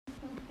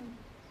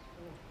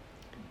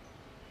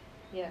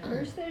Yeah,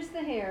 first there's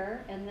the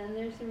hair, and then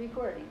there's the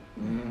recording.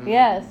 Mm-hmm.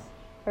 Yes.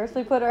 First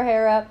we put our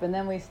hair up, and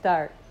then we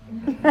start.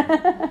 Is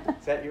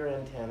that your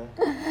antenna?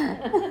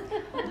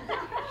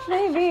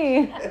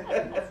 Maybe.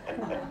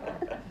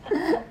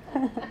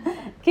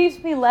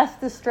 Keeps me less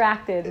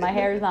distracted. My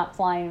hair's not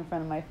flying in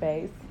front of my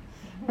face.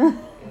 Here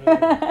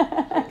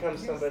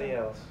comes somebody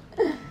else.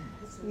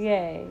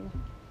 Yay.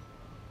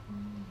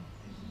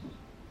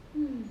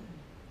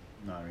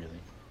 Not really.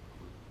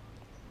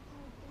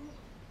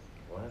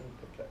 One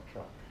pickup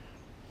truck.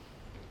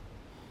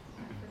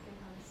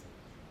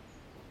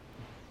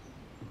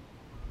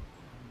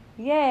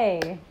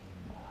 Yay.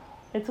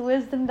 It's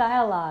wisdom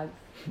dialogues.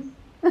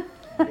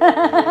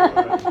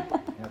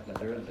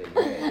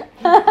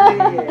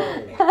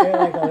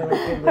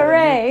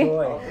 Hooray.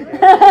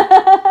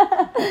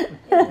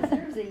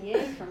 There's a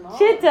yay from all.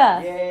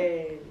 Chitta,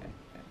 Yay!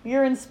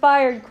 your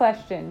inspired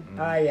question.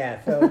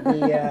 Yeah. So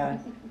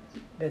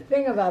the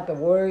thing about the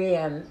worry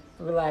and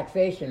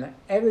relaxation,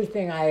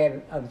 everything I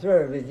have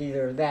observed is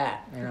either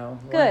that, one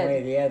Good.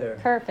 way or the other,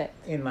 Perfect.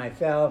 in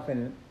myself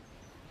and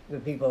the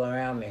people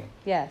around me.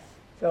 Yes.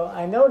 So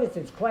I notice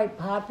it's quite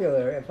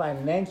popular if I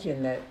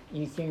mention that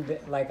you seem to,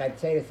 like I'd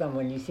say to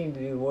someone, you seem to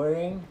be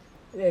worrying,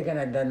 they're going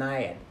to deny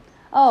it.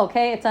 Oh,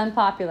 okay. It's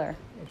unpopular.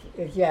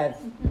 It's Yes.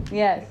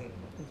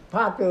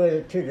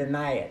 popular to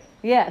deny it.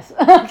 Yes.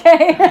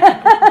 Okay.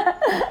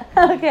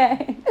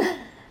 Okay.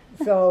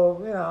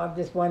 So, I'm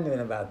just wondering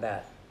about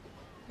that.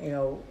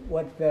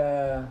 What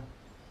do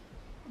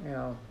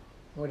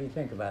you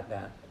think about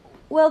that?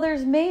 Well,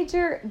 there's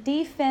major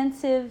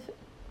defensive,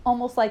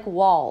 almost like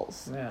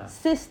walls, Yeah.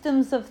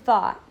 systems of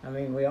thought. I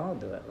mean, we all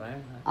do it, right?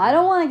 I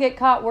don't want to get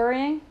caught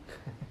worrying.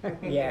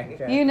 Yeah,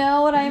 exactly. You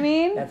know what I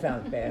mean? That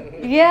sounds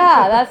bad.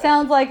 Yeah, that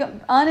sounds like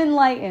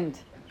unenlightened.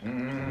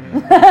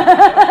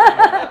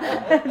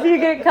 If you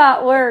get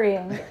caught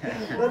worrying.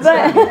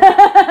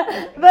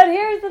 But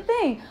here's the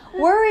thing.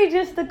 Worry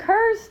just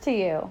occurs to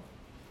you.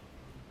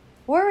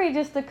 Worry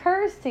just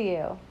occurs to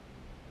you.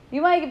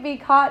 You might be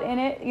caught in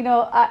it.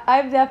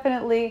 I've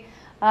definitely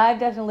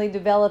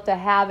developed a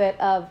habit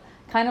of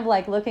kind of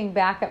like looking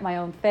back at my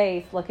own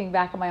face, looking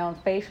back at my own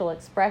facial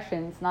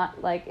expressions,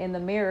 not like in the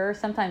mirror,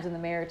 sometimes in the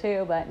mirror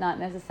too, but not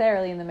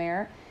necessarily in the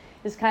mirror.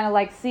 Just kind of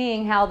like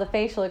seeing how the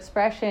facial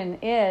expression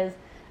is.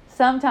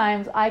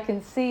 Sometimes I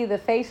can see the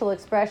facial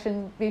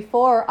expression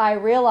before I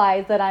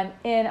realize that I'm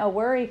in a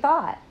worry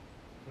thought.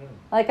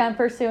 Like I'm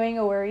pursuing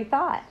a worry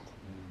thought.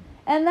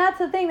 And that's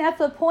the thing, that's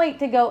the point,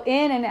 to go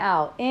in and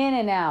out, in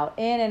and out,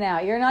 in and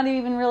out. You're not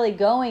even really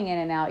going in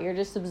and out, you're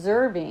just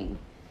observing.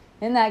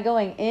 In that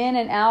going in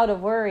and out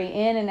of worry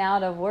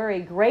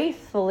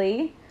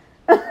gracefully.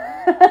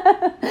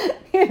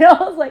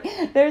 It's like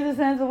there's a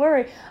sense of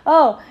worry.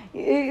 Oh,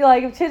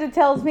 like if Chitta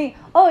tells me,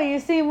 oh, you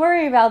seem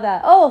worried about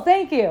that. Oh,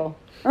 thank you.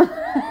 Because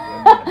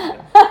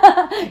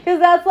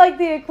that's like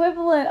the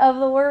equivalent of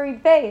the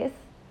worried face.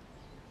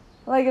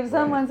 Like if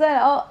someone said,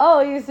 oh,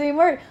 you seem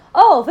worried.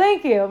 Oh,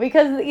 thank you.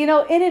 Because, in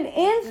an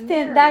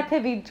instant that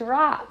could be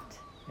dropped.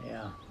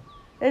 Yeah.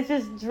 It's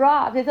just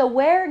dropped. It's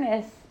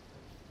awareness.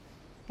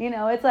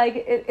 It's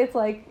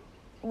like,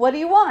 what do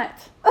you want?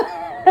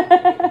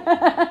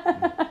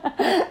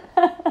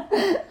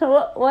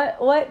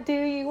 What do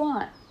you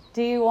want?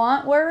 Do you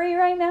want worry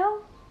right now?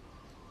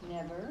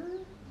 Never.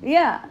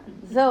 Yeah.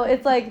 So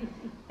it's like,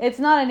 it's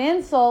not an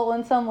insult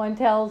when someone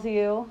tells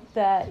you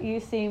that you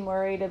seem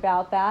worried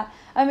about that.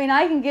 I mean,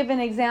 I can give an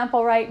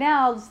example right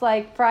now. It's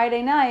like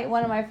Friday night,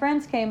 one of my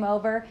friends came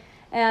over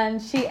and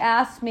she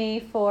asked me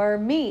for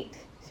meat.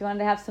 She wanted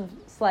to have some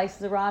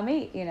slices of raw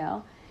meat,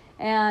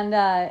 And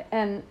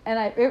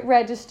it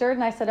registered,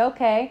 and I said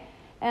okay.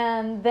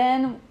 And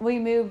then we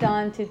moved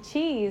on to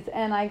cheese,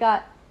 and I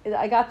got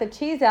the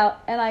cheese out,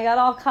 and I got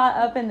all caught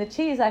up in the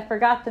cheese. I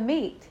forgot the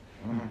meat.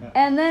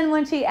 And then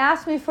when she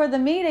asked me for the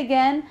meat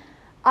again,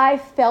 I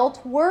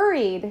felt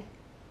worried,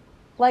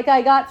 like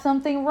I got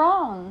something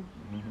wrong.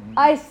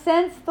 I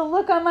sensed the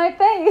look on my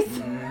face,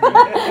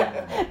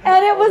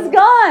 and it was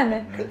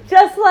gone,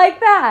 just like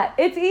that.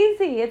 It's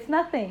easy. It's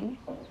nothing.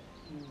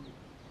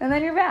 And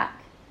then you're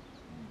back.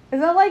 It's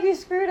not like you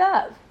screwed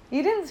up.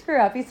 You didn't screw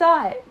up. You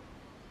saw it.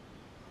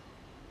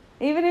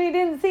 Even if you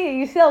didn't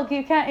see it,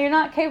 you're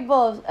not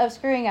capable of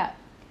screwing up.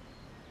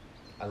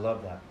 I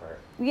love that part.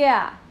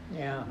 Yeah.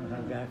 Yeah,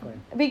 exactly.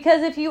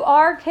 Because if you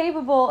are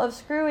capable of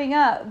screwing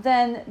up,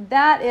 then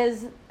that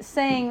is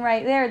saying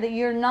right there that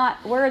you're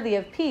not worthy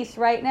of peace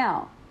right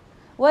now.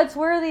 What's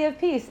worthy of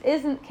peace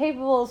isn't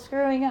capable of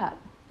screwing up.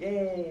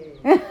 Yay!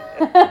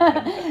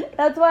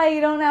 That's why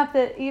you don't have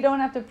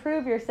to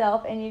prove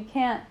yourself, and you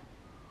can't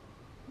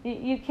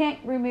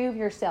remove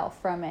yourself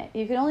from it.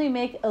 You can only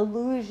make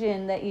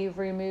illusion that you've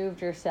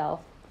removed yourself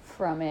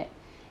from it,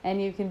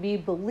 and you can be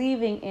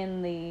believing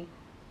in the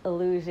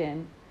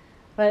illusion.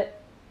 But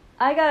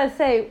I gotta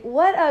say,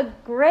 what a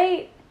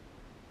great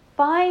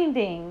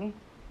finding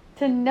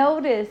to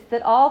notice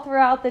that all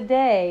throughout the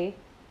day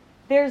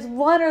there's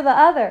one or the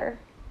other.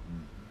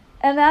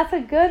 And that's a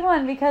good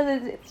one, because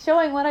it's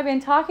showing what I've been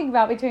talking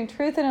about between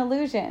truth and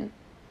illusion.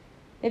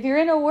 If you're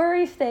in a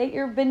worry state,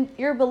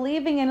 you're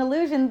believing an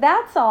illusion.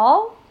 That's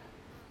all.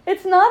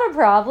 It's not a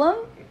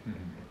problem.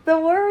 The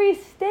worry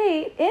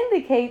state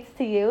indicates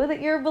to you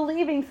that you're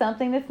believing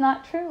something that's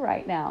not true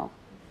right now.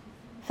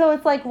 So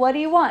it's like, what do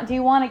you want? Do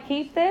you want to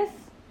keep this?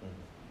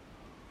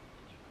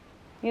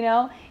 You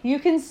know, you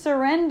can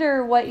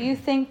surrender what you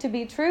think to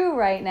be true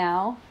right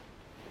now.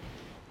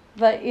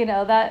 But, you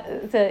know,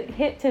 that's a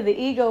hit to the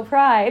ego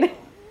pride.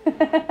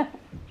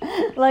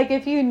 Like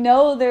if you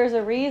know there's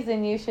a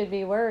reason you should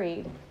be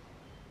worried.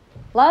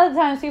 A lot of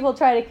times people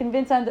try to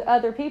convince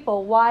other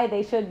people why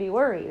they should be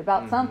worried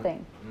about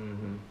something.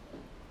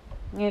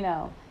 You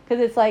know,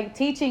 because it's like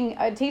teaching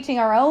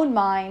our own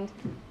mind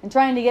and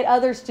trying to get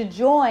others to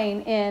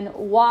join in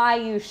why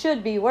you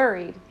should be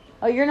worried.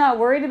 Oh, you're not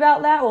worried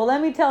about that? Well,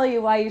 let me tell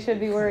you why you should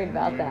be worried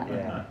about that.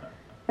 Yeah.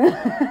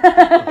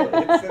 It's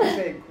going to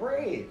say,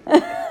 great.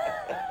 And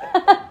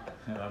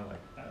I'm like,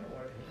 I don't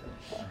want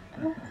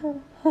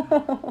to hear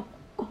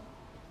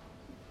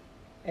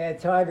it.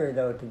 It's harder,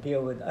 though, to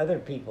deal with other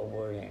people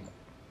worrying.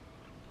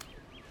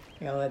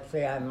 You know, let's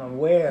say I'm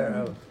aware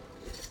of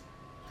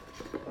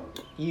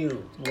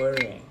you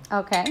worrying.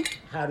 Okay.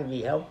 How to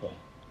be helpful.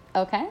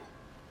 Okay.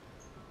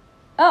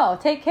 Oh,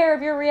 take care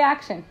of your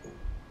reaction.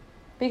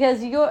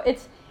 Because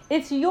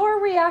it's your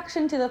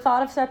reaction to the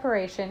thought of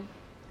separation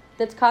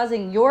that's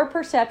causing your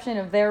perception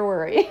of their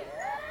worry.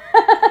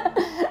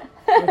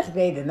 Which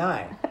they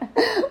deny.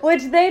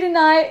 Which they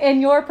deny in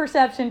your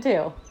perception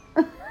too.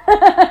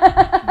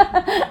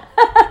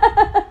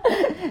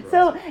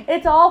 So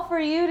it's all for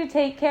you to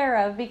take care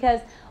of,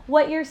 because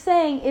what you're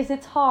saying is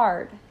it's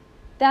hard.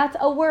 That's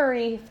a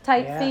worry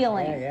type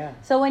feeling. Yeah.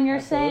 So when you're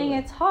Absolutely. saying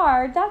it's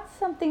hard, that's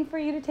something for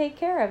you to take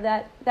care of,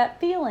 that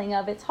feeling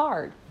of it's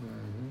hard.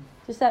 Mm-hmm.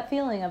 Just that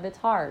feeling of it's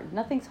hard.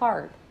 Nothing's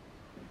hard.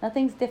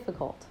 Nothing's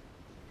difficult.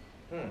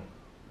 I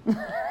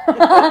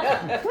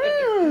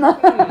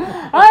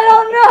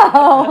don't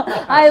know.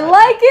 I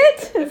like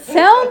it. It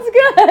sounds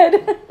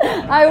good.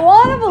 I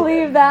want to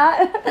believe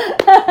that.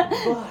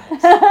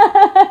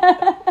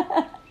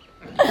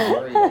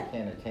 Sorry, I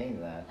can't attain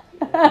that.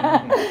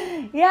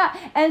 Yeah,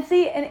 and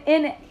see,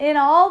 in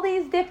all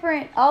these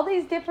different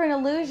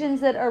illusions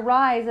that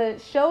arise,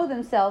 that show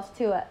themselves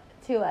to us,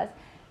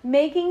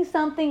 making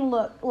something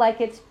look like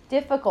it's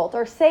difficult,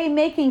 or say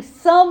making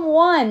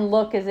someone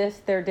look as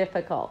if they're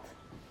difficult.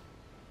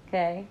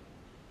 Okay?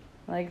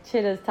 Like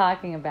Chitta's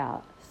talking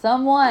about.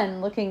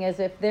 Someone looking as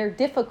if they're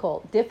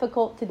difficult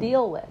to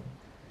deal with.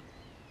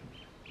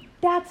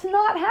 That's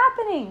not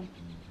happening.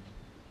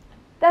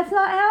 That's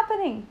not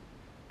happening.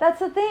 That's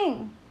the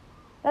thing.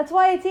 That's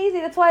why it's easy.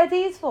 That's why it's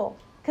easeful.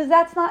 Because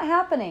that's not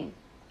happening.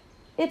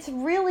 It's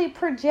really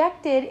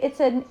projected.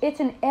 It's an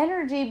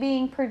energy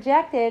being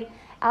projected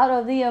out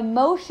of the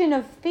emotion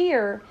of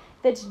fear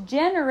that's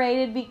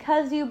generated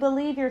because you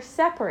believe you're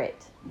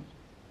separate.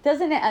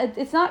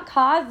 It's not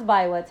caused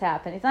by what's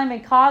happening. It's not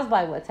even caused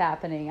by what's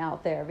happening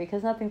out there,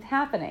 because nothing's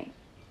happening.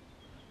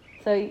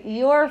 So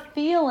your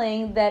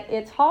feeling that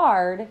it's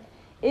hard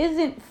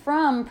isn't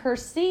from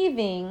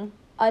perceiving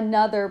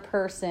another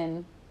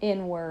person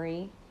in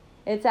worry.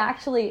 It's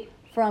actually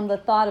from the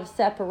thought of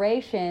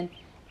separation,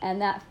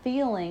 and that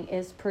feeling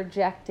is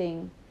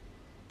projecting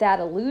that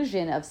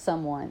illusion of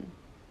someone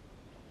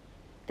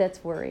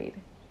that's worried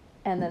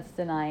and that's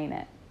denying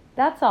it.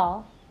 That's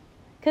all.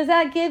 Because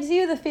that gives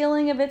you the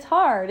feeling of it's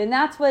hard. And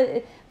that's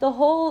what the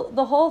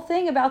whole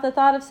thing about the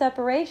thought of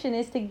separation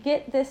is, to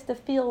get this to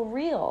feel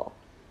real.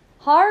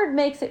 Hard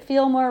makes it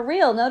feel more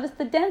real. Notice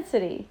the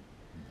density.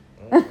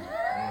 Hard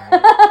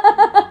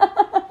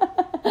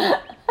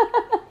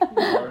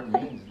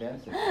means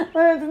density.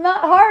 When it's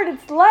not hard,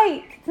 it's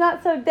light. It's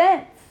not so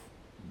dense.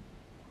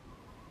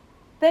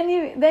 Then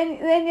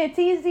it's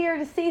easier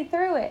to see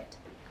through it.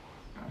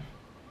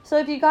 So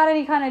if you got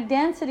any kind of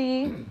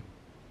density,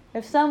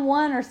 if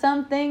someone or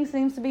something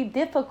seems to be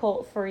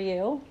difficult for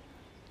you,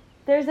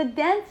 there's a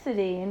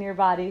density in your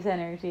body's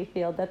energy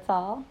field, that's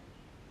all.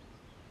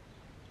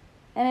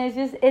 And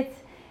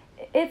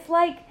it's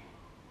like,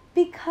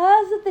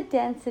 because of the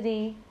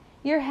density,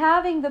 you're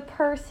having the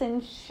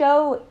person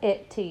show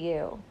it to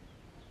you.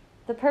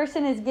 The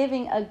person is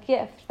giving a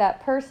gift. That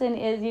person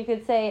is, you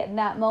could say in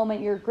that moment,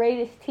 your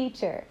greatest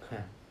teacher.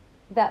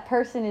 That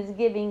person is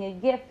giving a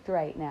gift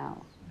right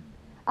now.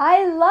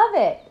 I love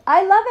it.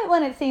 I love it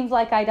when it seems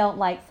like I don't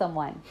like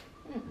someone.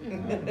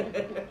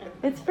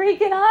 It's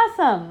freaking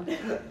awesome.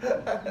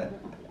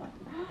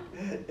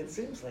 It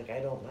seems like I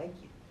don't like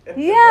you.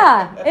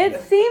 Yeah,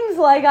 it seems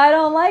like I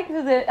don't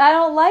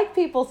like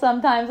people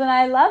sometimes, and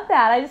I love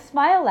that. I just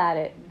smile at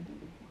it.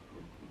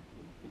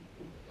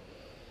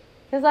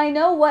 Because I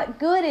know what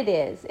good it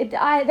is.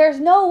 There's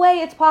no way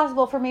it's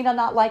possible for me to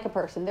not like a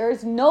person. There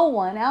is no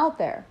one out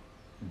there.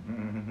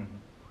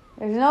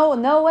 There's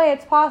no way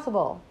it's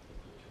possible.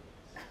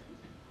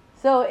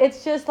 So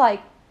it's just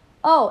like,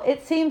 oh,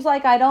 it seems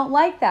like I don't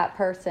like that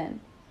person.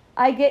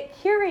 I get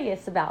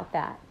curious about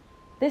that.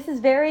 This is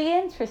very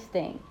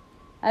interesting.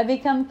 I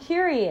become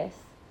curious,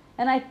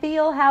 and I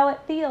feel how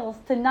it feels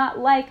to not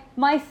like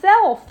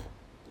myself.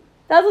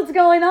 That's what's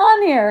going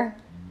on here.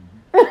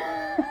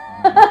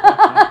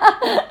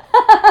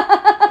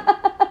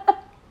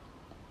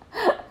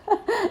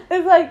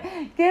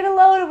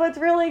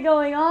 really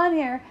going on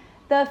here.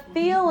 The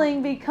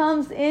feeling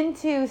becomes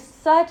into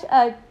such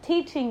a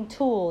teaching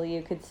tool,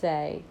 you could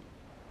say.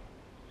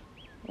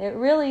 It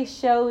really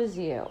shows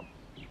you.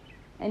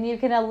 And you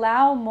can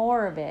allow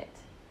more of it.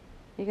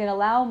 You can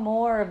allow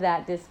more of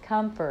that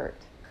discomfort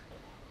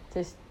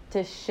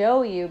to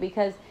show you,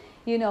 because,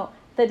 you know,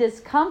 the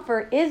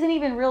discomfort isn't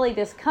even really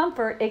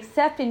discomfort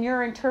except in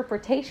your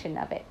interpretation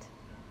of it.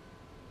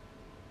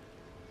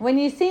 When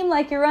you seem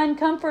like you're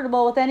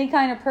uncomfortable with any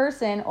kind of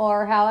person,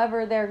 or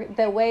however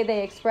the way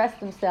they express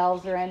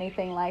themselves or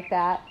anything like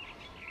that,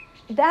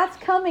 that's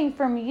coming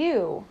from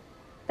you.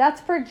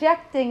 That's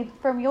projecting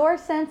from your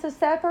sense of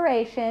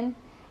separation,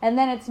 and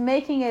then it's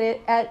making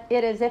it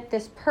as if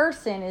this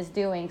person is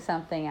doing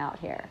something out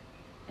here.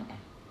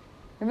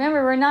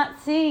 Remember, we're not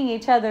seeing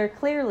each other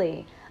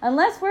clearly.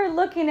 Unless we're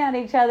looking at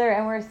each other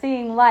and we're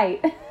seeing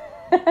light.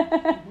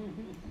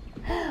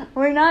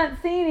 We're not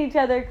seeing each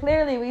other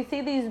clearly. We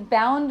see these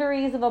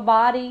boundaries of a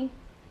body,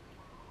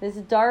 this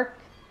dark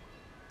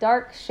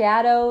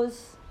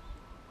shadows.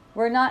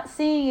 We're not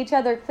seeing each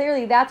other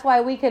clearly. That's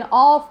why we can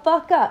all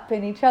fuck up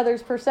in each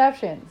other's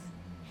perceptions.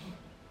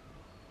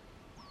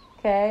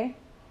 Okay?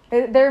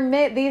 They're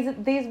made,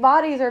 these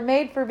bodies are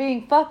made for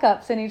being fuck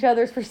ups in each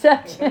other's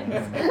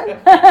perceptions.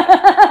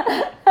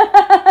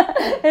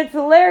 It's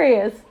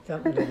hilarious.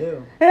 Something to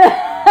do.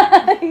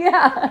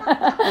 Yeah.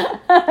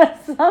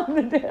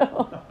 Something to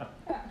do.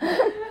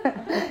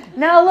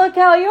 Now look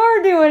how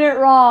you're doing it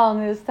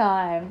wrong this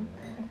time.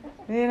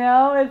 You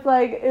know, it's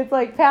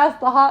like pass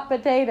the hot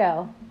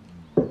potato.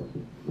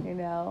 You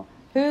know,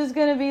 who's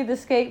going to be the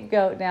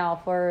scapegoat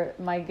now for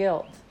my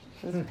guilt?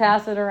 Just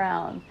pass it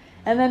around.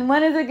 And then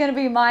when is it going to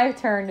be my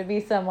turn to be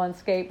someone's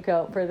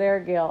scapegoat for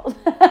their guilt?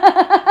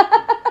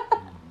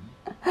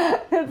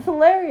 It's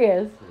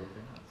hilarious.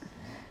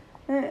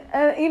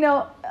 You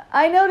know,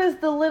 I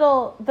noticed the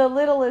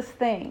littlest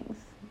things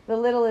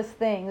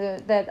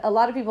that a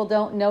lot of people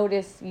don't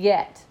notice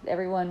yet.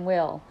 Everyone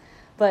will.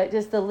 But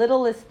just the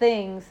littlest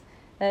things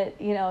that,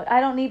 you know, I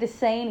don't need to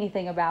say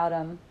anything about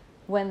them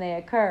when they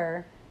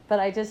occur, but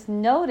I just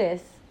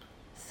notice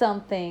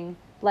something,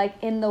 like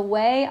in the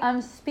way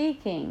I'm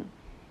speaking,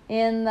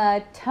 in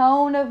the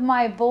tone of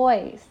my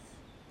voice.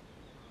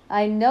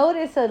 I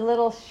notice a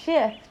little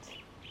shift.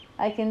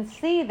 I can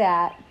see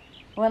that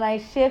when I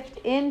shift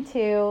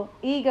into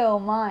ego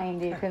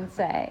mind, you can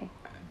say.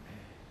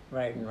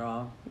 Right and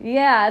wrong.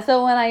 Yeah,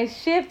 so when I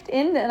shift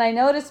into, and I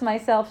notice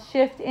myself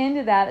shift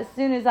into that, as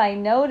soon as I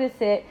notice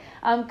it,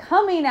 I'm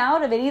coming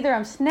out of it. Either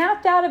I'm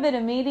snapped out of it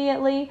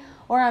immediately,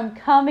 or I'm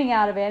coming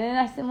out of it.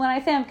 And when I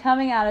say I'm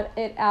coming out of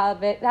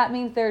it, that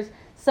means there's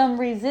some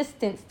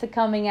resistance to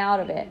coming out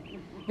of it.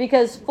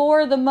 Because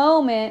for the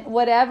moment,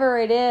 whatever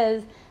it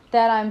is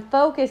that I'm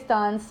focused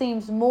on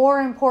seems more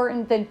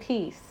important than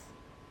peace.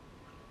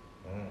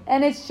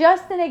 And it's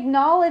just in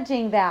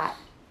acknowledging that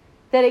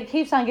it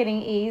keeps on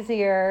getting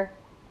easier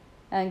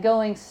and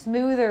going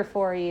smoother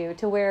for you,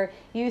 to where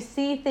you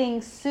see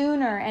things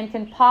sooner and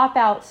can pop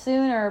out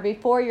sooner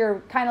before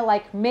you're kind of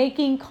like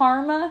making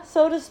karma,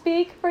 so to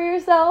speak, for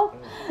yourself.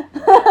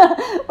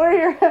 Where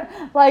you're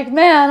like,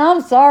 man, I'm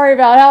sorry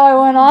about how I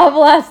went off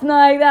last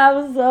night. That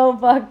was so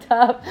fucked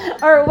up.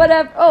 Or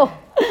whatever. Oh,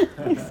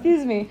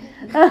 excuse me.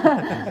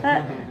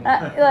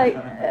 Like,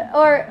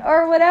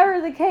 or whatever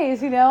the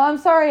case, you know, I'm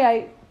sorry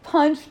I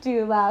punched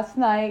you last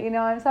night. You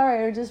know, I'm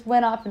sorry I just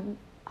went off and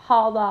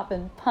hauled off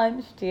and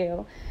punched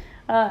you.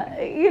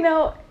 You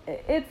know,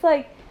 it's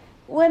like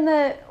when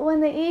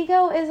the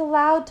ego is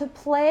allowed to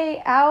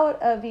play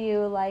out of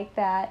you like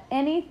that,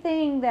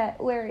 anything that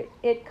where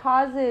it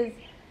causes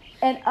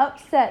an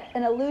upset,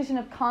 an illusion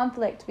of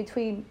conflict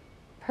between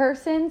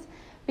persons,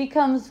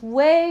 becomes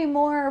way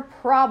more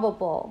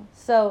probable.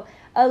 So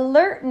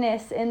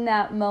alertness in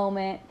that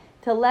moment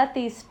to let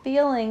these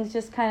feelings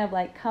just kind of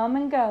like come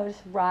and go,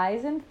 just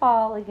rise and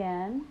fall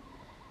again.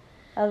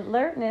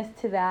 Alertness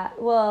to that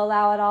will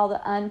allow it all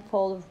to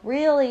unfold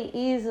really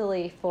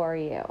easily for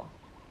you,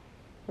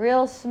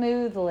 real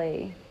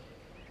smoothly.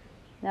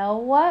 Now,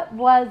 what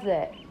was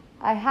it?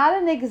 I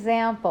had an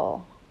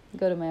example.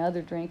 Go to my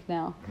other drink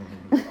now.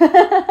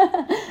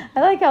 I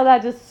like how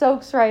that just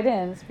soaks right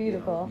in. It's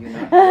beautiful. You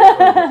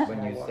know,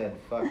 when you said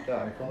fucked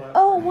up.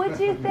 Oh, would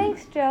you?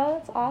 Thanks,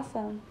 Joe. That's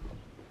awesome.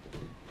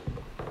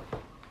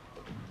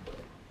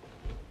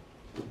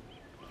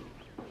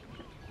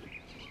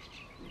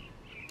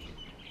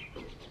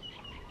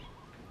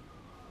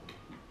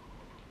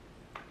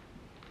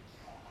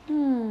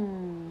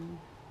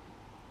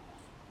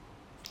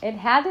 It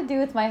had to do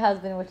with my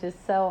husband, which is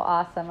so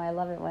awesome. I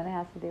love it when it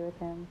has to do with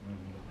him.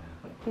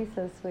 He's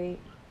so sweet.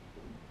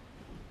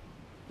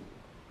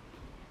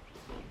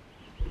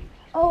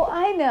 Oh,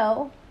 I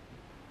know.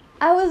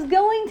 I was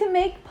going to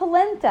make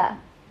polenta.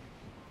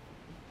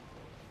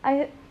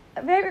 Right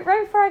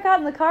before I got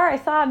in the car, I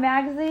saw a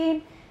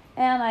magazine,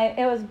 and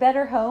it was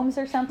Better Homes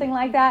or something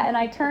like that, and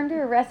I turned to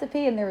a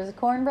recipe, and there was a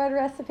cornbread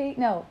recipe,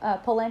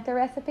 polenta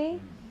recipe,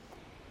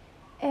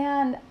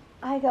 and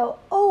I go,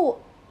 oh,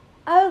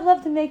 I would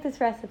love to make this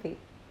recipe.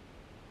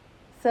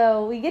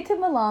 So we get to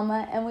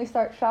Malama and we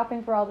start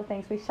shopping for all the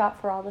things. We shop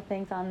for all the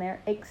things on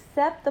there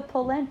except the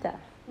polenta.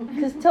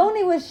 Because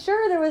Tony was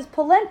sure there was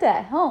polenta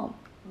at home.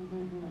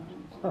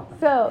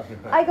 So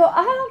I go,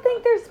 I don't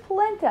think there's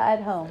polenta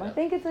at home. I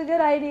think it's a good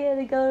idea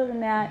to go to the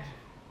Natch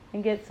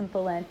and get some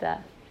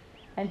polenta.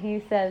 And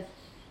he says,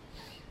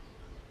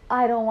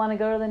 I don't want to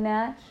go to the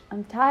Natch.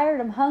 I'm tired,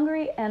 I'm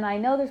hungry, and I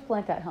know there's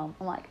polenta at home.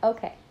 I'm like,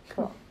 okay,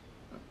 cool.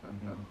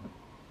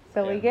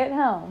 So we get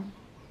home.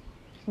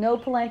 No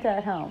polenta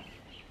at home.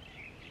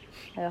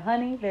 I go,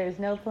 honey, there's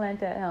no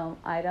polenta at home.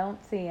 I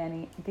don't see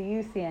any. Do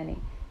you see any?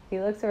 He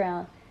looks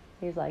around.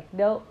 He's like,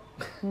 nope,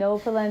 no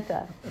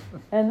polenta.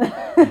 And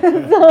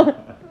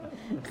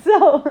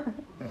so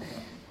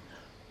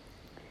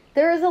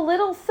there is a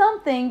little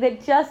something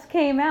that just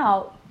came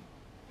out,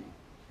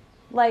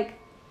 like,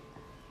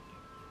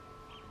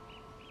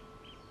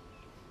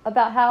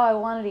 about how I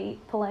wanted to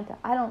eat polenta.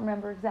 I don't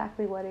remember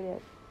exactly what it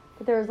is.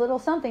 But there was a little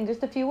something,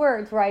 just a few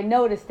words, where I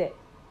noticed it.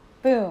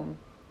 Boom.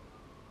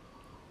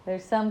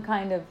 There's some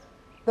kind of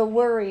the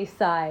worry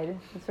side.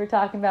 Since we're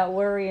talking about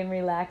worry and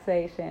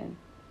relaxation.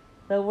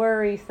 The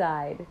worry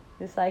side.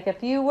 It's like a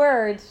few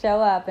words show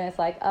up and it's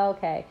like,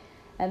 okay.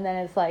 And then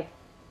it's like,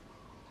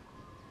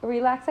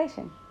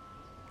 relaxation.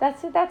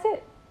 That's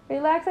it.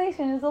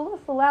 Relaxation is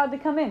allowed to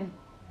come in.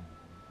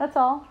 That's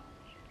all.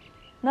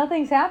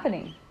 Nothing's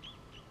happening.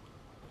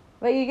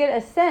 But you get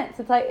a sense.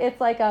 It's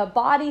like a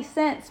body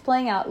sense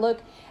playing out.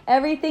 Look,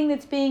 everything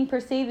that's being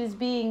perceived is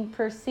being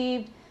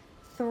perceived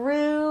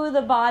through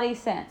the body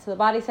sense. So the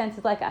body sense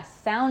is like a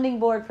sounding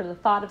board for the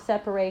thought of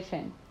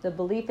separation, the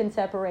belief in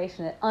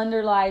separation that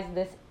underlies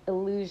this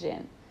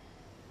illusion.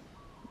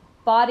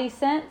 Body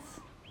sense,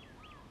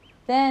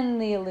 then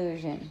the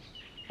illusion.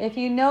 If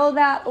you know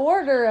that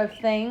order of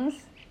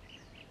things,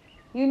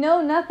 you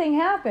know nothing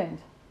happened.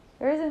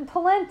 There isn't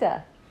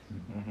polenta.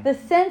 The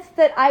sense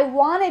that I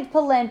wanted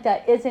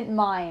polenta isn't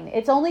mine.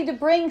 It's only to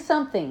bring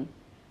something.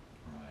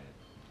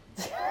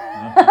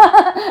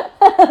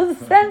 The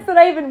sense that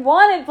I even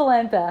wanted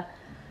polenta.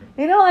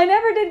 You know, I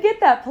never did get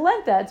that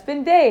polenta. It's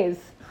been days.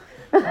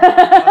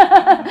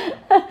 I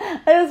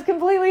just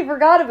completely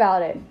forgot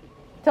about it.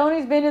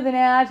 Tony's been to the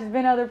Natch. He's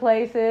been other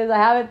places. I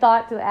haven't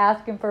thought to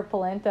ask him for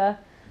polenta.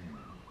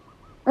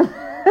 We'll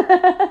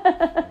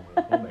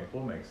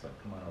make some.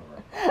 Come on over.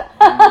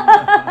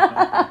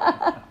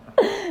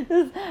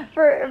 Just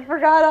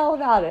forgot all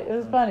about it. It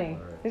was funny.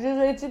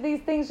 It's just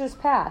these things just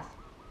pass.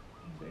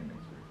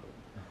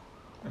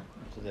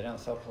 So they don't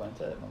sell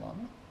polenta at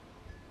Malama?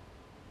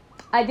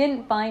 I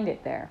didn't find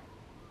it there.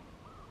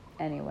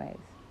 Anyways.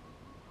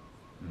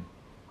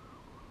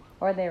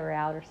 Or they were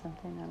out or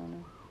something. I don't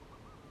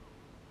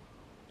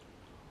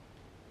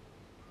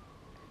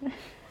know.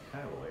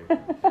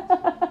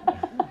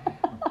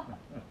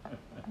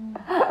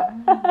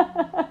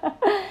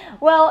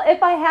 Well,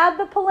 if I had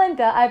the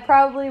polenta, I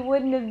probably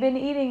wouldn't have been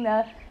eating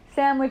the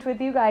sandwich with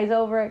you guys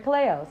over at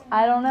Caleo's.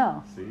 I don't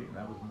know. See,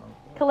 that was my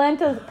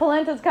fault.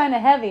 Polenta's kind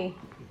of heavy.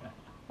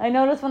 I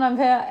notice when I'm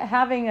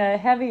having a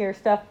heavier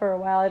stuff for a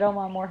while, I don't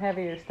want more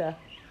heavier stuff.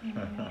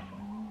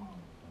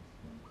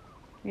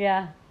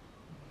 Yeah.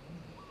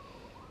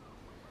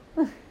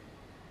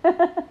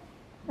 That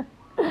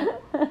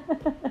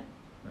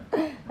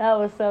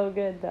was so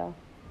good, though.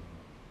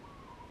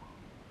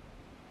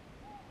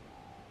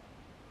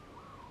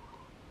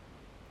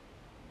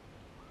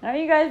 Are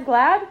you guys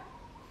glad?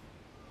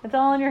 It's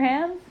all in your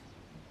hands?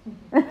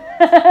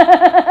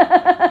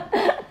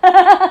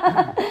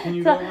 Can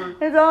you go over?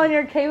 It's all in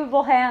your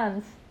capable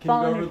hands. It's Can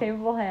all you in go your over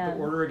capable hands.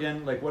 the order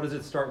again? Like, what does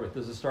it start with?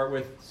 Does it start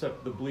with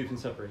the belief in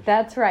separation?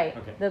 That's right.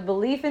 Okay. The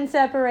belief in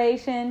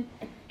separation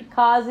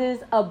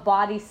causes a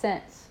body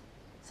sense.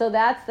 So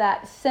that's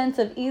that sense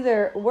of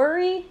either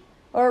worry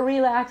or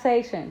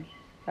relaxation,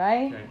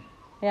 right? Okay.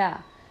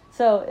 Yeah.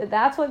 So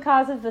that's what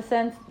causes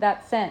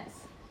that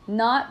sense,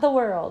 not the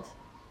world.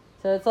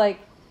 So it's like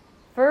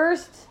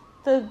first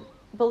the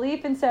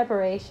belief in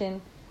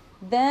separation,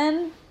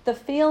 then the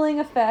feeling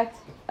effect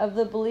of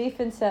the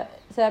belief in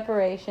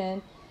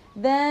separation,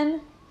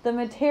 then the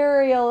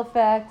material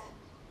effect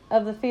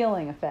of the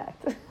feeling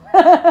effect.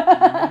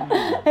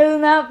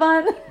 Isn't that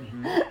fun?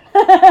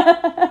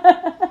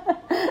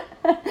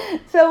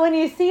 So when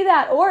you see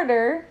that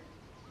order,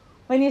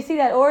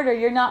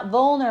 you're not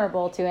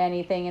vulnerable to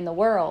anything in the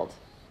world.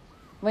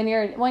 When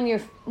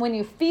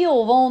you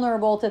feel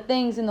vulnerable to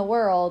things in the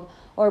world,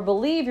 or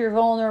believe you're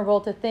vulnerable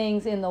to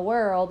things in the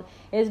world,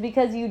 is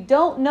because you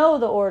don't know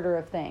the order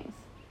of things.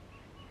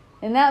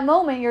 In that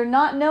moment, you're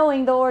not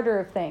knowing the order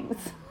of things.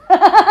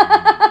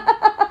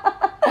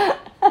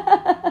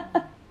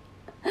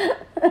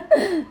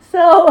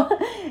 So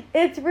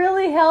it's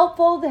really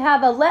helpful to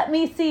have a let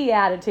me see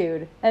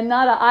attitude and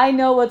not a I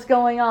know what's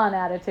going on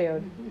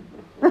attitude.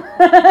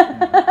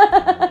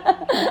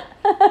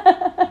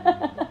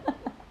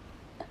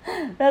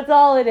 That's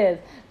all it is.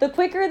 The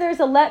quicker there's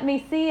a let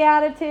me see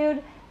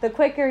attitude, the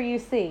quicker you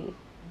see.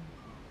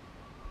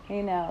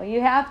 You know,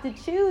 you have to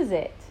choose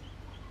it.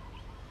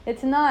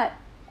 It's not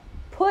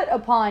put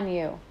upon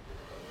you.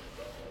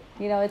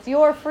 It's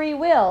your free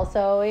will.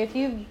 So if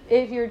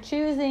you're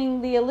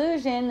choosing the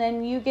illusion,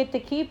 then you get to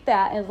keep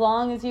that as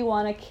long as you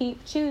want to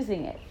keep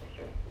choosing it.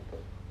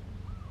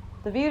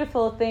 The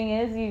beautiful thing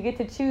is you get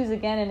to choose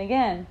again and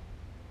again.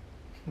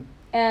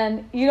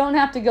 And you don't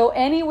have to go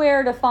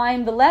anywhere to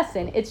find the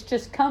lesson. It's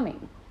just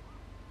coming.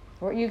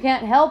 Or you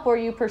can't help where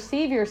you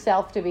perceive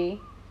yourself to be.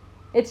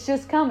 It's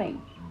just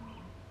coming.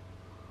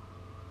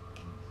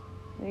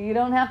 You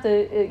don't have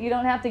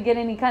to get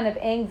any kind of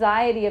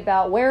anxiety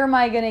about where am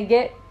I going to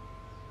get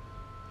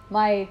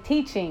my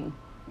teaching,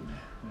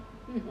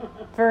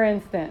 for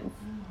instance.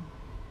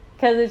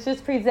 Because it's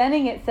just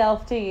presenting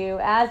itself to you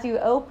as you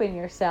open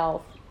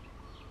yourself,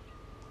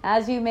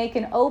 as you make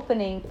an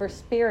opening for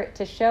Spirit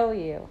to show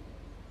you.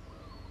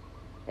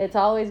 It's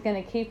always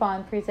going to keep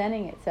on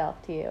presenting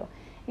itself to you.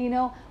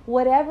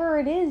 Whatever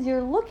it is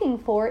you're looking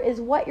for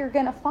is what you're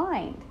going to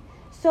find.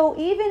 So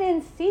even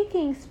in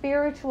seeking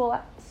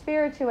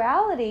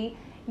spirituality,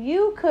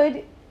 you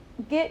could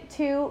get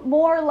to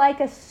more like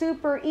a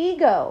super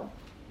ego.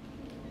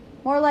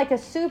 More like a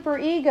super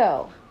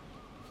ego.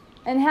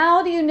 And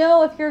how do you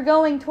know if you're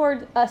going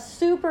toward a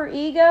super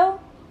ego?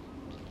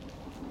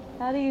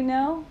 How do you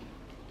know?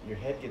 Your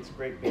head gets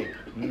great big.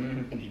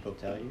 People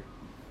tell you.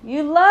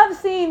 You love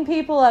seeing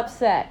people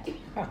upset.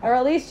 Or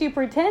at least you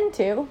pretend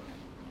to.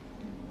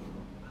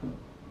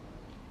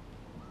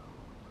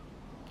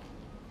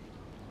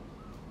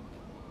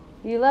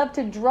 You love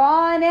to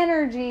draw an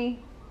energy.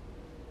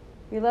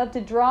 You love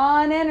to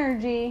draw an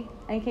energy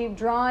and keep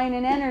drawing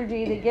an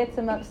energy that gets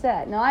them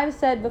upset. Now, I've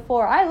said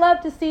before, I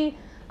love to see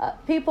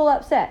people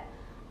upset.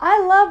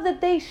 I love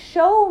that they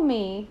show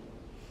me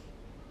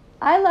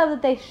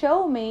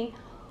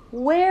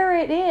where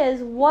it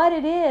is, what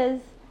it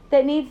is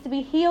that needs to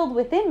be healed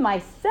within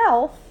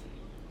myself.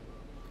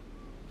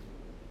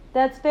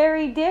 That's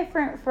very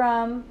different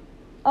from,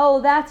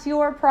 oh, that's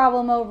your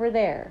problem over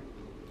there.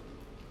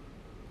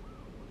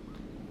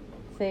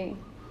 See?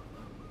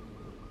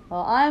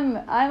 Well,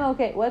 I'm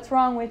okay. What's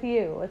wrong with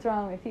you? What's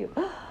wrong with you?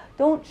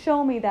 Don't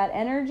show me that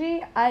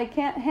energy. I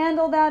can't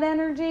handle that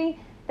energy.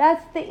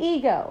 That's the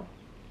ego.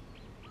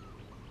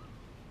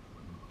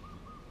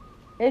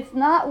 It's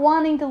not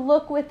wanting to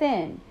look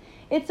within.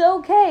 It's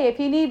okay if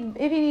you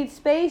need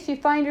space, you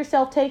find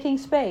yourself taking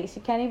space.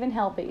 You can't even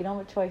help it. You don't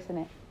have a choice in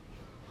it.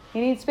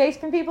 You need space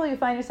from people, you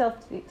find yourself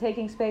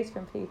taking space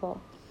from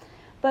people.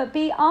 But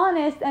be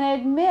honest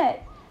and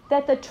admit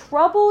that the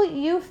trouble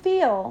you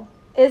feel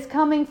is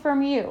coming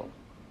from you.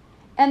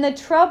 And the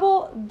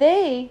trouble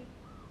they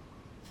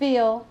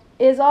feel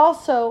is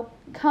also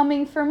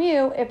coming from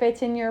you if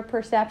it's in your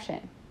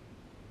perception.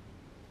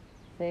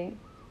 See?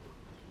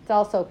 It's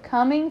also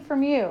coming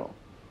from you.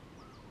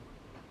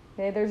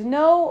 Okay, there's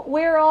no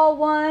we're all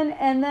one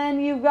and then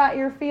you've got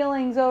your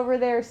feelings over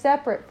there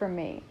separate from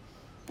me.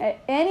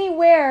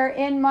 Anywhere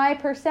in my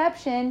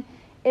perception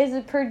is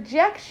a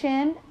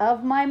projection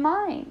of my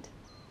mind.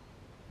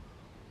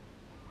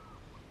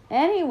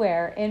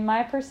 Anywhere in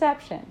my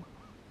perception.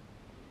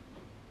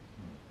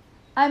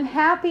 I'm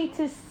happy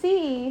to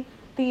see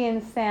the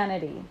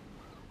insanity.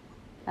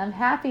 I'm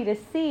happy to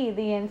see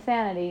the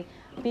insanity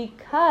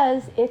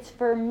because it's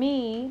for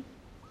me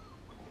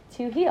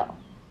to heal.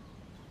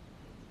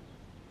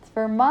 It's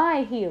for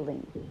my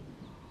healing.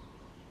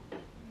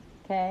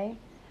 Okay?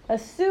 A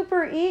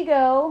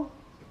superego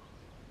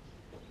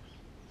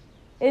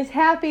is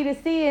happy to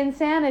see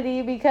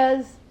insanity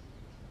because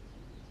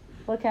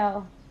look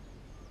how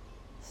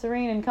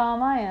serene and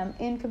calm I am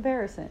in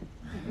comparison.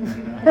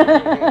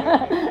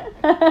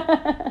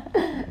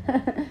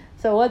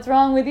 So what's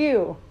wrong with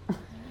you?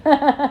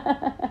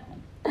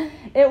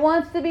 It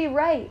wants to be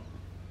right.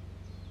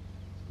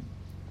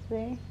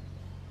 See?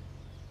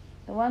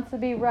 It wants to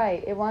be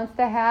right. It wants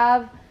to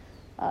have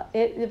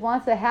it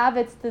wants to have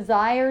its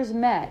desires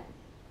met.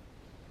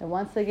 It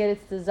wants to get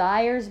its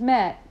desires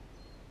met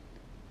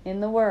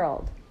in the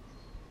world.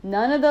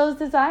 None of those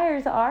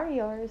desires are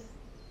yours.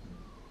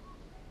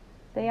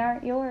 They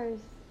aren't yours.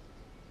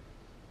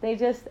 They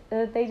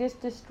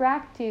just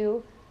distract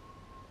you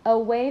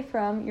away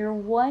from your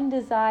one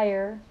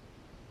desire,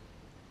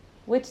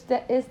 which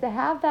is to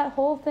have that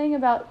whole thing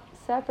about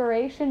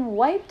separation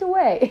wiped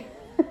away.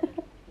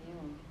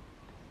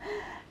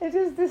 It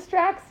just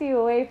distracts you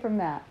away from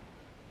that.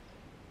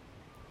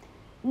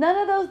 None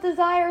of those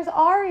desires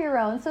are your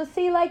own. So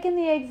see, like in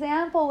the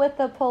example with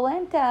the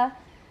polenta,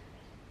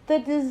 the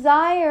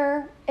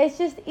desire is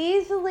just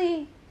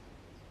easily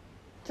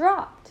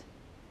dropped.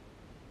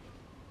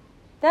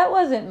 That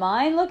wasn't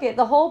mine. Look at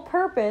the whole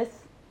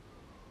purpose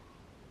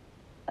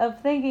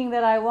of thinking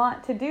that I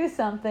want to do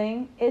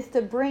something is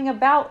to bring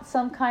about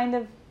some kind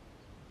of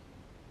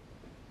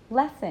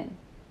lesson.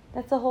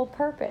 That's the whole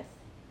purpose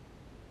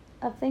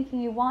of thinking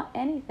you want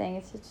anything.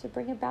 It's just to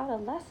bring about a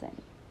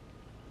lesson.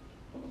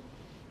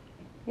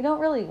 You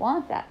don't really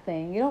want that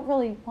thing. You don't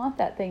really want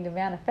that thing to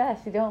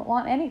manifest. You don't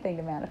want anything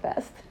to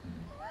manifest.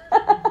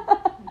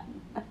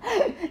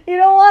 You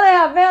don't want to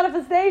have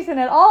manifestation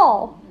at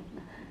all.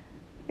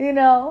 You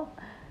know,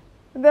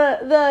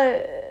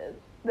 the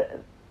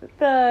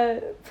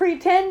the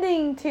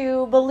pretending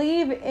to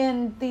believe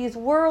in these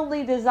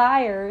worldly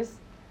desires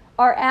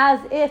are as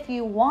if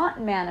you want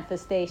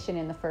manifestation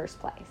in the first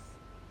place.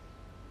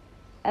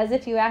 As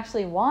if you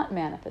actually want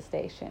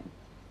manifestation.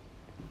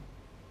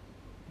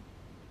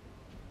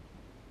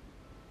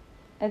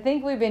 I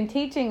think we've been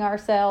teaching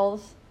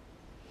ourselves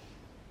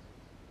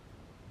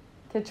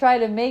to try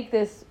to make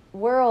this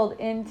world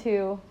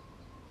into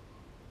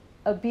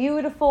a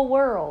beautiful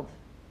world.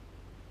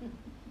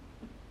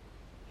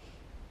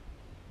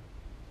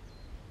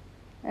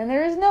 And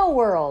there is no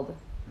world,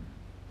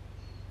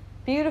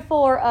 beautiful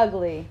or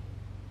ugly.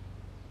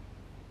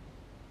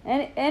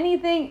 And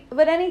anything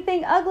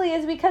ugly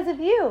is because of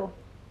you.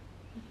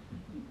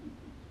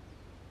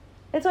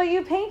 It's what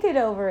you painted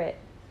over it.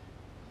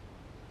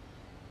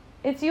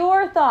 It's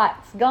your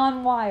thoughts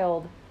gone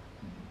wild,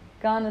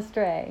 gone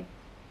astray.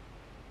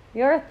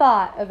 Your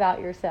thought about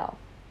yourself.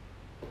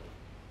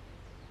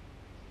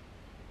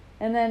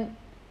 And then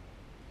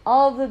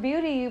all of the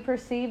beauty you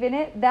perceive in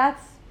it,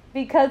 that's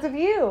because of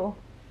you.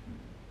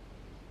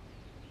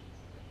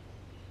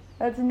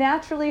 That's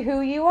naturally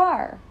who you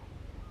are.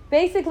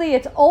 Basically,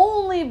 it's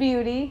only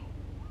beauty.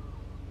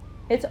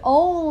 It's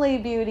only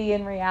beauty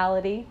in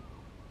reality.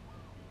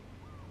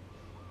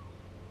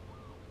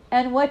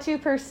 And what you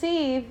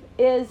perceive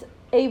is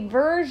a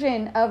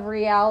version of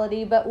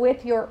reality, but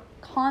with your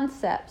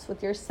concepts,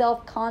 with your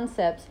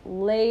self-concepts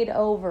laid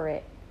over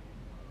it.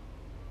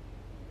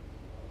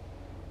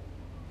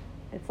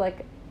 It's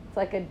like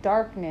a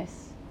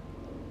darkness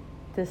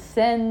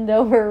descend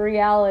over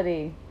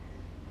reality.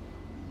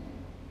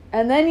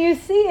 And then you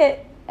see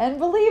it and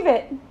believe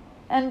it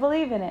and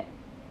believe in it.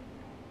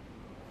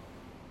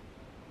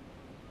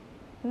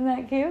 Isn't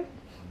that cute?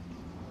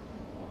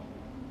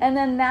 And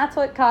then that's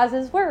what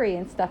causes worry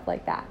and stuff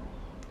like that.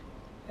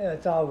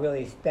 It's all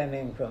really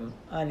stemming from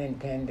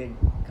unintended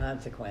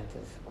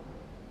consequences.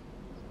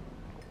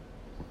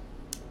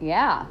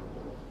 Yeah.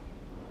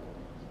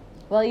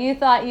 Well, you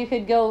thought you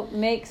could go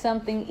make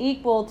something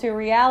equal to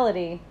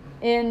reality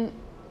in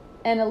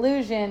an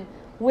illusion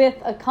with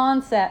a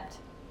concept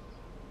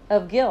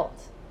of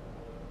guilt.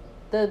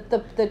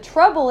 The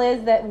trouble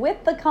is that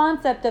with the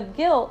concept of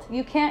guilt,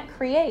 you can't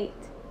create.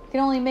 You can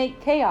only make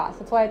chaos.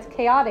 That's why it's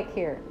chaotic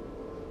here.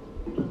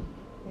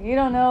 You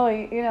don't know,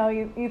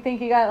 you think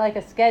you got like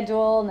a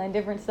schedule and then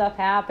different stuff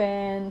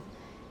happens,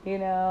 you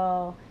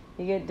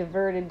get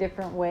diverted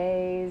different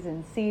ways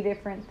and see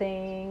different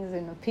things,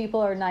 and people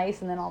are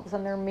nice and then all of a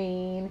sudden they're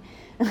mean.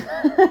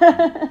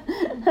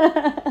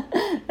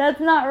 That's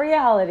not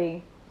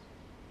reality.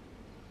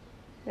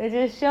 They're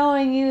just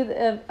showing you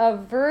a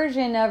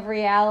version of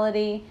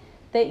reality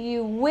that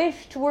you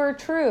wished were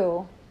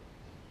true.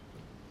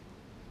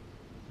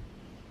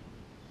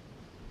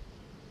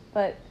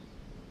 But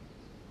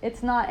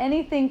it's not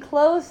anything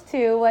close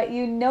to what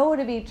you know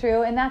to be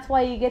true, and that's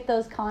why you get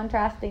those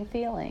contrasting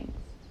feelings.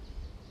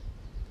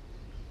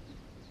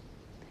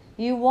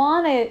 You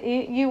want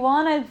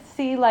to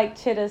see like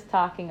Chitta's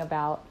talking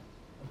about,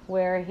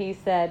 where he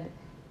said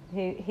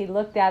he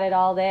looked at it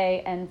all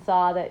day and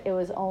saw that it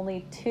was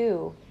only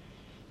two,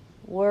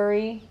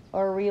 worry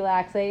or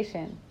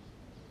relaxation.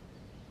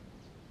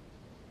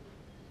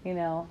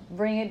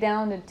 Bring it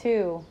down to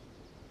two.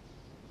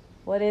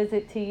 What is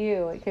it to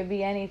you? It could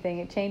be anything.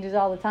 It changes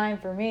all the time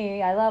for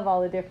me. I love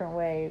all the different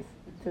ways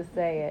to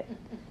say it.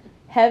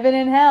 Heaven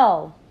and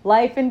hell,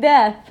 life and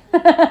death.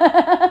 Love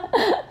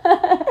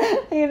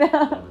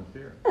and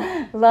fear.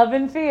 Love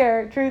and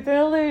fear, truth and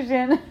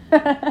illusion.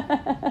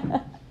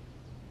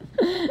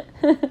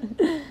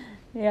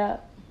 Yeah.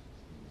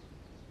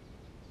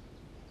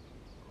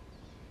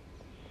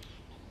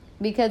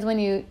 Because when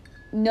you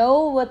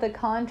know what the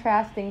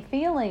contrasting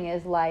feeling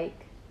is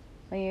like,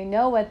 when you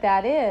know what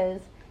that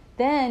is,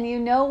 then you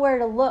know where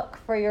to look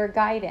for your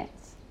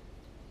guidance.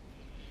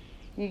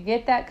 You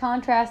get that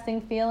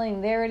contrasting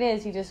feeling, there it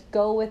is. You just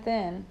go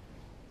within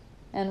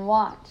and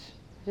watch.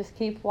 Just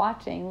keep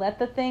watching. Let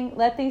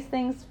these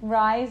things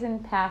rise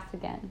and pass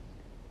again.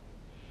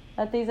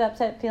 Let these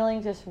upset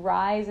feelings just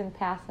rise and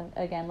pass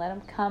again. Let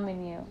them come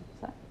in you.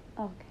 So,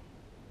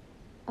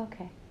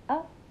 okay,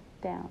 up,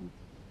 down,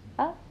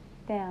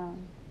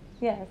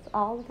 yes,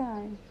 all the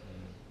time.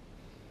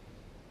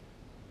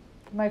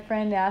 My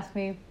friend asked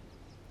me,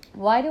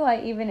 why do I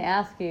even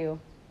ask you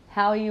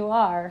how you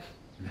are?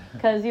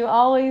 Because you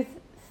always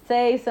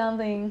say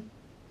something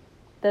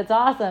that's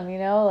awesome,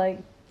 like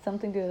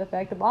something to the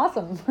effect of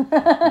awesome.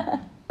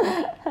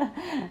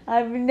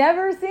 I've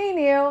never seen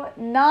you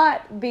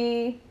not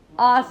be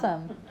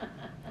awesome.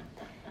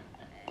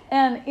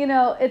 And,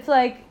 it's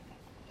like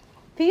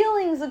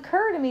feelings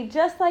occur to me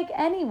just like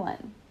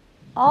anyone,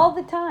 all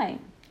the time.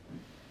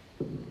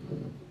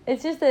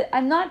 It's just that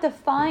I'm not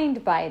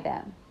defined by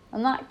them.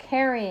 I'm not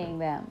carrying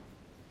them.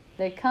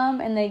 They come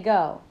and they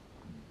go.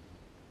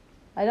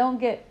 I don't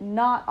get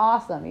not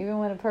awesome, even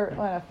when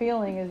a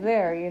feeling is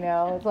there,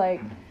 It's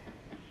like,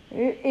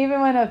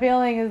 even when a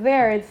feeling is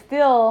there, it's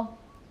still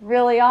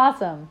really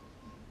awesome.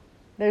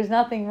 There's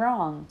nothing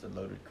wrong. It's a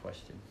loaded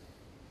question.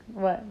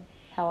 What?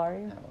 How are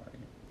you? How are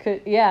you?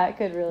 it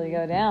could really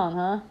go down,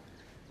 huh?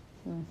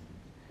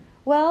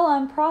 Well,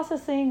 I'm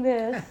processing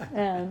this,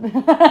 and I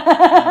mean,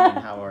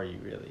 how are you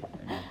really? I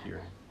mean, if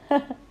you're,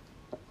 I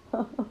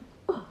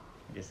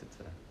guess it's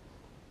a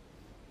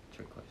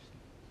trick question.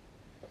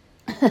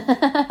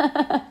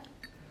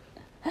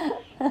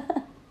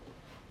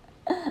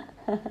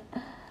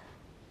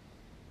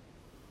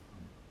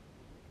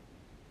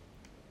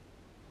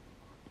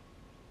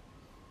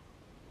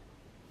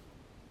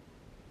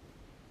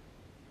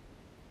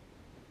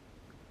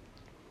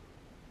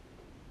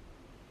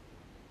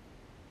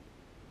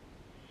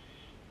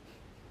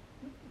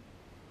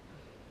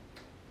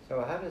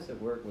 So how does it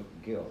work with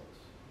guilt?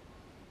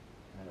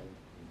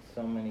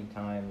 So many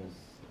times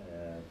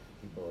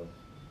people have,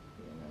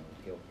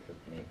 guilt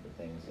tripped me for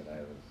things that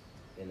I was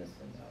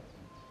innocent of.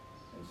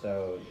 And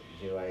so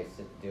do I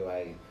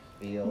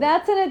feel...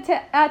 That's an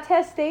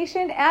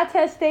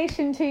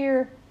attestation to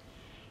your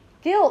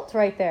guilt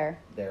right there.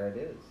 There it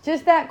is.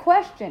 Just that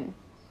question.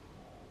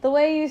 The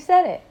way you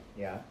said it.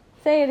 Yeah.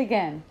 Say it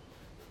again.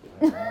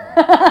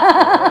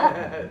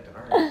 Darn.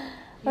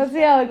 Let's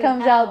see how it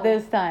comes out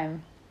this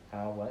time.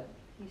 How what?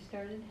 You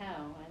started how?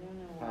 I don't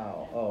know why.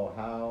 How? Oh,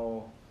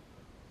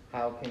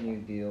 how can you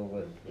deal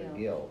with the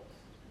guilt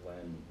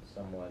when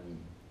someone,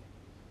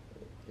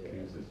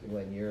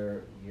 when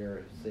you're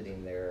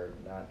sitting there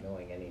not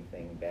knowing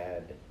anything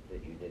bad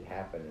that you did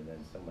happen, and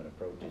then someone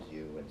approaches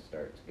you and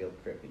starts guilt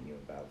tripping you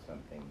about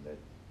something that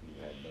you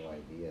had no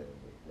idea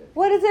that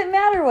What does it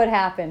matter what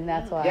happened?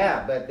 That's why.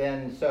 Yeah, but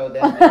then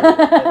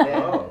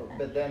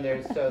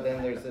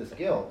there's this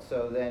guilt.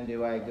 So then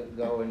do I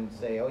go and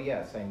say, oh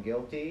yes, I'm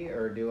guilty,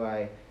 or do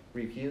I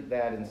refute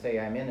that and say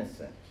I'm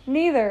innocent?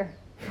 Neither.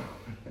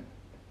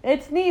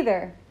 It's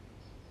neither.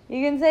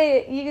 You can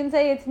say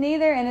it's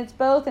neither, and it's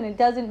both, and it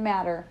doesn't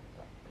matter,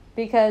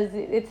 because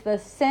it's the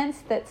sense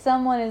that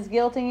someone is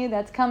guilting you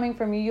that's coming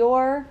from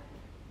your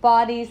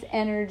body's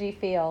energy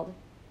field.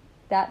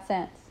 That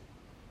sense.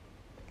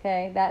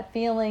 Okay, that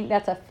feeling,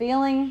 that's a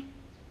feeling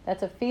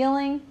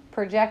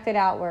projected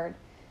outward.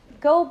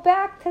 Go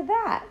back to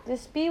that.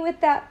 Just be with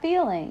that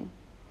feeling.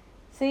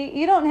 See,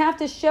 you don't have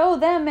to show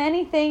them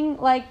anything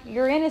like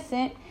you're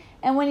innocent.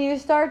 And when you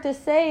start to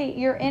say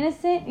you're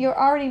innocent, you're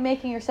already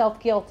making yourself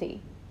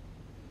guilty.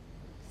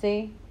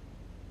 See?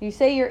 You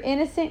say you're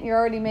innocent, you're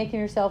already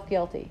making yourself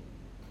guilty.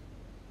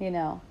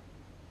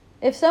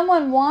 If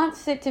someone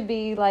wants it to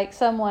be like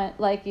someone,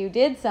 like you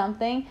did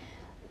something,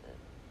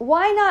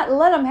 why not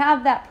let them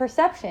have that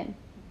perception?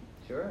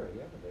 Sure,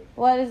 yeah.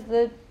 What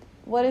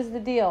is the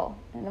deal?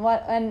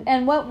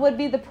 And what would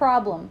be the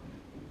problem?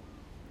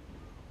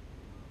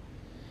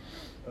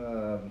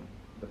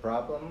 The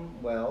problem,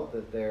 well,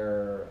 that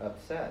they're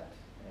upset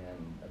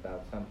and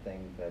about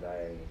something that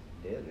I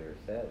did or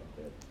said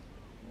that,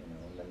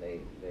 and then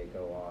they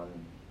go on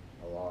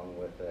along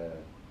with a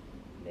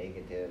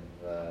negative,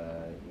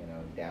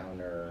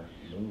 downer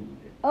mood.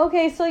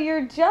 Okay, so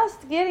you're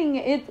just getting,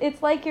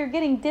 it's like you're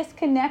getting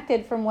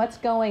disconnected from what's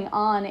going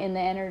on in the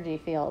energy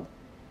field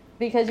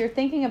because you're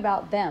thinking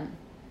about them.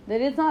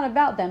 That it's not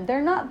about them.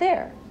 They're not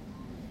there.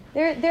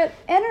 Their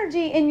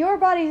energy in your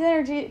body's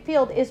energy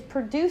field is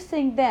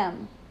producing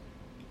them.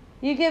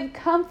 You give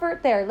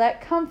comfort there. Let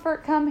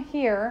comfort come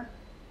here,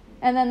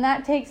 and then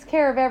that takes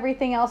care of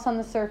everything else on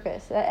the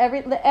surface.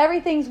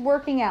 Everything's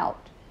working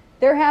out.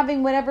 They're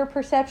having whatever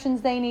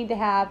perceptions they need to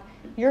have.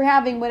 You're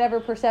having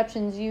whatever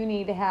perceptions you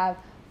need to have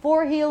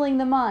for healing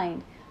the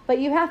mind. But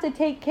you have to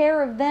take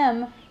care of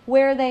them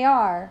where they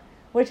are,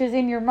 which is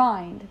in your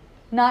mind,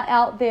 not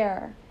out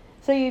there.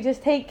 So you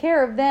just take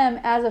care of them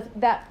as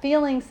that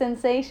feeling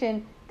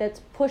sensation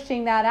that's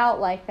pushing that out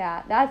like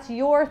that. That's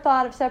your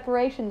thought of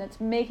separation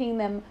that's making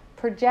them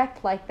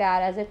project like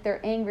that as if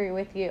they're angry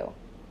with you.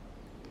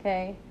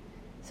 Okay?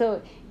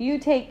 So you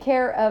take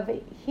care of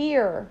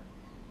here.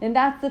 And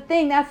that's the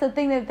thing that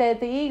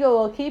the ego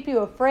will keep you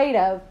afraid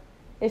of,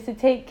 is to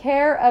take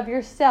care of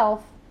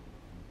yourself,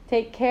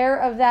 take care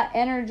of that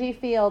energy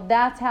field.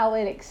 That's how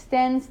it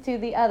extends to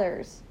the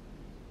others.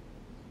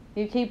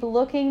 You keep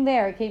looking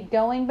there, keep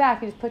going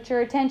back. You just put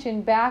your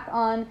attention back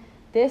on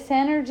this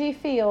energy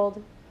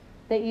field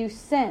that you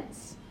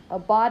sense, a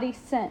body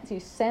sense. You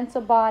sense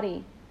a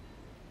body.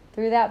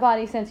 Through that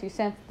body sense, you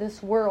sense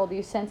this world.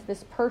 You sense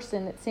this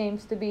person that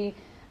seems to be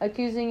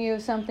accusing you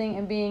of something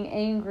and being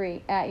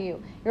angry at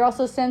you. You're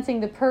also sensing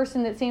the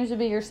person that seems to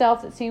be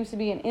yourself, that seems to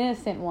be an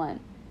innocent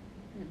one.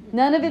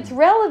 None of it's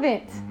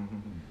relevant.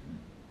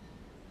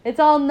 It's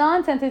all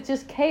nonsense. It's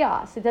just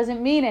chaos. It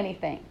doesn't mean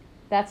anything.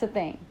 That's the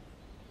thing.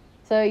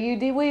 So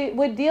we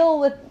would deal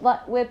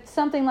with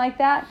something like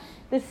that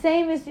the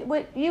same as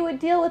what you would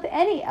deal with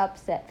any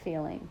upset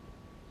feeling.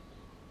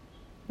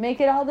 Make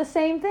it all the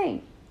same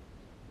thing.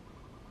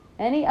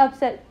 Any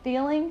upset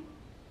feeling,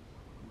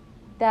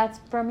 that's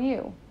from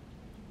you.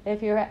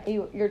 If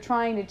you're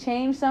trying to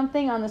change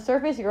something on the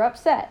surface, you're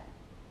upset.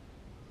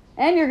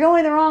 And you're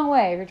going the wrong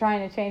way if you're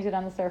trying to change it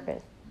on the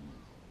surface.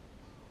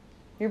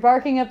 You're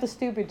barking up the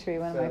stupid tree,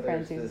 one of my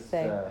friends used to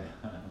say.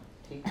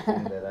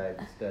 Teaching that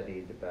I've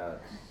studied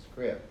about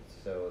scripts,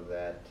 so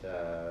that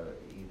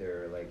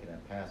either like in a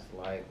past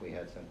life we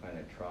had some kind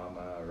of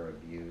trauma or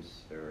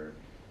abuse or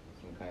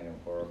some kind of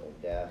horrible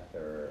death,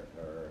 or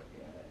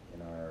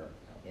in our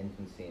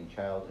infancy and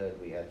childhood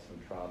we had some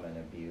trauma and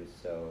abuse.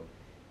 So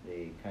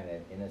the kind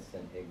of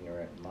innocent,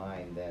 ignorant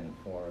mind then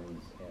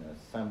forms an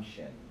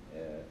assumption,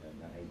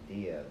 an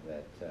idea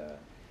that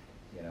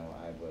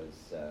I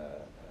was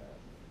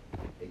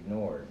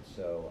ignored.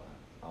 So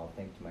I'll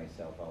think to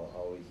myself, I'll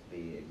always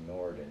be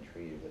ignored and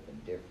treated with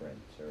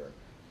indifference, or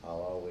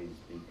I'll always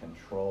be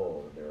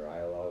controlled, or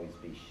I'll always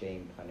be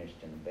shamed,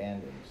 punished, and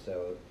abandoned.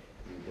 So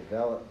you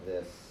develop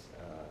this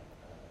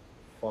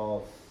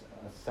false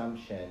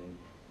assumption,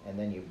 and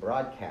then you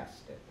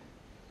broadcast it,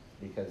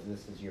 because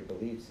this is your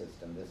belief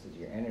system, this is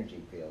your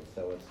energy field.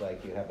 So it's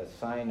like you have a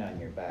sign on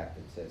your back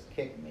that says,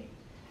 "Kick me."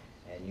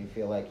 And you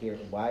feel like,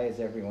 why is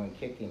everyone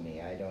kicking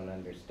me? I don't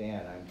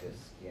understand. I'm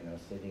just,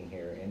 sitting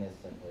here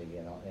innocently,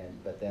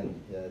 but then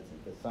the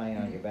sign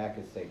on your back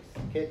is says,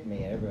 "Kick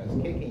me," and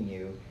everyone's kicking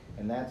you,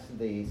 and that's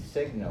the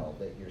signal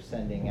that you're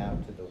sending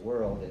out to the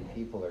world, and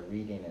people are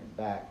reading it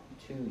back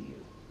to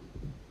you.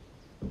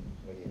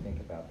 What do you think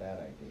about that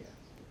idea?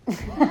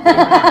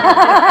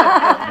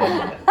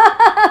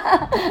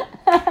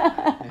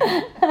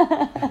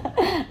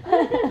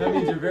 That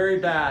means you're very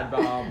bad,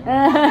 Bob.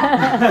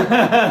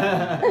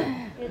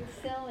 It's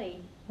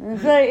silly.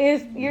 So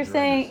you're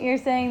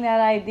saying that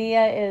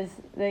idea is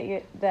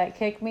that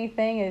kick me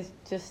thing is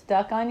just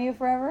stuck on you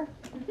forever?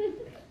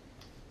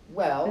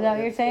 Well, is that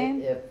what you're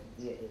saying? If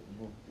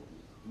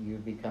you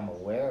become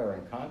aware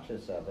and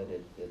conscious of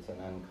it, it's an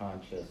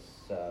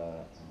unconscious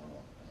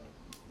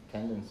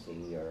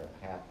tendency or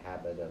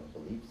habit of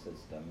belief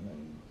system,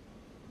 and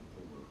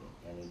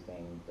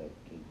anything that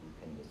you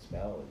can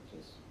dispel, it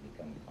just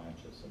become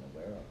conscious and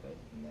aware of it,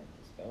 and that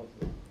dispels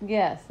it.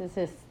 Yes, it's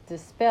just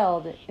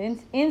dispelled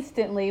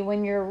instantly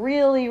when you're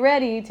really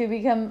ready to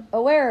become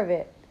aware of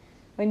it.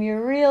 When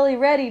you're really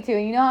ready to.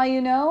 And you know how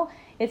you know?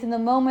 It's in the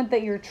moment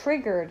that you're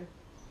triggered.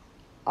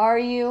 Are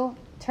you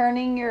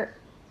turning your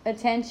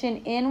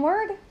attention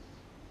inward?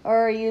 Or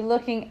are you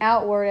looking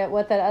outward at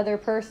what that other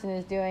person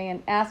is doing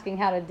and asking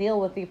how to deal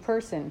with the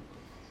person?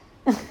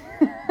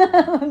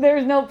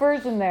 There's no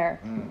person there.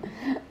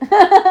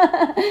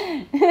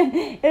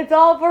 It's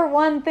all for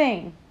one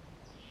thing.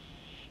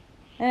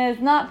 And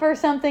it's not for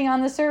something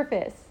on the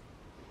surface.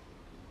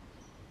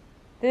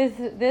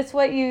 This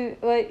what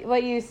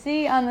you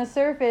see on the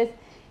surface,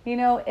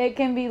 it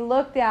can be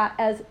looked at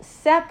as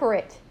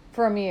separate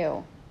from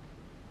you.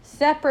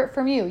 Separate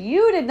from you.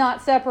 You did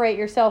not separate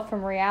yourself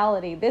from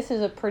reality. This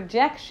is a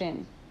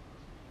projection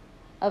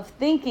of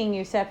thinking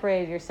you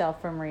separated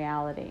yourself from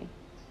reality.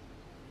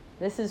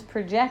 This is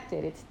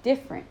projected. It's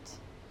different.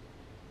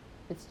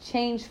 It's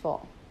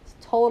changeful. It's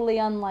totally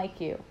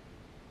unlike you.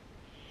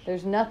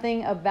 There's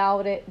nothing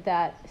about it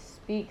that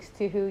speaks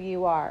to who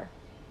you are.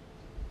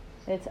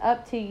 It's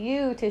up to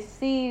you to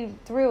see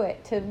through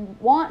it, to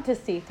want to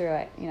see through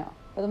it.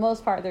 For the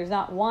most part, there's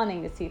not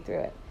wanting to see through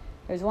it.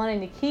 There's wanting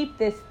to keep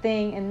this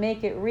thing and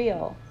make it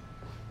real.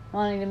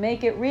 Wanting to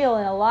make it real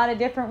in a lot of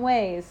different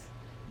ways.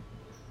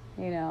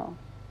 Try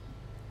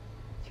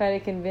to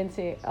convince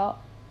you,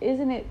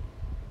 isn't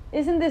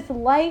this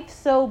life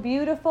so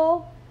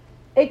beautiful?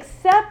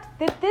 Except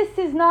that this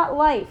is not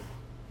life.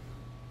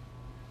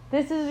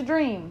 This is a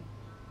dream.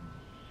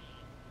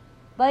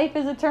 Life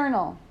is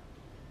eternal.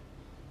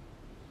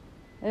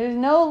 There's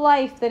no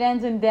life that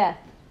ends in death.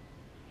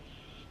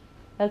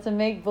 That's a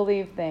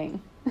make-believe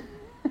thing.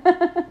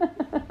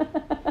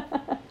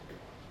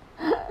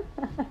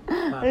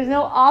 There's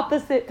no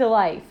opposite to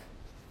life.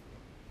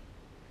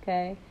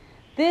 Okay?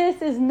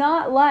 This is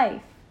not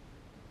life.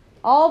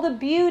 All the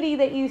beauty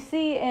that you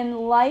see in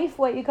life,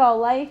 what you call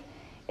life,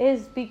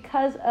 is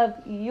because of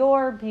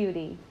your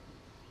beauty.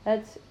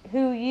 That's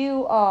who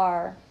you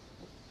are.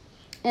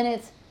 And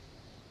it's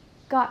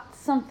got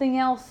something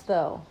else,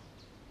 though.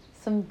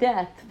 Some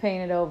death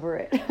painted over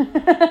it.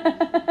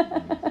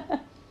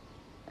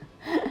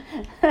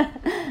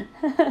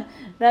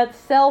 That's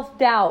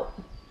self-doubt,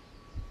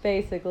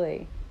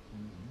 basically.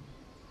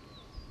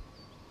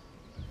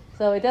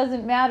 So it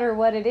doesn't matter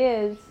what it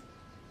is,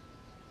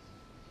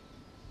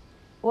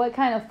 what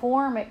kind of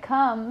form it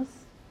comes,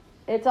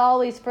 it's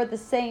always for the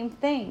same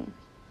thing.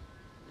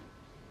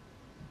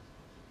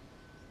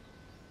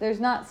 There's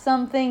not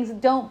some things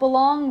that don't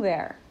belong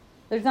there.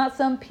 There's not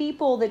some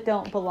people that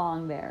don't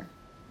belong there.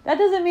 That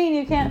doesn't mean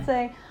you can't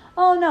say,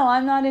 "Oh no,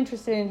 I'm not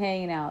interested in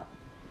hanging out."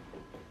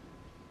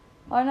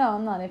 Or "No,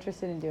 I'm not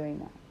interested in doing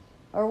that."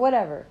 Or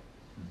whatever.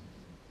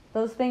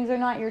 Those things are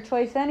not your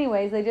choice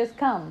anyways, they just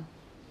come.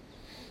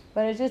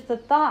 But it's just the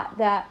thought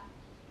that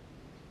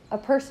a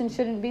person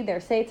shouldn't be there.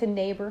 Say it's a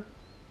neighbor.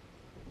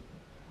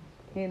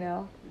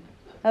 I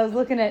was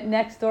looking at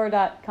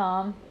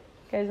nextdoor.com.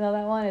 You guys know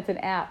that one? It's an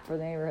app for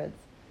neighborhoods.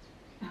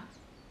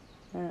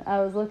 And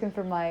I was looking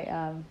for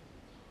my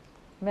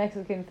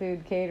Mexican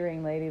food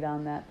catering lady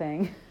on that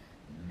thing.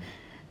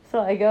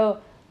 So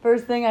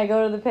first thing I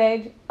go to the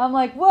page, I'm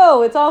like,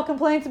 whoa, it's all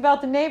complaints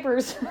about the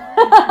neighbors.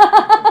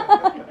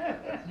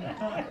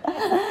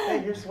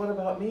 Here's one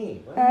about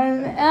me. What?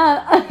 And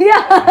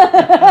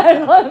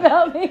yeah, what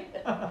about me?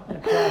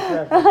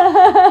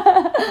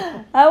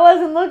 I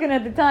wasn't looking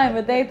at the time,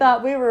 but they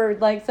thought we were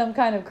like some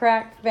kind of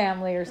crack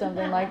family or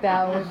something like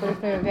that when we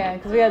first moved in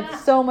because we had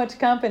so much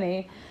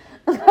company.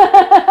 All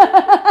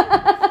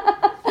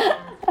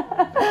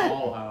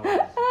hours.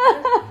 Yeah,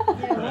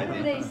 what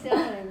are they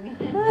selling?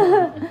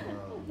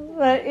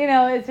 But you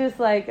know, it's just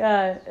like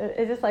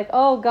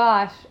oh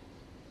gosh,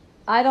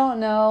 I don't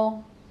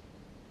know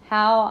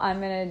how I'm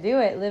gonna do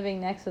it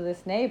living next to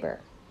this neighbor,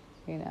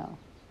 you know.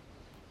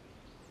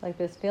 Like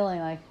this feeling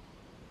like,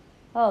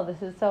 oh,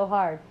 this is so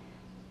hard.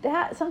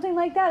 That something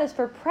like that is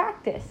for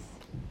practice.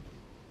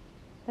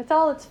 That's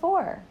all it's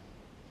for.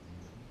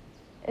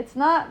 It's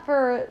not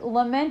for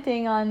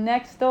lamenting on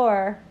next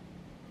door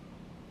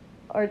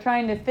or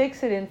trying to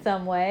fix it in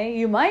some way.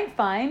 You might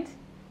find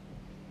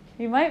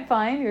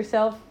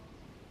yourself,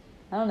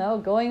 I don't know,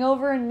 going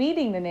over and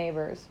meeting the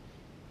neighbors.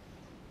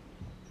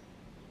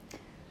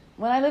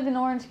 When I lived in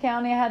Orange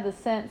County, I had the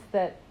sense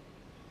that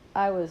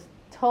I was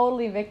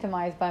totally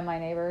victimized by my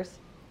neighbors.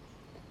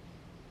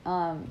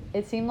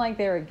 It seemed like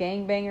they were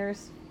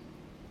gangbangers.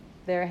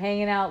 They were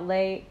hanging out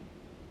late,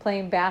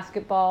 playing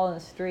basketball in the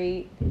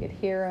street. You could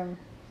hear them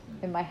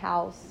in my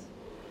house.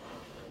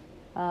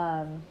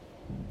 And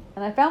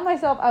I found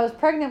myself, I was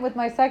pregnant with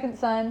my second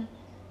son.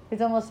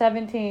 He's almost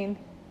 17,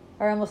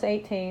 or almost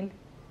 18.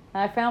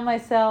 And I found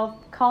myself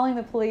calling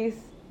the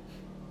police,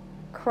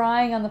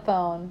 crying on the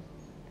phone.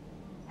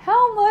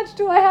 How much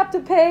do I have to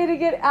pay to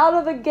get out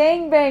of the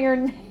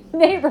gangbanger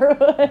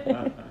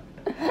neighborhood?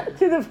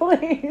 To the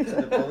police. To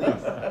the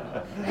police.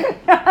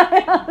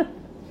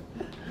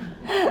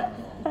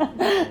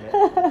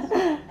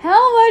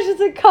 How much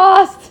does it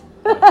cost?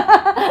 Police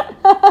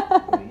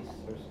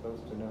are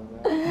supposed to know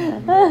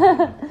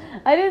that.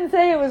 I didn't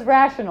say it was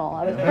rational.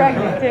 I was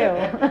pregnant too.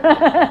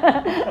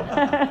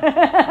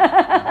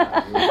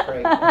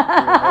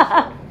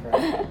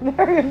 You were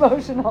Very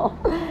emotional.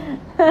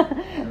 There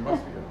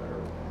must be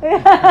a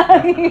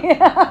better way.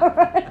 Yeah,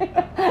 right.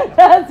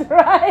 That's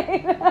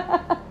right.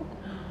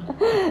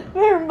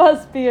 There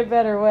must be a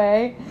better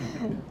way.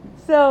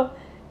 So,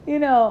 you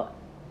know,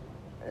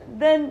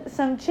 then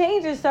some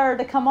changes started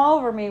to come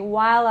over me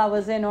while I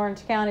was in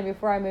Orange County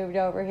before I moved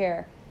over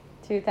here,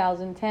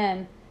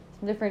 2010.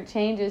 Some different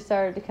changes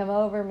started to come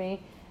over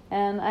me,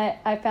 and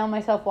I found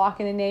myself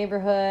walking the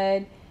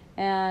neighborhood,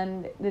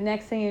 and the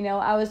next thing you know,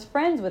 I was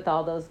friends with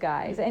all those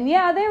guys. And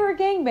yeah, they were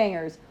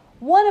gangbangers.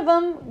 One of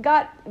them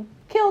got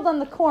killed on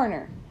the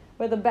corner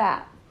with a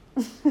bat.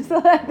 So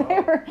that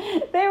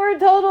they were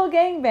total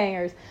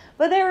gangbangers.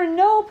 But they were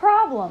no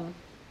problem.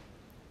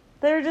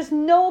 They were just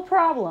no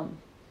problem.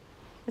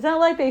 It's not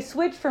like they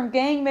switched from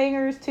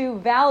gangbangers to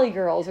Valley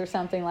Girls or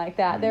something like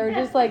that. They were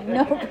just like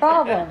no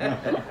problem.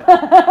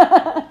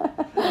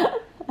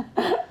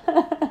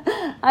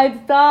 I'd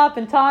stop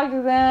and talk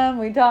to them.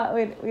 We'd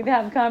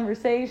have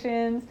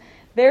conversations.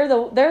 They're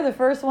the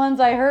first ones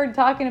I heard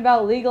talking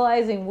about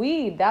legalizing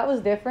weed. That was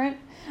different.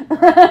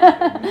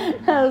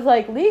 I was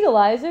like,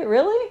 legalize it,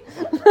 really?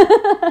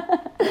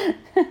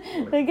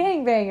 The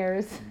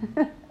gangbangers.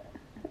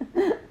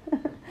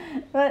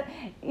 But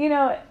you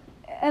know,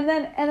 and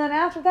then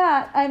after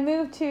that, I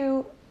moved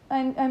here to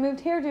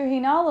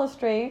Hinalo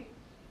Street,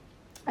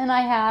 and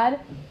I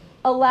had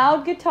a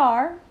loud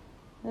guitar,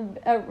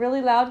 a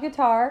really loud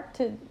guitar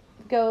to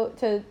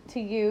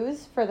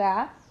use for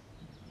that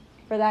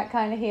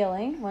kind of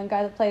healing. One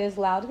guy that played his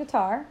loud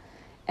guitar,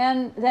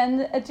 and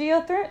then a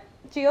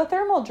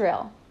geothermal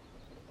drill.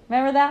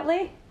 Remember that,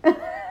 Lee?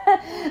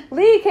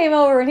 Lee came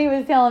over and he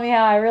was telling me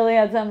how I really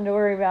had something to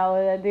worry about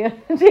with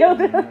that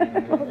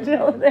geothermal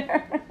drill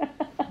there.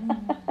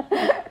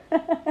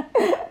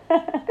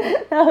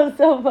 That was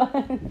so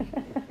fun.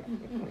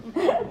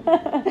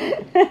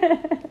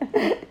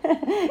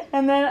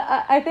 And then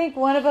I think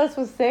one of us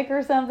was sick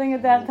or something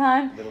at that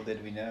time. Little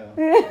did we know at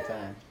the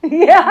time.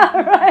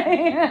 Yeah,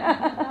 right.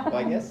 Well,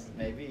 I guess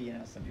maybe,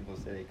 some people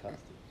say they caused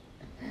it.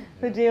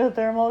 The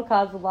geothermal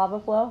caused the lava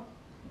flow.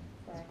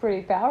 It's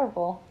pretty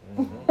powerful.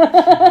 It's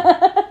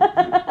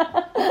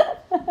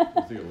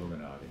the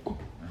Illuminati.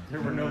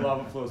 There were no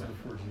lava flows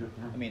before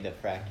geothermal. I mean, the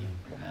fracking,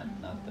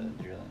 not the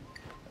drilling.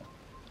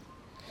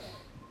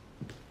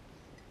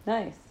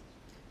 Nice.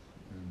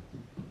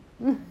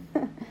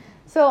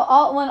 So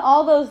when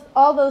all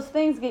those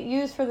things get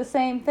used for the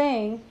same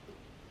thing,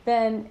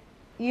 then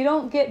you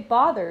don't get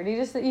bothered.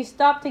 You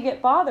stop to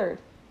get bothered.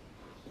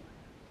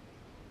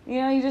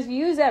 You just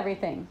use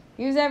everything.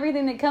 Use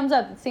everything that comes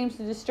up that seems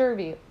to disturb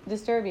you.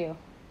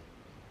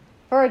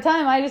 For a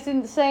time, I just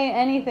didn't say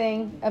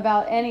anything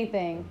about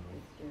anything.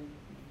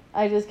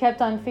 I just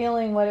kept on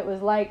feeling what it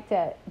was like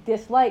to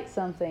dislike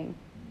something.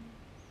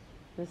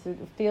 Just to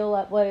feel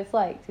what it's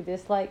like to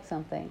dislike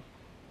something.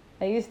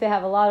 I used to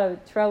have a lot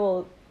of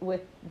trouble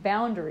with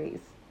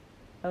boundaries.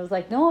 I was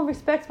like, no one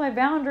respects my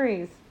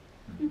boundaries.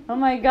 Oh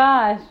my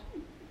gosh.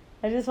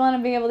 I just want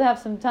to be able to have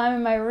some time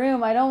in my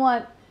room. I don't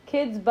want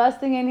kids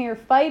busting in here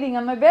fighting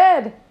on my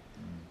bed.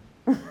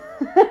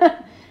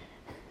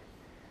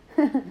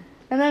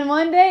 And then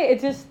one day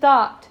it just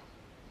stopped.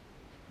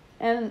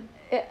 And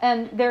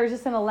there was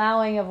just an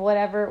allowing of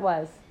whatever it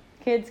was.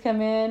 Kids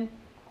come in,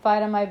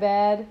 fight on my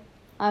bed.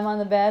 I'm on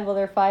the bed while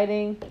they're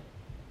fighting.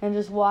 And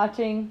just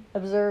watching,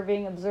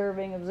 observing.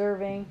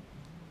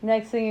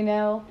 Next thing you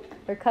know,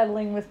 they're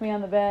cuddling with me on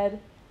the bed.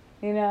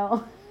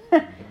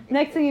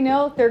 Next thing you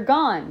know, they're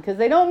gone. Because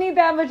they don't need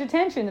that much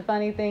attention, the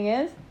funny thing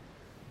is.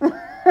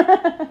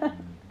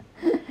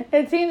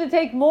 It seems to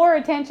take more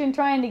attention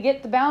trying to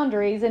get the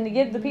boundaries and to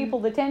give the people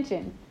the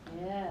attention.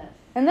 Yes.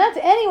 And that's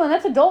anyone.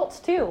 That's adults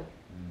too.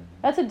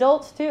 That's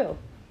adults too.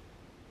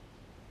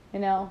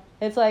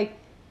 It's like,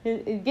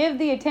 give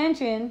the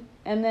attention,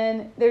 and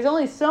then there's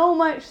only so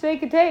much they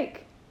could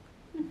take.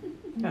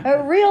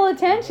 A real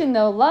attention,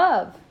 though,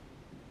 love.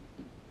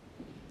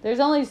 There's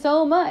only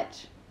so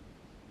much.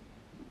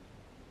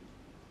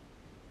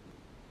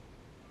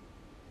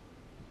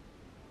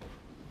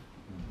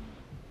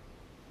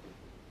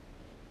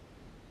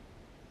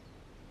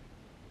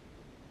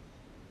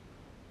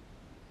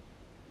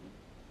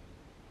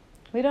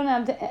 We don't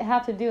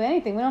have to do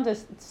anything. We don't have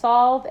to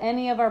solve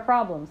any of our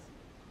problems.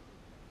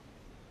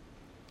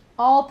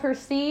 All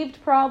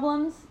perceived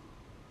problems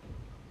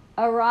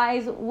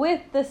arise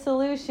with the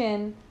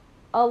solution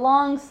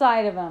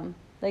alongside of them.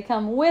 They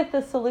come with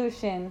the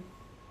solution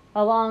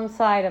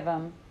alongside of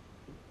them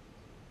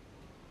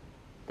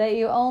that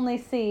you only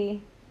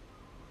see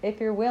if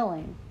you're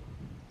willing.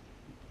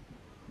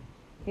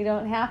 You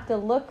don't have to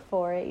look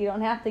for it. You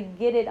don't have to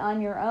get it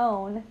on your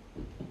own.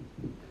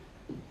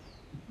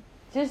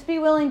 Just be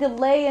willing to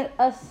lay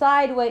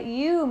aside what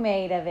you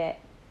made of it.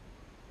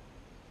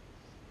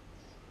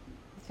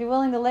 Just be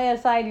willing to lay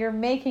aside you're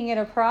making it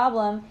a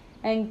problem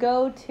and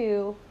go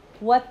to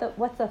what's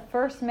the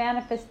first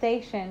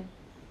manifestation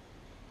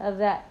of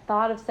that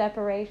thought of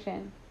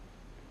separation.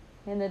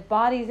 In the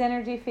body's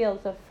energy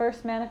fields, the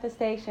first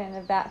manifestation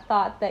of that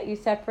thought that you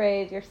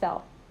separated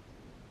yourself.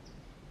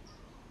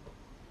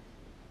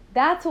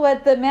 That's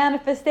what the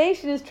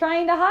manifestation is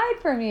trying to hide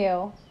from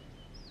you.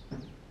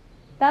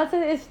 That's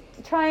what it's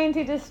trying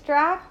to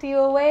distract you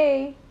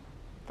away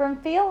from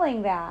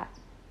feeling that.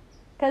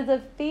 Because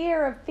of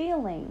fear of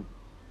feeling.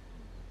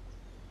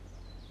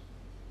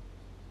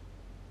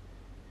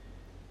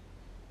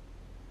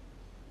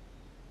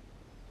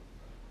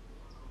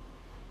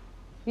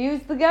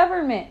 Use the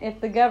government if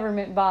the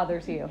government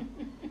bothers you.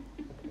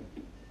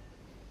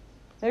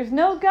 There's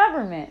no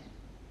government.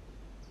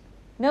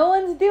 No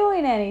one's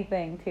doing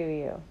anything to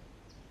you.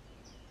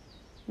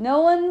 No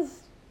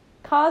one's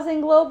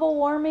causing global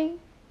warming.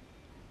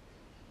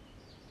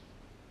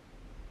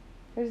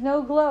 There's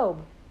no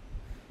globe.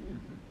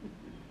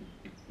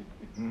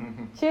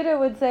 Chitta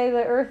would say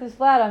the earth is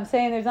flat. I'm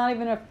saying there's not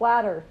even a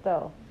flat earth,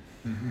 though.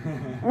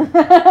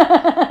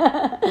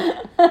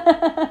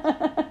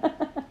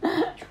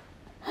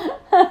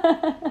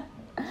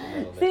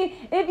 See,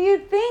 if you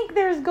think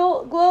there's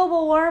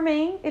global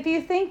warming,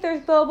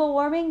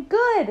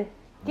 good.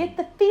 Get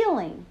the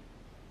feeling.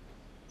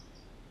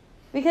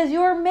 Because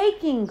you're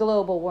making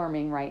global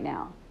warming right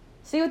now.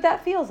 See what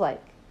that feels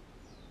like.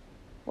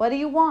 What do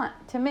you want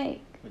to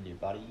make? Would your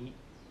body eat?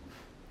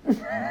 With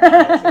your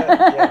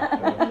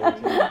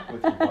body.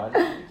 With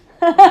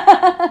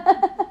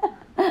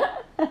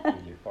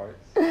your farts?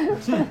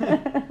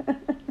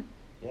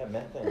 Yeah,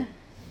 methane.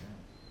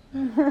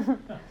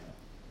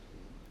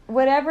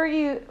 Whatever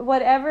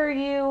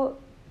you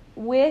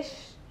wish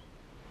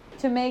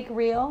to make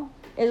real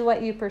is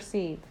what you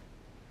perceive.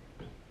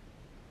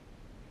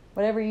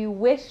 Whatever you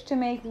wish to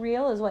make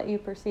real is what you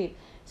perceive.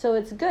 So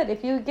it's good.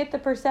 If you get the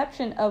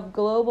perception of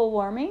global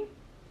warming,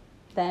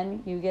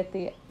 then you get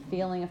the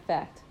feeling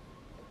effect.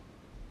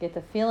 Get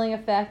the feeling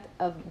effect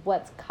of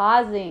what's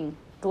causing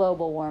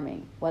global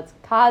warming. What's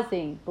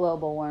causing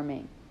global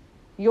warming.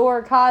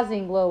 You're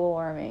causing global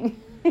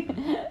warming.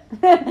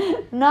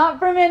 Not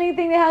from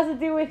anything that has to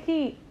do with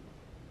heat.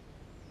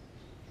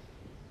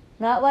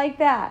 Not like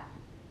that.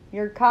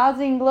 You're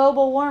causing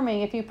global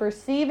warming. If you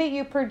perceive it,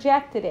 you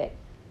projected it.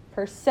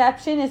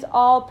 Perception is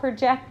all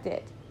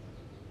projected.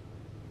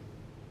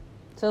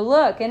 So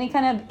look, any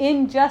kind of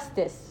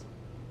injustice,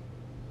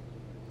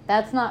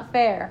 that's not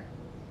fair.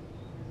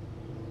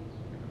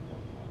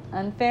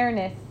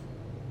 Unfairness,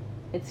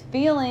 it's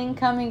feeling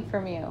coming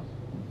from you.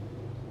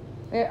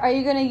 Are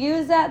you going to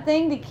use that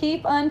thing to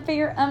keep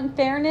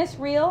unfairness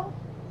real?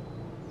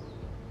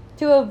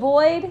 To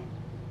avoid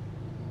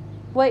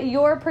what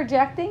you're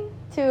projecting?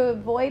 To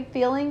avoid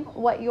feeling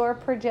what you're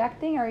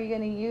projecting? Are you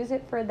going to use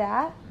it for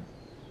that?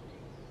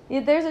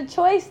 There's a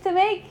choice to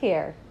make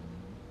here.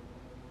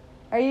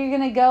 Are you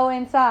going to go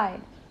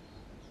inside?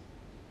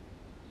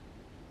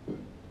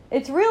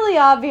 It's really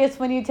obvious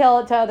when you tell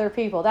it to other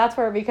people. That's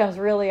where it becomes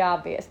really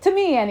obvious. To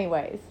me,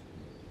 anyways.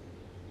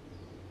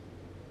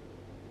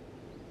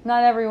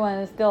 Not everyone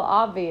is still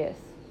obvious.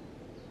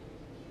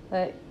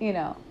 But,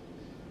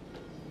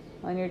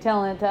 when you're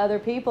telling it to other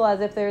people as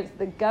if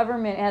the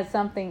government has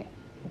something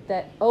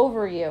that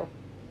over you.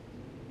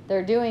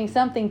 They're doing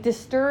something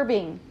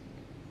disturbing,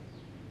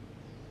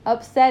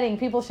 upsetting.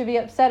 People should be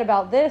upset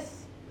about this.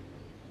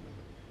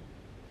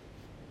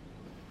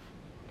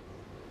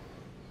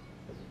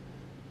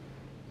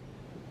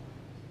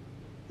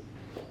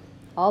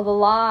 All the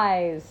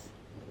lies.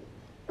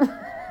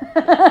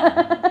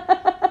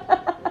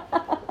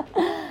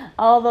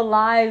 All the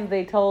lies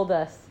they told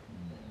us.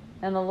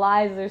 And the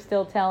lies they're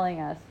still telling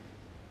us.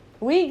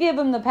 We give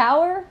them the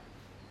power.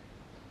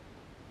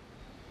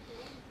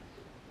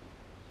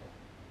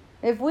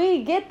 If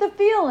we get the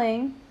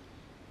feeling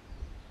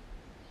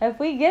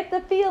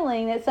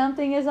that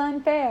something is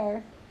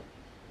unfair,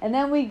 and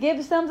then we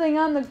give something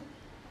on the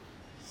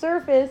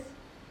surface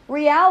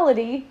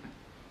reality,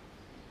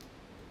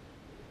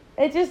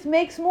 it just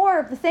makes more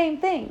of the same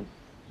thing.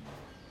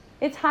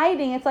 It's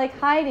hiding. It's like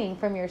hiding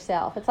from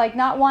yourself. It's like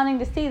not wanting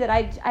to see that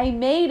I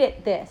made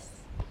it this.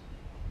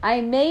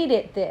 I made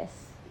it this.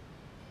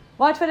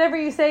 Watch whatever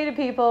you say to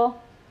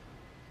people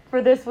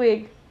for this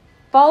week.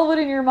 Follow it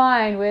in your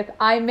mind with,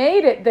 I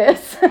made it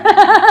this.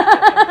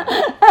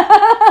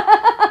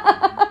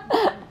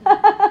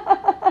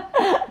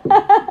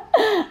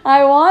 I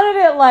wanted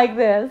it like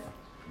this.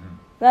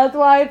 That's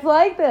why it's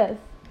like this.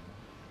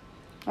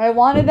 I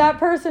wanted that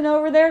person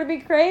over there to be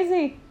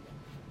crazy.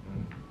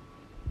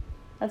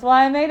 That's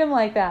why I made him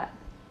like that.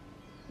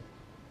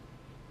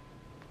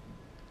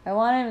 I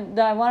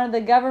wanted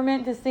the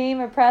government to seem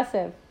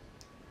oppressive.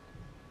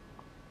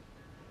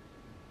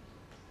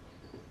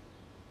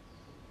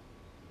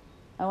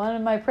 I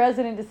wanted my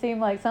president to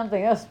seem like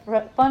something. That was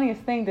the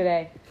funniest thing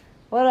today.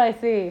 What did I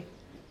see?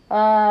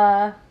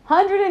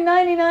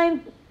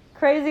 199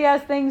 crazy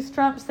ass things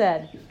Trump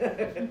said.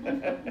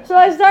 So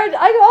I go,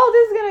 oh,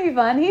 this is going to be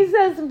fun. He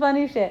says some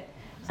funny shit.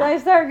 So I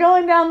start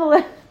going down the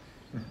list.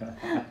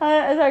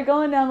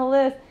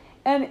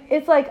 And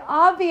it's like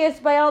obvious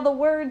by all the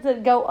words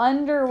that go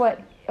under what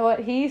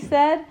he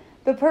said.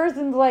 The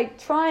person's like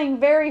trying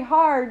very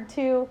hard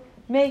to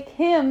make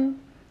him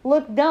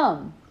look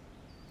dumb.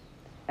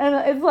 And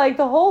it's like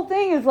the whole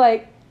thing is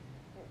like,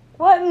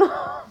 what in the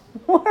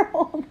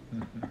world?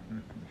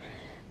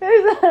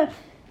 There's a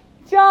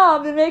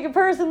job to make a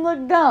person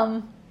look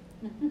dumb.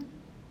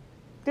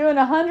 Doing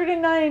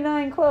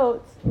 199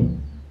 quotes to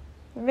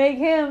make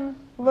him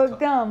look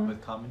dumb.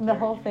 With commentary? The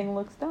whole thing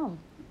looks dumb.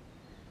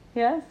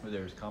 Yes? Where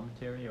there's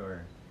commentary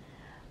or?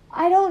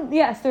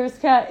 Yes,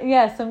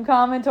 some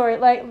commentary.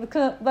 Like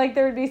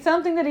there would be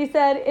something that he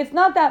said, it's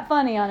not that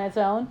funny on its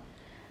own.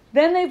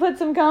 Then they put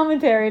some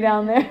commentary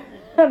down there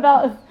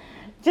about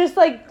just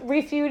like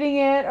refuting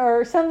it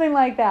or something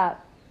like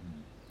that.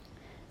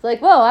 It's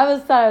like, whoa,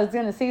 thought I was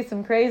going to see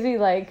some crazy,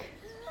 like,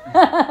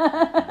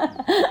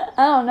 I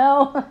don't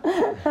know.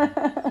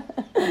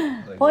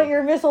 Like Point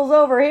your missiles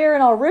over here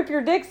and I'll rip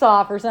your dicks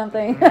off or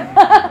something.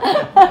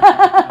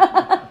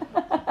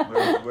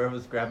 Where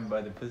was grabbing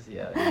by the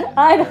pussy at?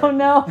 I don't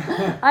know.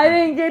 I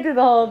didn't get to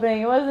the whole thing.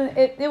 It wasn't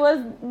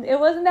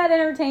that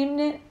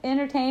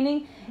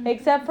entertaining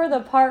except for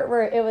the part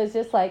where it was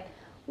just like,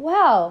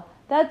 wow,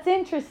 that's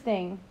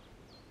interesting.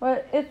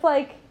 But it's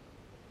like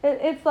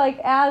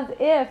as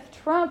if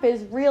Trump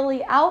is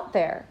really out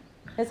there.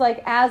 It's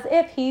like as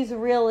if he's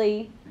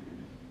really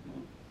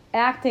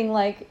acting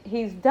like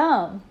he's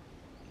dumb.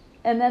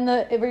 And then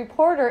the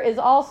reporter is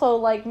also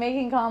like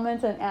making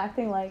comments and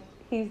acting like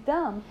he's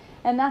dumb.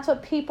 And that's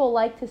what people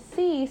like to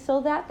see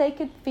so that they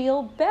could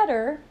feel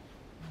better.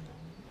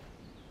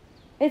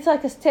 It's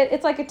like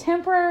a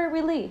temporary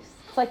release.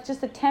 It's like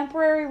just a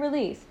temporary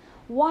release.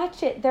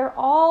 Watch it. They're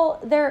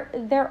all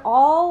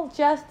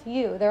just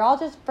you. They're all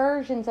just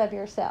versions of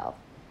yourself.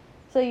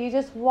 So you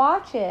just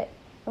watch it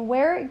and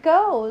where it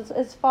goes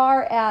as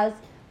far as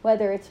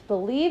whether it's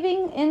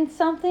believing in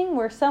something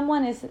where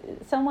someone is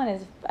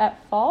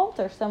at fault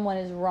or someone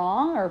is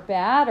wrong or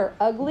bad or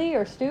ugly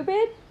or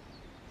stupid.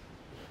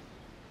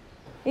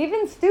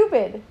 Even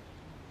stupid.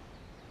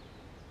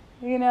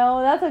 You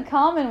know, that's a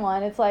common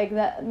one. It's like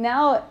that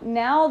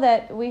now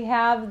that we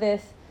have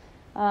this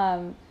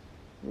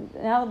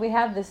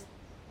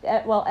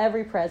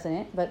every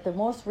president, but the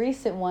most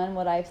recent one,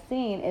 what I've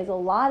seen is a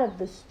lot of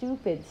the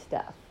stupid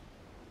stuff.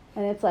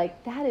 And it's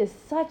like,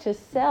 that's a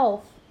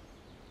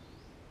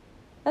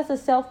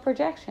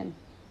self-projection.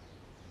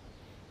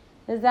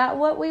 Is that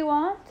what we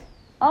want?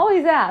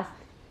 Always ask.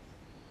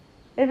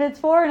 If it's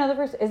for another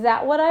person, is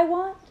that what I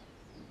want?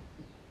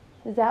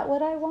 Is that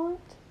what I want?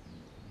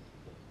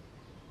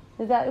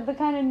 Is that the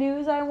kind of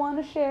news I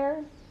want to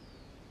share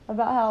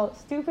about how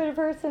stupid a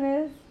person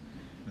is?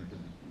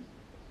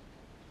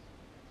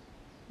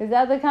 Is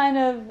that the kind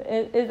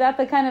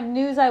of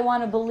news I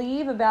want to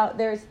believe about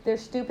their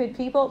stupid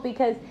people?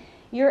 Because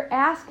you're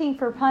asking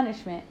for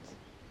punishment.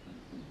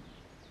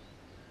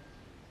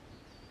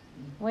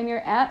 When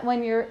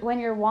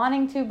you're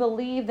wanting to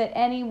believe that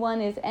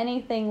anyone is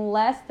anything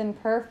less than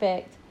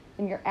perfect,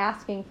 then you're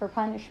asking for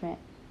punishment.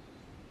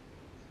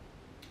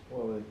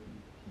 Well, it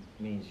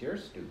means you're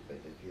stupid.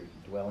 If you're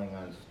dwelling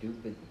on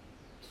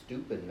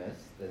stupidness,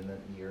 then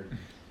you're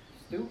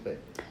stupid.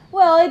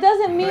 Well, it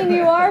doesn't mean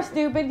you are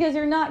stupid because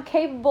you're not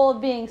capable of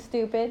being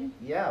stupid.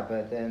 Yeah,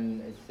 but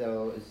then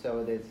so it's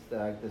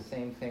like the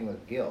same thing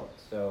with guilt.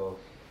 So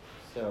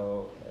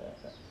the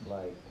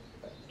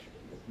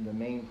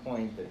main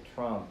point that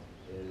Trump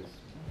is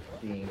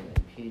being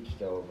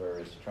impeached over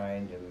is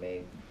trying to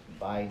make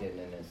Biden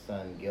and his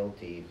son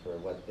guilty for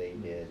what they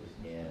did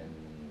in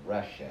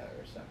Russia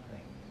or something.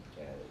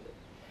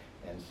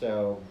 And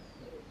so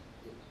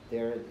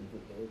there,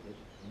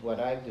 what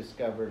I've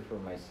discovered for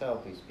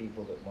myself, these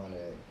people that want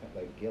to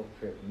like guilt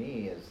trip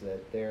me, is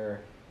that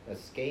they're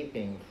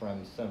escaping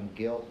from some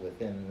guilt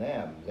within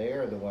them.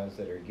 They're the ones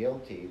that are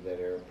guilty,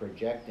 that are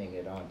projecting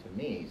it onto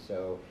me.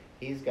 So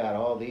he's got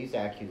all these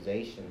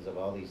accusations of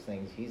all these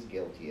things he's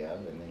guilty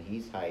of, and then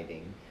he's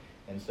hiding.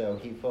 And so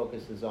he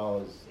focuses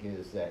all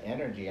his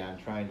energy on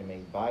trying to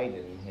make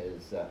Biden,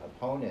 his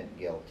opponent,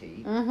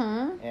 guilty.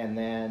 Mm-hmm. And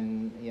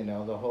then,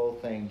 the whole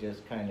thing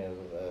just kind of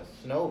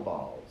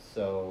snowballs.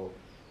 So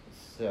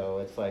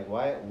it's like,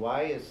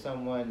 why is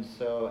someone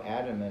so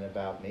adamant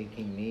about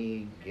making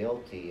me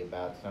guilty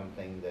about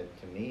something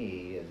that to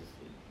me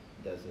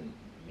doesn't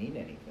mean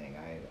anything?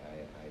 I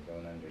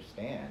don't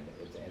understand.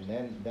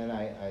 And then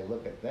I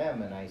look at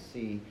them and I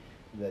see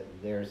that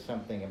there's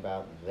something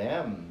about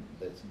them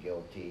that's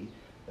guilty,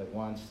 that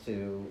wants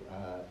to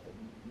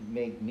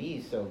make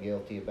me so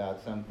guilty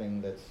about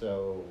something that's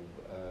so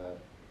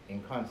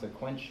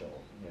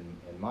inconsequential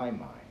in my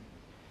mind.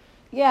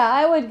 Yeah,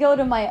 I would go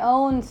to my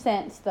own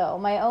sense, though,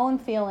 my own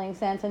feeling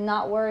sense, and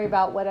not worry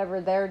about whatever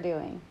they're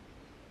doing.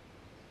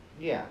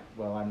 Yeah,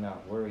 well, I'm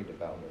not worried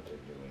about what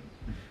they're doing,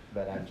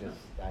 but I'm just.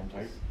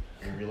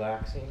 You're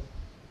relaxing?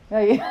 Oh,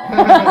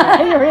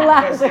 you're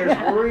relaxing.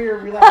 There's worry or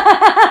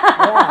relaxing.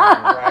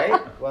 Yeah,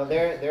 right? Well,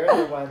 they're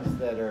the ones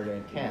that are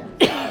intense,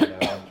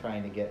 and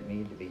trying to get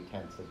me to be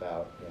tense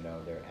about,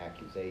 their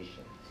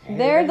accusations.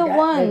 They're the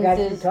ones. They got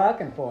you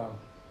talking for them.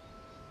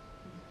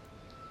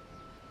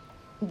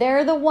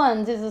 They're the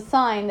ones is a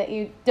sign that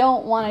you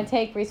don't want to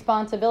take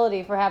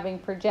responsibility for having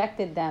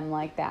projected them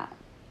like that.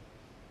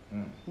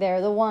 They're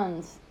the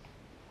ones.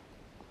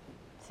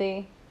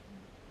 See?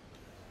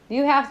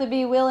 You have to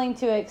be willing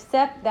to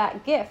accept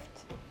that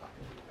gift.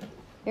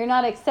 You're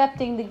not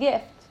accepting the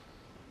gift.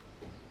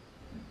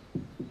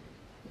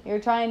 You're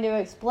trying to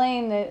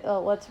explain that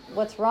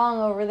what's wrong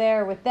over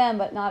there with them,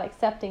 but not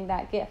accepting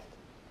that gift.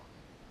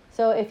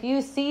 So if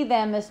you see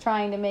them as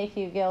trying to make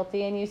you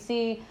guilty, and you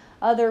see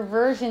other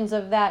versions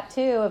of that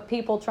too, of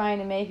people trying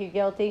to make you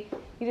guilty,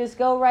 you just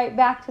go right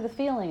back to the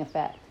feeling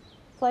effect.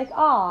 It's like,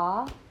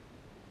 ah.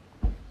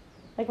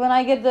 Like when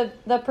I get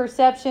the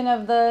perception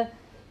of the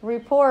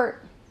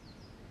report,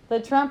 the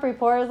Trump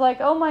report, is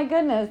like, oh my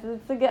goodness,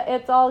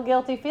 it's all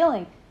guilty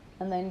feeling.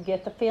 And then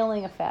get the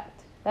feeling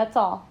effect. That's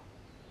all.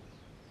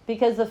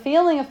 Because the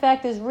feeling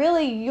effect is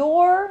really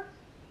your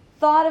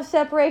thought of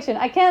separation.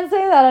 I can't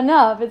say that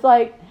enough. It's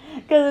like,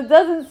 because it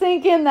doesn't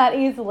sink in that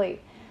easily.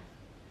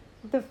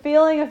 The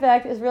feeling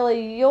effect is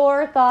really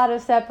your thought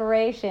of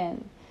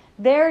separation.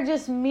 They're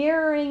just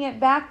mirroring it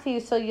back to you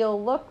so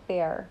you'll look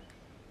there.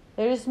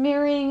 They're just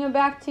mirroring it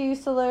back to you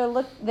so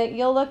that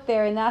you'll look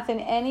there, and that's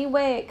in any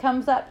way it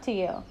comes up to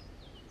you.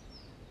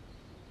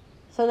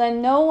 So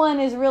then no one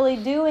is really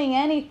doing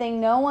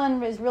anything. No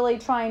one is really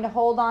trying to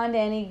hold on to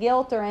any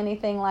guilt or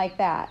anything like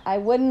that. I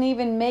wouldn't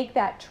even make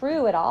that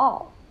true at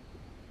all.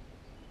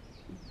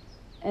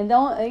 And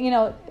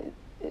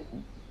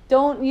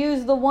don't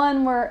use the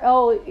one where,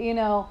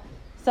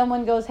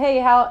 someone goes, hey,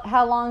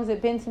 how long has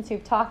it been since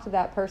you've talked to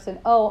that person?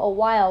 Oh, a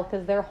while,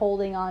 because they're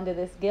holding on to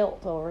this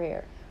guilt over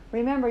here.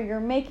 Remember, you're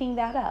making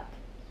that up.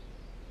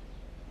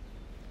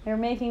 You're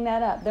making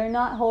that up. They're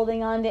not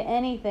holding on to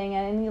anything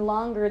any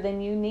longer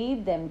than you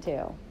need them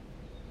to.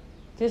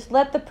 Just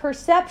let the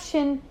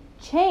perception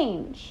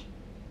change.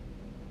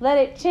 Let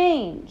it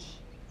change.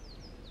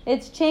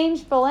 It's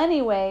changeful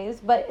anyways,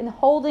 but in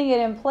holding it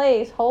in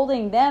place,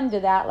 holding them to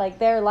that, like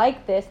they're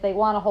like this, they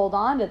want to hold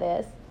on to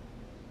this,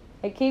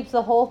 it keeps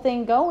the whole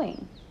thing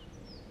going.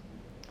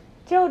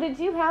 Joe, did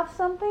you have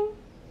something?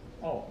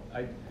 Oh,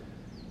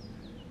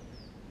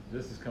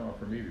 this has come up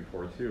for me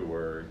before too,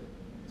 where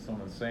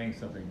someone's saying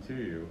something to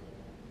you,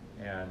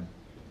 and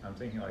I'm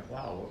thinking like,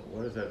 wow,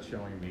 what is that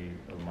showing me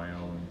of my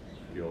own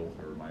guilt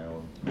or my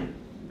own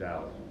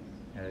doubt?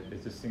 And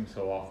it just seems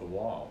so off the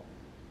wall.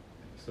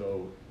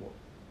 So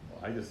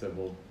I just said,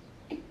 well,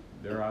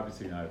 they're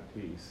obviously not at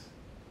peace.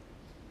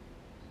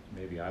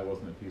 Maybe I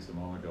wasn't at peace a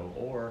moment ago,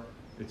 or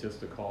it's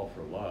just a call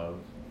for love,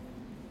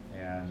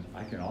 and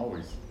I can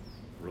always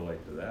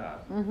relate to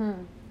that.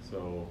 Mm-hmm.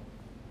 So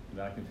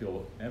then I can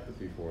feel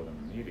empathy for them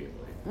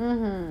immediately.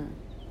 Mm-hmm.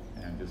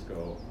 And just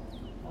go,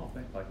 oh,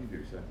 like you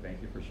do,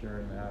 thank you for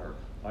sharing that, or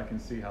I can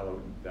see how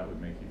that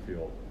would make you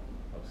feel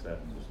upset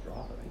and just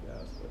drop it, I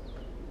guess.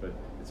 But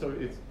so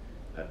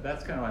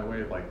that's kind of my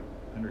way of like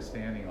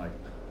understanding, like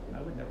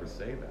I would never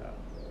say that,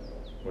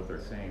 what they're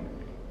saying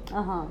to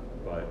me. Uh-huh.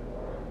 But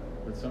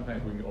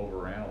sometimes we can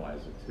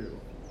overanalyze it too.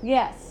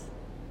 Yes.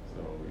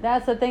 So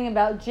That's the thing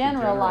about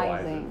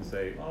generalize it generalizing. and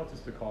say, oh, it's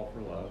just a call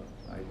for love.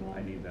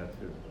 I need that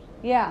too.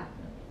 Yeah.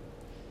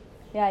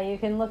 Yeah, you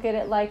can look at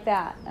it like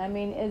that. I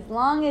mean, as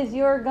long as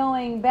you're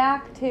going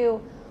back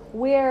to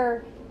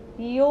where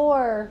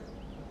you're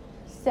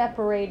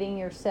separating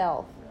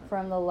yourself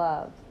from the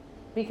love,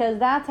 because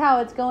that's how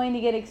it's going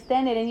to get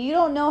extended, and you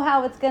don't know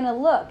how it's going to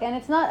look, and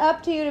it's not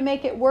up to you to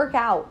make it work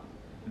out.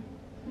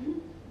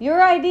 Your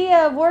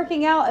idea of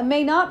working out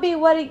may not be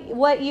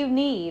what you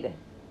need.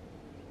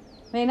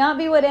 May not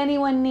be what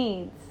anyone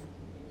needs.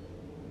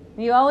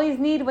 You always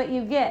need what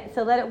you get,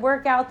 so let it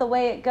work out the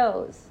way it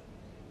goes.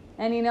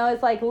 And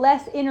it's like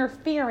less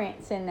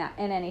interference in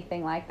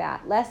anything like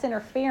that. Less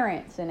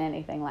interference in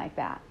anything like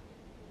that.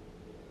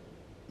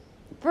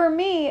 For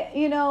me,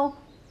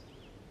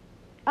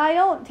 I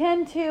don't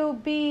tend to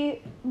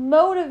be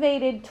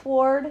motivated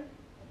toward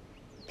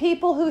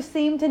people who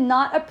seem to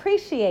not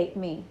appreciate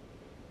me.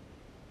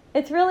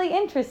 It's really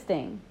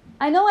interesting.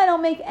 I know I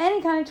don't make any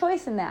kind of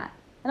choice in that.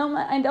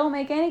 I don't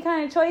make any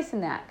kind of choice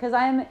in that because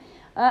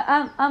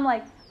I'm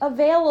like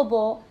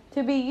available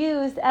to be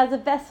used as a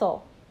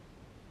vessel.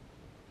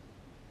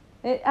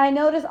 I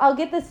notice I'll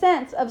get the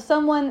sense of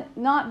someone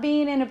not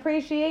being in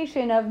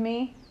appreciation of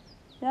me,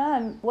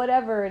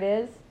 whatever it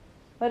is,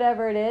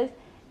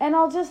 and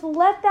I'll just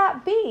let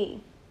that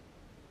be.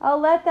 I'll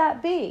let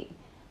that be.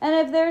 And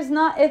if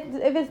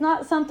it's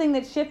not something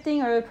that's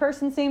shifting, or the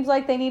person seems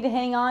like they need to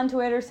hang on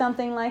to it or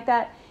something like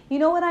that, you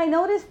know what I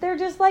notice? They're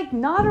just like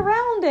not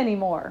around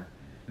anymore.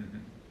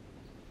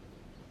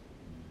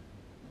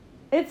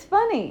 It's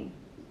funny.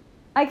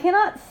 I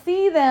cannot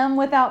see them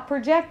without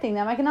projecting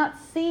them. I cannot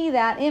see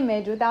that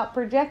image without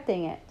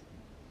projecting it.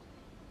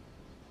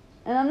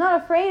 And I'm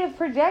not afraid of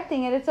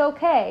projecting it. It's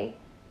okay.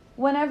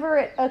 Whenever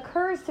it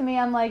occurs to me,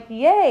 I'm like,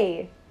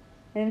 yay,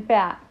 in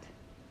fact.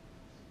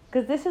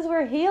 Because this is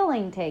where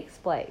healing takes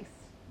place.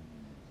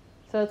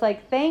 So it's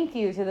like thank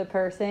you to the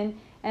person,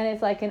 and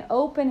it's like an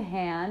open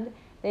hand.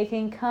 They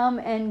can come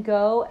and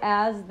go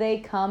as they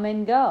come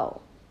and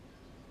go.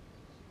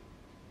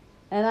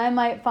 And I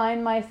might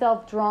find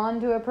myself drawn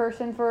to a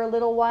person for a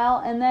little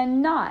while and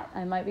then not.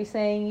 I might be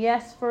saying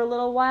yes for a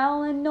little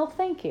while and no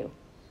thank you.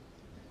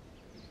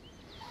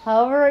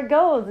 However it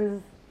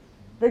goes,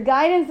 the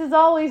guidance is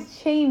always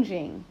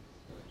changing.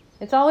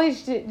 It's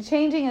always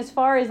changing as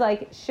far as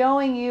like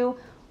showing you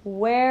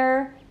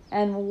where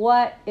and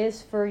what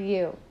is for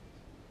you.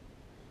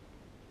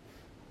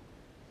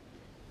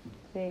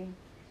 See?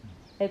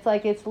 It's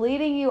like it's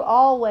leading you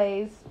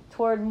always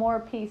toward more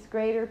peace,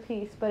 greater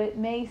peace, but it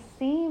may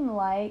seem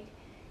like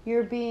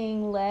you're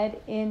being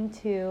led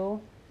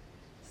into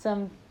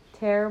some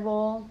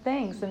terrible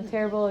things, some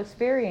terrible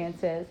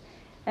experiences.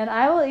 And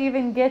I will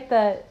even get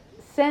the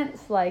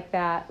sense like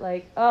that,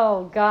 like,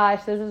 oh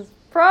gosh, this is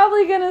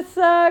probably going to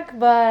suck,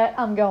 but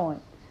I'm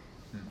going.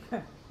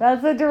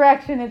 That's the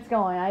direction it's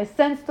going. I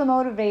sense the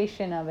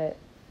motivation of it.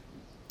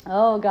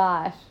 Oh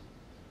gosh.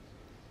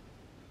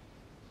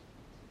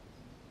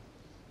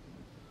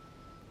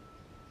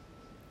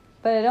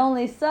 But it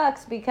only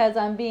sucks because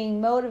I'm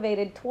being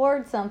motivated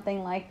towards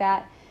something like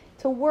that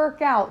to work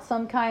out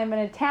some kind of an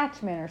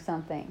attachment or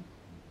something.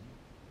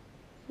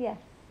 Yes.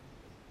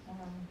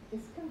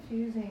 It's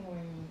confusing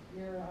when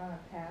you're on a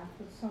path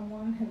with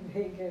someone and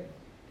they get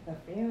a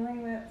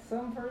feeling that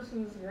some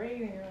person is great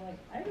and you're like,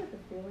 I get the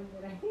feeling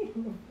that I need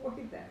to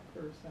avoid that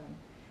person.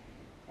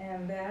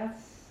 And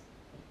that's,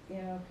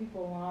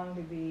 people long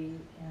to be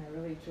in a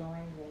really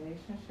joined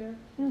relationship.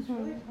 It's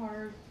really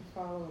hard to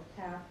follow a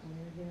path when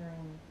you're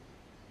hearing,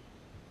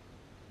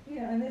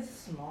 and it's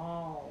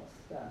small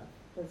stuff,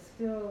 but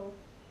still,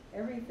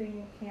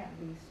 everything can't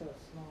be so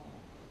small.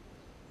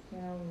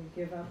 When you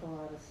give up a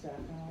lot of stuff,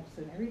 and all of a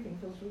sudden everything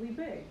feels really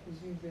big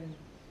because you've been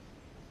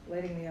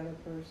letting the other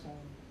person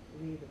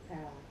lead the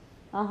path.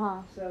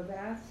 So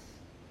that's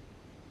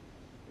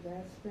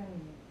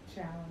been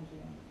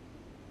challenging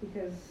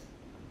because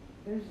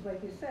there's,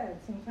 like you said,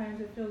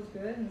 sometimes it feels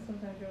good and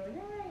sometimes you're like,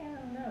 I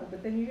don't know.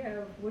 But then you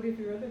have, what if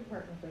your other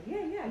partner's like,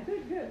 yeah,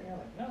 good. And you're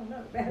like,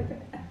 no,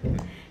 bad.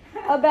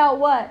 About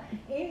what?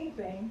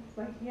 Anything.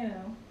 Like,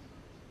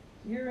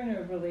 you're in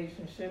a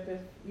relationship,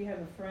 if you have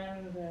a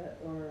friend that,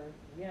 or,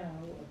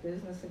 a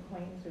business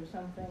acquaintance or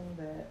something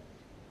that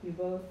you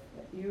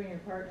and your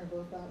partner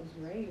both thought was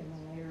great, and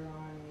then later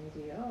on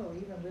maybe,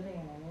 even living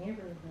in a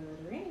neighborhood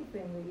or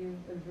anything that you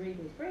agreed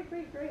was great,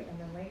 and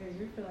then later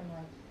you're feeling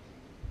like,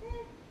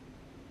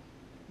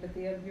 but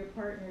your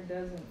partner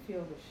doesn't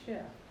feel the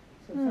shift.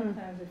 So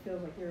sometimes it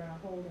feels like you're in a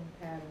holding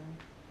pattern,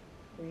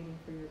 waiting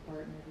for your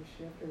partner to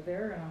shift, or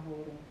they're in a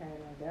holding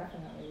pattern,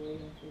 definitely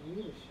waiting for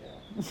you to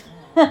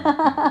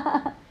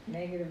shift.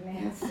 Negative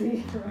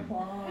Nancy for a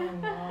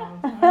long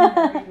time.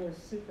 Married to a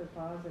super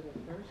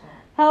positive person.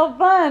 How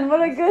fun!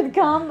 What a good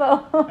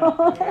combo.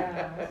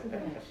 Yeah, this has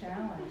been a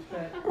challenge,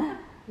 but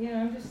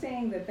I'm just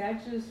saying that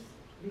just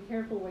be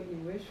careful what you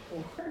wish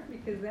for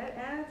because that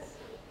adds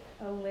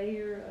a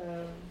layer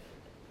of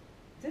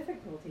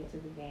difficulty to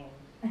the game.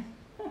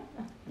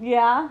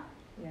 Yeah.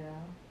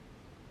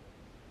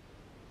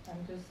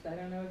 I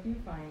don't know if you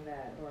find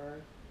that,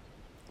 or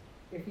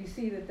if you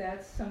see that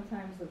that's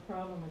sometimes the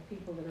problem with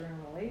people that are in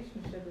a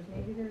relationship is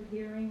maybe they're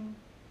hearing,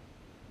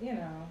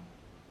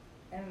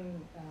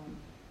 and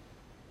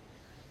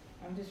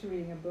I'm just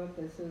reading a book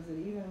that says that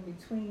even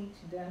between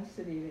each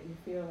density that you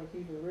feel like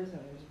you've arisen,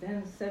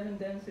 there's 7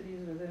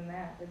 densities within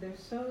that, but they're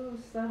so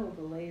subtle,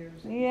 the layers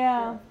of the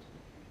shift.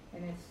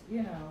 And it's,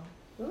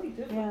 really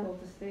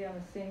difficult to stay on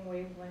the same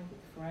wavelength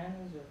with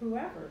friends or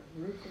whoever,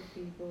 groups of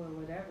people or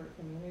whatever,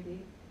 community.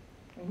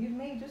 And you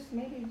may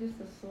maybe just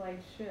a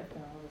slight shift,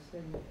 and all of a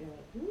sudden you feel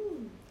like,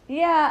 ooh.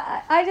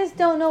 Yeah, I just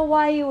don't know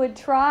why you would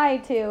try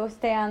to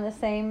stay on the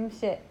same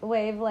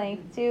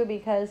wavelength too,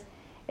 because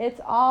it's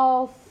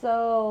all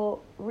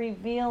so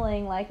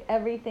revealing, like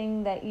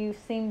everything that you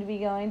seem to be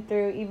going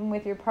through, even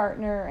with your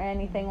partner or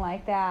anything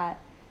like that.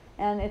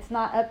 And it's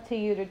not up to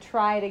you to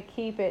try to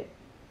keep it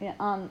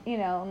on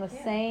the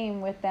same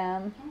with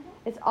them.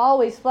 It's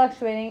always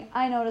fluctuating.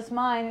 I notice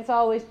mine, it's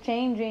always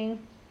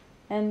changing.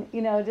 And,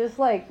 just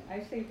like...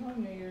 I stayed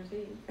home New Year's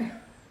Eve.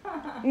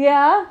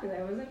 Yeah? Because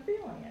I wasn't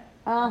feeling it.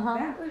 Uh-huh.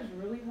 That was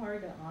really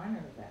hard to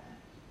honor that.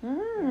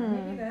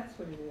 Maybe that's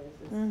what it is.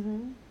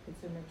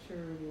 It's a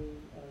maturity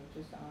of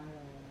just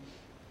honoring.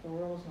 The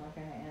world's not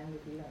going to end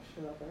if you don't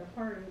show up at a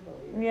party,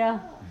 believe it. Yeah.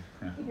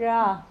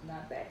 Yeah.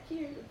 Not that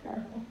cute,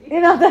 apparently.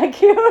 You're not that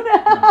cute?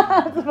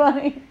 That's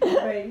funny.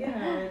 But,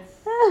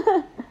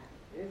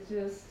 it's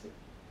just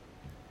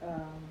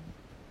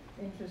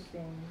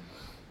interesting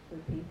for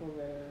people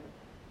that are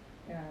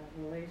in a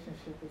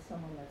relationship with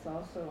someone that's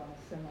also on a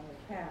similar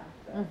path.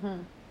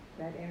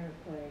 That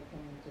interplay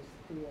can just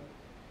be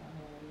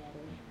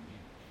another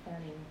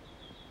funny,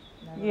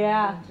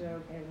 never-ending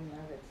joke in and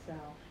of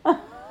itself.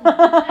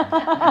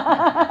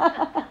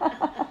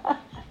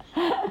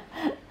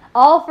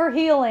 All for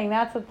healing,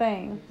 that's the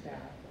thing.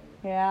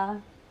 Exactly. Yeah.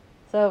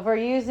 So if we're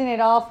using it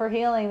all for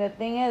healing, the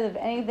thing is, if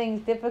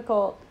anything's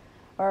difficult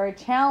or a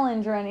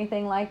challenge or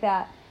anything like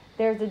that,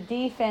 there's a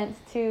defense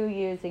to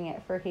using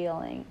it for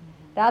healing.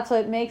 That's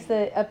what makes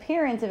the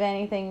appearance of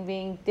anything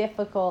being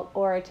difficult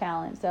or a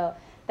challenge. So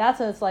that's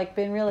what's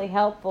been really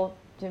helpful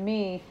to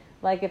me.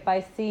 Like if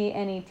I see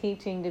any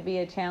teaching to be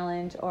a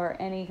challenge or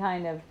any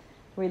kind of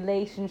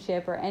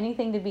relationship or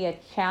anything to be a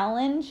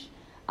challenge,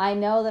 I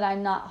know that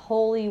I'm not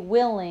wholly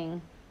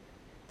willing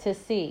to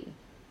see.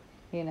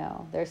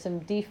 There's some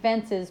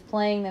defenses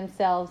playing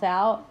themselves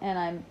out, and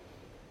I'm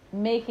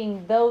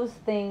making those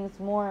things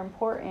more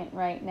important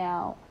right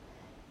now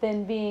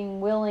than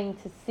being willing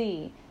to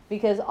see.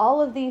 Because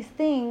all of these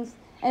things,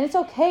 and it's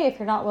okay if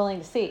you're not willing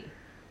to see.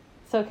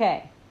 It's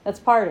okay. That's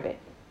part of it.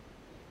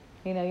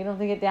 You don't have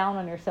to get down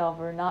on yourself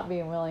for not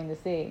being willing to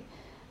see.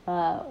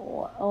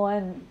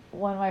 One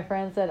of my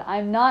friends said,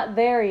 "I'm not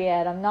there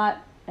yet. I'm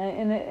not,"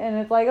 and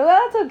it's like, oh,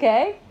 that's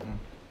okay.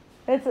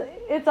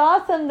 It's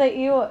awesome that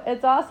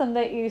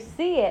you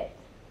see it,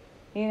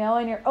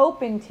 and you're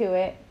open to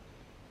it,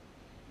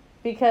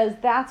 because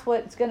that's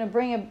what's going to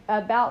bring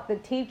about the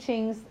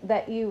teachings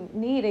that you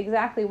need,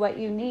 exactly what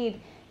you need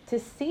to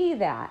see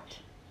that,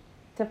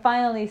 to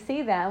finally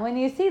see that. And when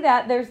you see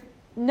that, there's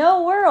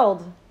no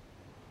world.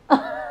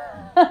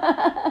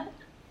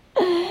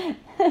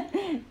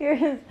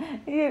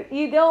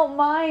 You don't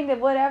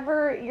mind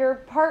whatever your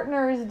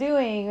partner is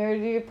doing or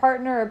your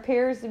partner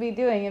appears to be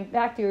doing. In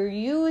fact, you're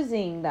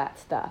using that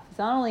stuff. It's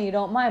not only you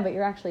don't mind, but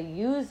you're actually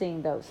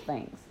using those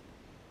things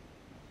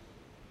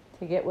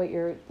to get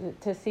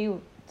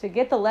to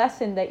get the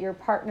lesson that your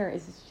partner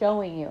is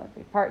showing you,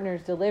 your partner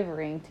is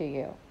delivering to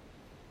you.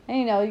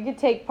 And you could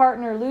take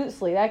partner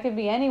loosely. That could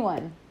be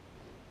anyone.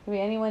 It could be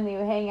anyone that you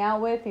hang out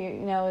with.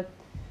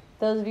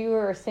 Those of you who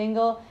are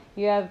single,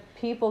 you have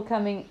people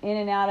coming in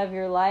and out of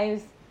your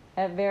lives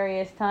at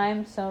various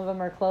times. Some of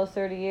them are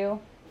closer to you.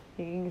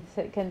 You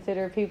can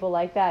consider people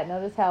like that.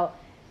 Notice how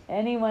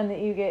anyone that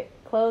you get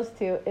close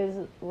to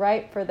is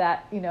ripe for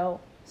that,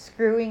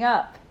 screwing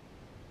up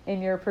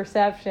in your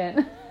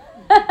perception.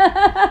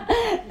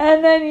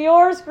 And then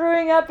you're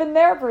screwing up in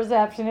their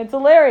perception. It's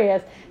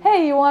hilarious.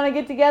 Hey, you want to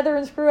get together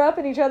and screw up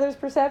in each other's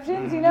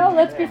perceptions?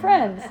 Let's be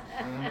friends.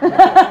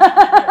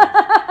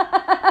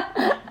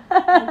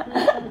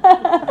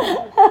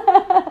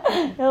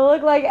 You'll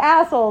look like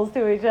assholes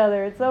to each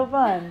other. It's so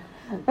fun.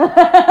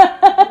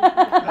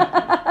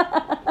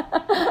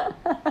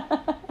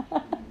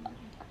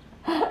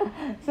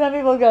 Some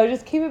people go,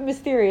 just keep it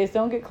mysterious.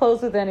 Don't get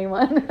close with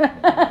anyone.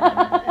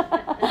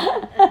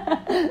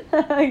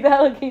 Like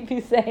that'll keep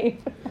you safe.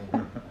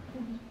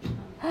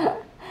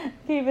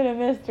 Keep it a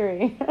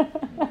mystery.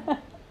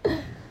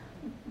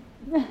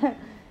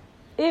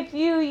 If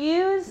you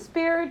use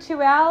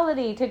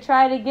spirituality to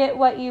try to get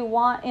what you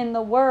want in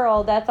the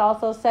world, that's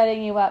also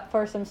setting you up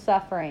for some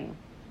suffering.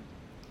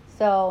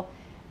 So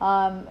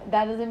that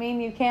doesn't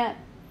mean you can't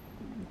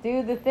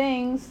do the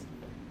things.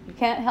 You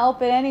can't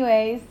help it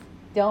anyways.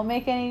 Don't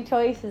make any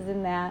choices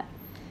in that.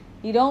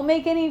 You don't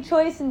make any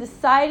choice in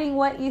deciding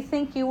what you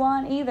think you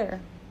want either.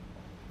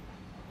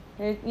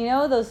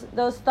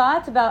 Those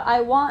thoughts about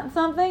I want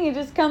something, it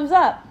just comes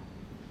up.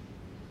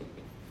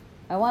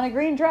 I want a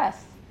green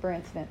dress, for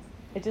instance.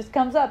 It just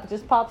comes up. It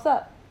just pops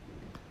up.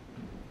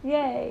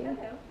 Yay.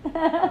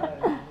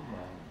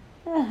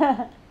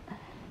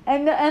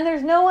 And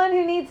there's no one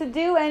who needs to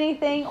do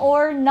anything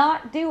or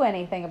not do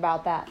anything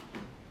about that.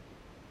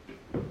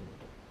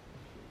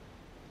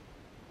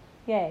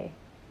 Yay.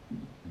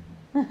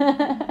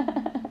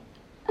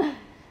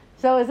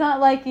 So it's not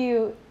like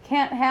you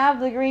can't have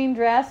the green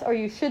dress or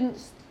you shouldn't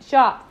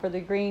shop for the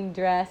green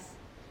dress.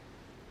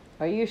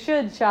 or you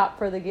should shop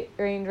for the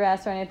green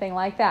dress or anything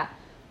like that.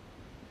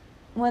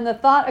 When the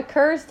thought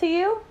occurs to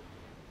you,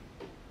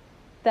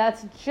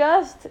 that's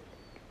just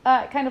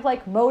kind of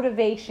like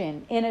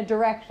motivation in a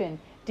direction.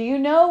 Do you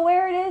know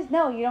where it is?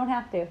 No, you don't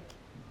have to.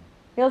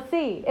 You'll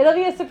see. It'll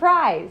be a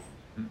surprise.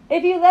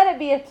 If you let it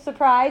be a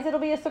surprise, it'll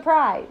be a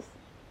surprise.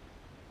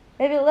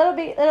 If you let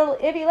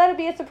it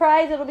be a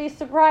surprise, it'll be a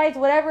surprise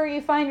whatever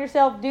you find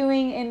yourself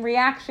doing in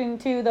reaction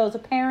to those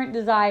apparent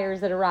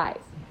desires that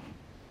arise.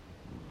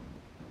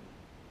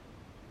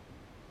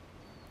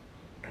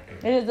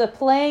 It is the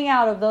playing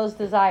out of those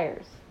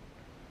desires.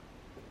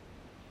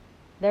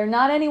 They're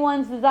not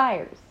anyone's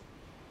desires.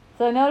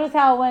 So notice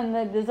how when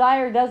the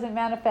desire doesn't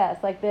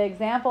manifest, like the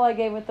example I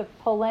gave with the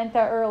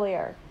polenta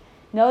earlier.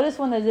 Notice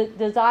when the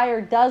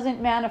desire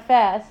doesn't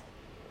manifest,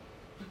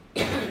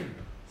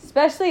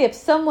 especially if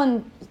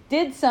someone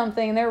did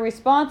something and they're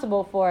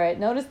responsible for it.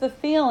 Notice the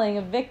feeling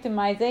of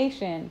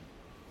victimization.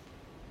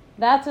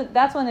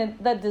 That's when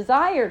the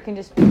desire can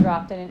just be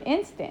dropped in an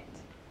instant.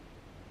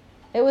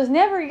 It was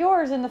never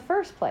yours in the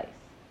first place.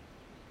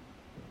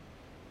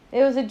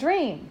 It was a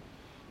dream.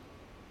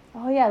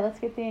 Oh yeah, let's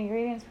get the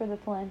ingredients for the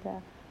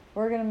polenta.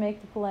 We're going to make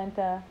the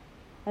polenta.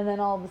 And then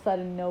all of a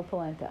sudden, no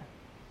polenta.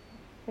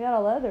 We got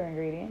all the other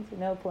ingredients, but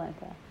no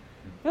polenta.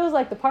 If it was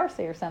like the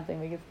parsley or something,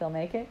 we could still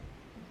make it.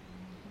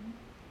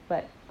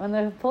 But when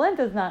the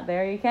polenta's not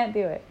there, you can't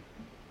do it.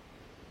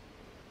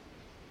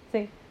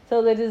 See?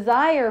 So the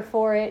desire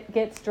for it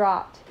gets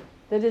dropped.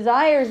 The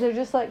desires are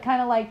just like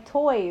kind of like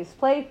toys,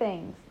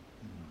 playthings.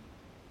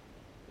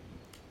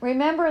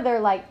 Remember,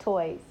 they're like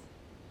toys.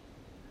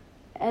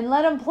 And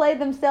let them play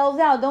themselves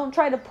out. Don't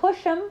try to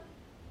push them.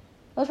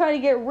 Don't try to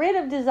get rid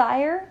of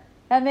desire.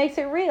 That makes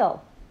it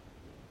real.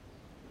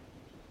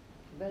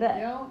 But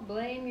don't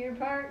blame your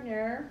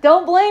partner.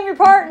 Don't blame your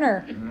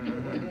partner.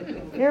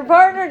 Your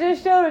partner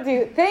just showed it to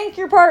you. Thank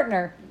your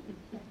partner.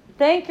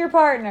 Thank your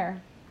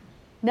partner.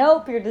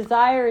 Nope, your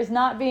desire is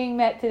not being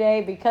met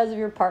today because of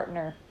your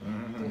partner.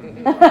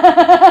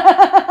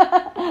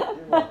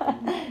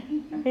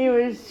 He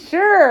was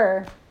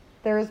sure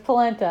there was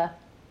polenta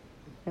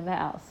in the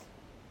house.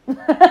 You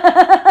could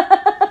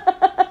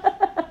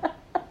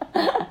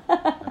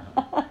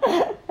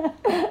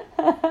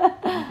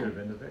have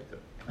been the victim.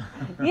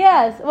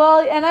 Yes,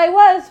 well, and I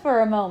was for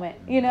a moment.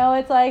 You know,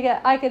 it's like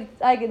I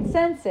could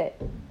sense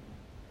it,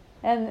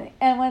 and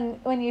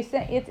when you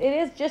say it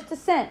is just a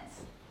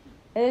sense.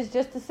 It is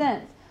just a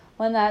sense.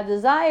 When that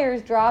desire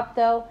is dropped,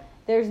 though,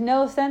 there's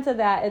no sense of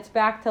that. It's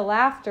back to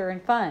laughter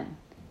and fun.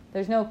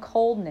 There's no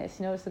coldness.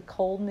 You notice the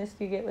coldness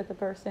you get with the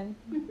person?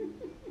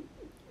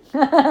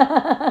 You're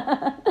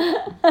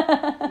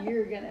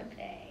gonna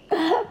pay.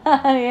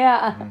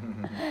 Yeah.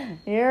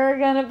 You're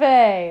gonna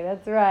pay.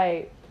 That's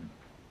right.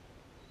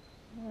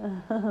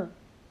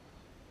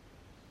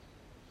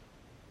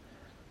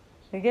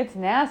 It gets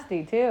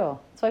nasty too.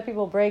 That's why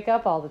people break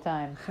up all the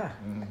time.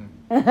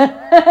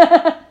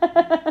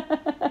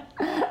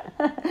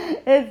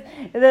 It's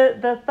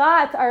the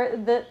thoughts are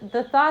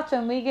the thoughts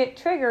when we get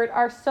triggered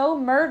are so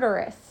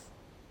murderous.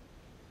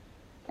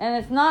 And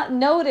it's not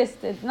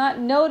noticed. It's not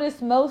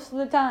noticed most of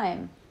the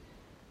time.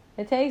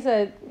 It takes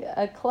a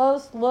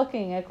close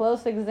looking, a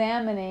close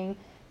examining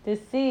to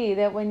see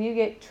that when you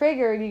get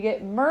triggered, you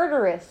get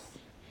murderous.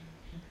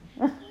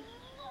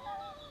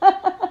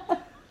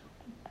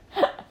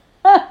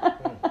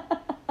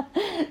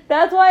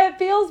 That's why it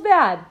feels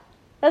bad.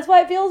 That's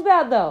why it feels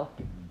bad, though.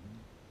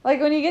 Like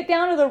when you get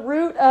down to the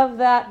root of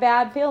that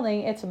bad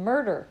feeling, it's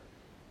murder.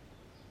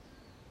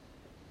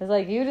 It's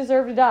like, you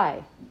deserve to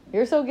die.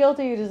 You're so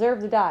guilty, you deserve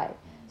to die.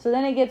 So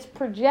then it gets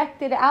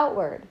projected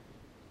outward.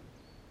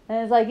 And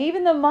it's like,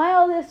 even the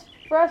mildest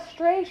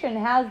frustration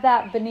has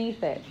that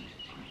beneath it.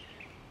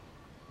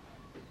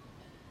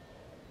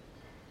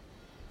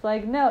 It's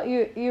like, no,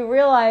 you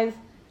realize,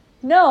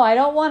 no, I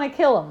don't want to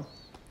kill him.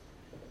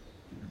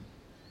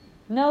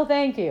 No,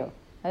 thank you.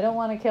 I don't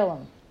want to kill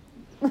him.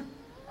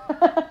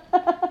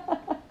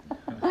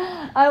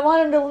 I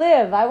want him to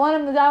live. I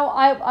want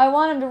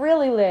him to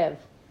really live.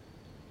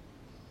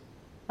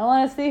 I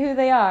want to see who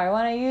they are. I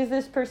want to use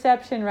this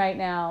perception right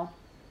now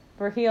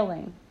for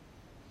healing.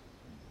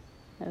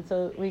 And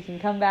so we can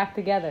come back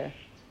together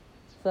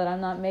so that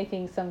I'm not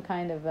making some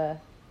kind of a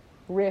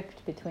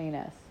rift between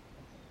us.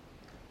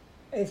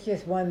 It's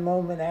just one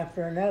moment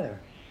after another.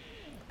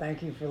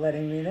 Thank you for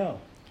letting me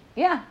know.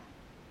 Yeah.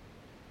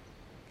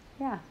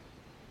 Yeah.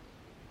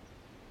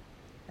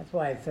 That's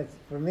why it's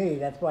for me,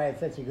 that's why it's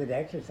such a good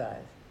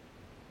exercise.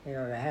 You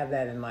know, to have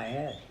that in my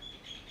head.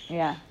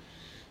 Yeah.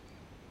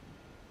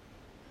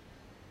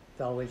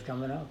 It's always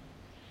coming up.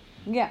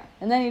 Yeah.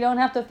 And then you don't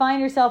have to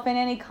find yourself in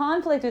any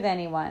conflict with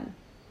anyone.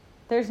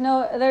 There's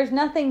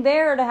nothing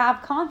there to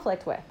have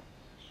conflict with.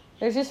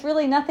 There's just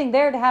really nothing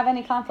there to have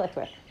any conflict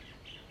with.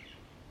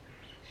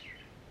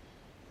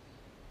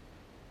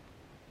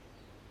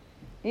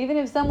 Even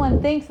if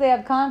someone thinks they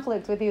have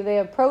conflict with you, they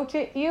approach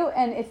you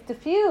and it's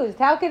diffused.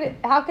 How could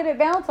it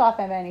bounce off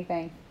of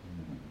anything?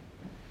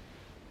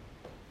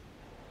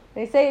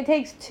 They say it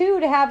takes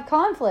two to have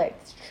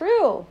conflict. It's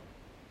true.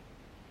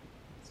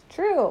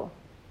 True.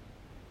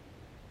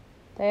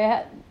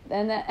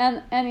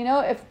 And you know,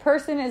 if a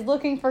person is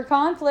looking for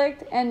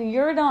conflict and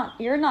you're not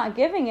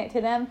giving it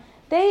to them,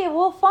 they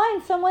will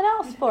find someone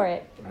else for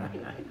it.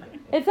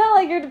 It's not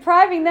like you're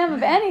depriving them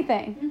of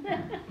anything.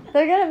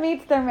 They're gonna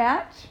meet their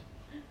match.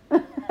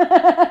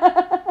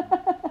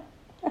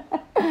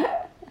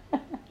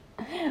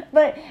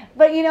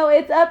 But you know,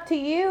 it's up to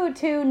you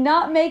to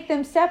not make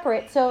them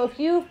separate. So if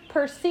you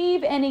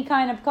perceive any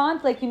kind of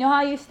conflict, you know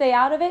how you stay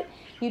out of it?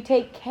 You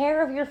take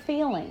care of your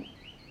feeling.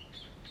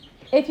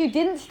 If you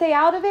didn't stay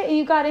out of it and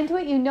you got into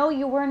it, you know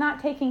you were not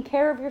taking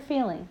care of your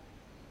feeling.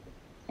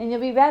 And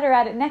you'll be better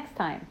at it next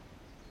time.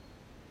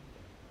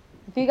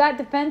 If you got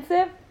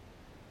defensive,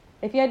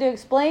 if you had to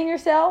explain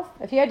yourself,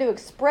 if you had to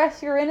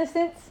express your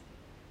innocence,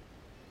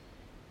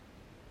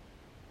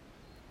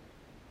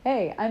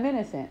 hey, I'm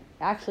innocent.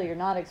 Actually, you're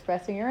not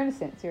expressing your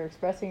innocence. You're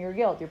expressing your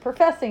guilt. You're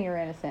professing your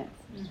innocence.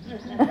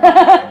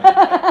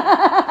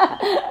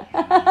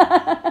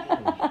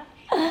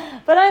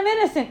 But I'm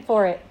innocent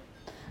for it.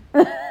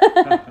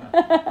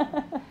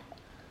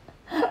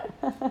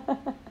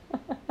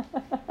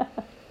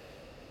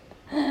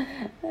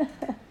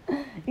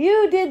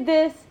 You did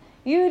this,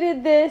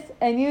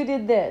 and you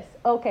did this.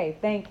 Okay,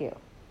 thank you.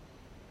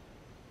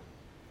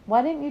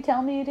 Why didn't you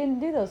tell me you didn't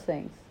do those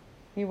things?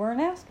 You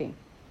weren't asking.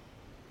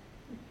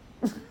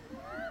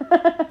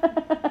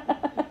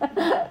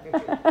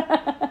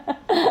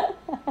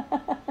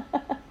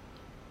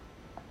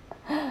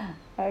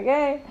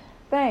 Okay,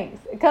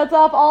 thanks. It cuts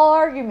off all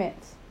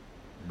arguments.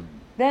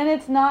 Then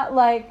it's not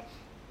like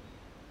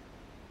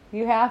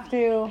you have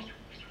to,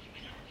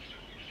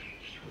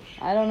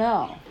 I don't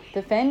know,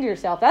 defend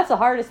yourself. That's the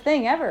hardest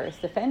thing ever, is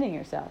defending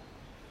yourself.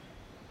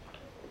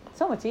 It's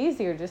so much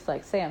easier just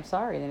like say I'm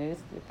sorry than it is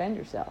to defend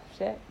yourself.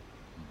 Shit.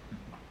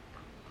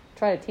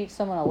 Try to teach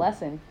someone a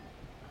lesson.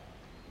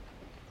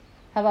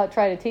 How about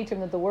try to teach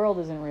them that the world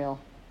isn't real?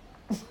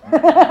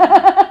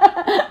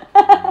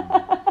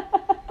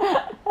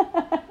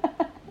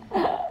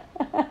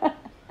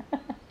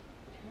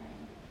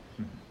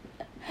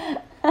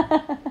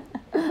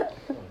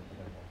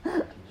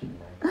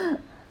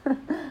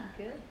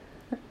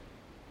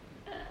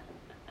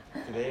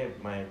 Today,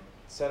 my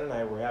son and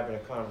I were having a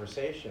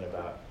conversation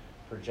about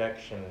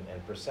projection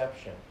and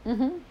perception.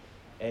 Mm-hmm.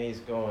 And he's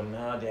going,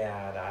 "No,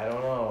 Dad, I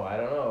don't know.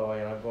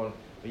 And I'm going,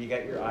 "Well, you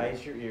got your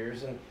eyes, your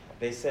ears, and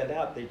they send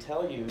out, they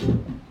tell you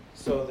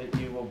so that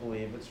you will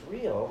believe it's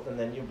real, and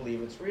then you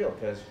believe it's real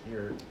because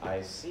your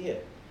eyes see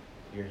it,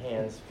 your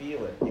hands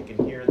feel it, you can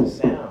hear the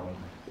sound."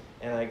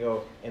 And I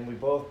go, "And we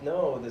both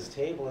know this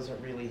table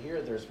isn't really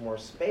here. There's more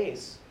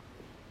space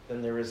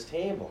than there is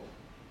table."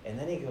 And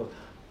then he goes, "Oh."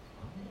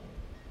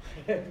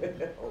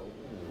 Oh.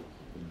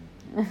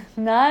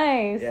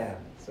 Nice. Yeah,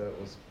 so it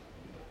was.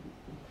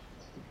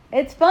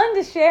 It's fun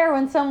to share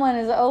when someone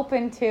is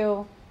open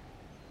to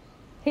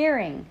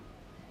hearing,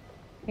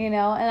 you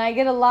know. And I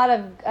get a lot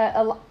of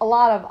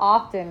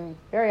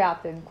very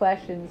often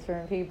questions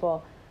from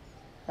people.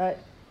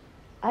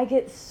 I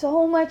get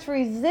so much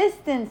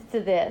resistance to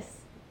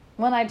this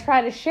when I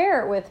try to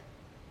share it with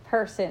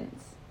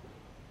persons.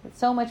 There's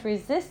so much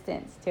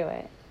resistance to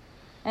it,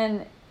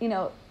 and you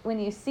know, when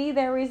you see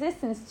their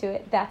resistance to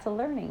it, that's a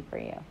learning for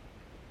you.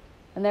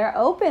 And they're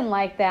open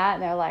like that,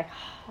 and they're like,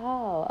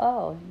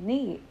 oh,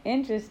 neat,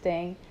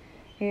 interesting,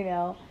 you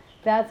know,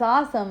 that's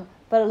awesome.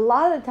 But a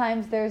lot of the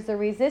times there's the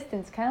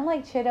resistance, kind of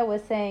like Chitta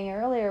was saying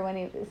earlier when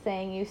he was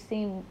saying you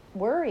seem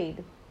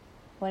worried.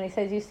 When he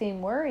says you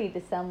seem worried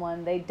to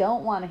someone, they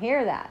don't want to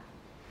hear that.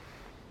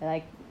 They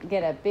like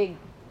get a big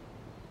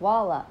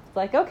wall up. It's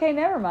like, okay,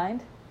 never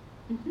mind.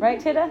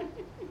 Right, Chitta?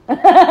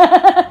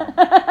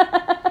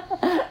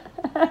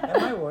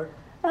 That might work.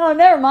 Oh,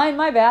 never mind,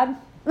 my bad.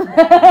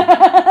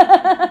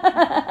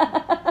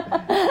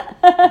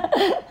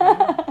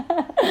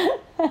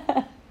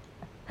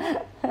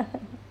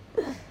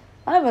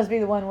 I must be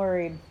the one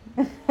worried.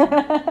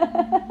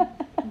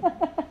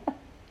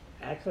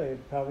 Actually,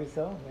 probably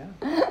so, yeah.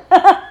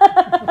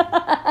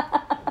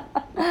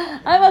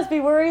 I must be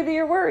worried that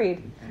you're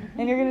worried,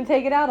 and you're going to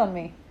take it out on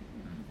me.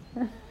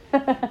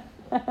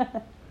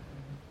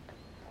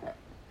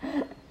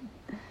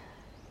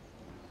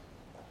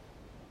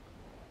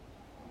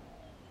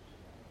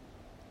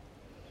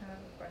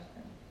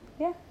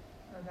 Yeah.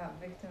 About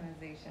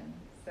victimization.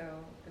 So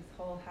this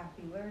whole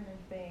happy learner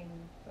thing,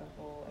 the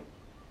whole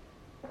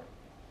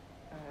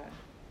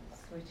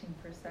switching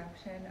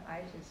perception, I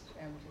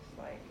am just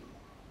like,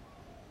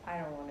 I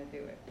don't want to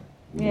do it.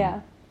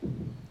 Yeah.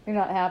 You're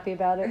not happy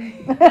about it.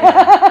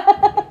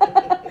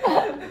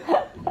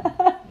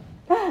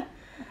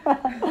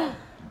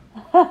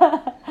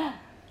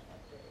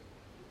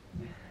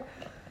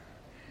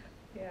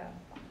 Yeah.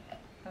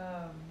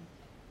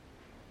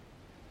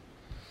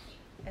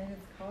 And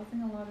it's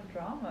causing a lot of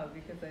drama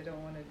because I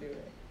don't want to do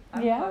it.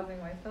 I'm causing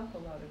myself a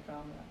lot of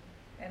drama.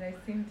 And I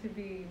seem to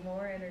be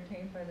more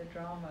entertained by the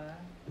drama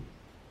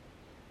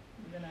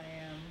than I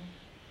am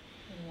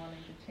in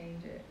wanting to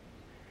change it.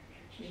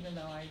 Even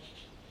though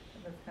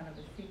that's kind of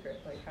a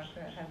secret. Like, how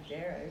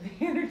dare I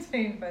be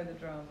entertained by the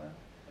drama?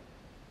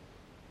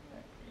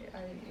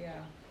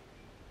 yeah.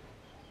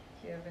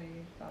 Do you have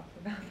any thoughts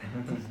about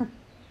that?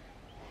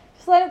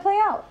 Just let it play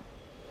out.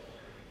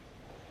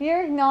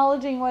 You're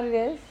acknowledging what it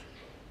is.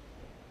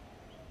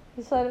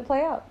 Just let it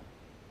play out.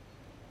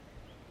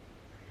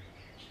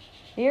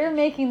 You're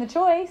making the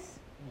choice.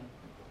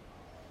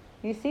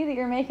 You see that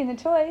you're making the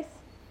choice.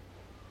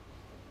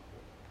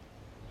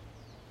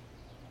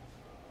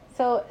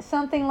 So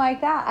something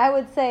like that, I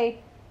would say,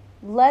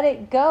 let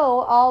it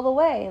go all the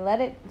way. Let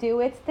it do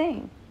its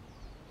thing.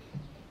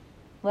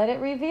 Let it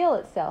reveal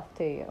itself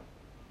to you.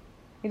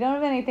 You don't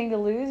have anything to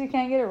lose. You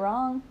can't get it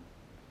wrong.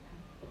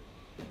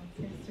 It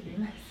seems to be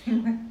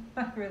messing with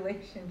my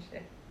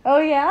relationship. Oh,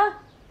 yeah?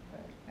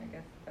 But I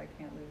guess if I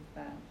can't lose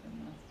that,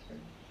 then that's true.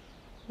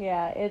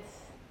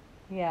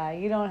 Yeah,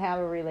 you don't have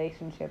a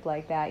relationship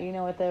like that. You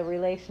know what the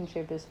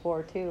relationship is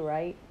for too,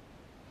 right?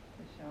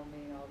 To show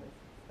me all this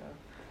stuff.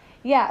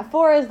 Yeah,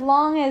 for as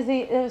long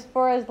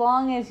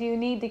as you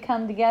need to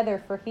come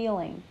together for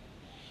healing.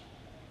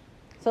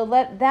 So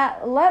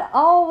let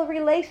all the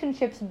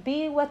relationships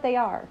be what they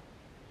are.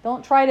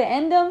 Don't try to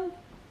end them.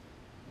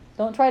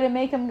 Don't try to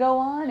make them go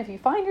on. If you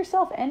find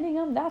yourself ending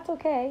them, that's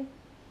okay.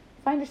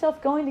 Find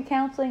yourself going to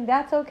counseling,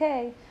 that's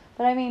okay.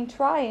 But I mean,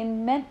 try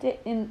and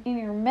in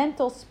your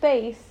mental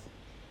space,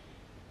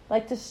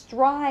 like to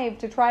strive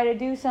to try to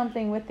do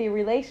something with the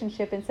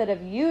relationship instead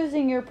of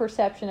using your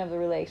perception of the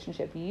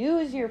relationship.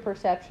 Use your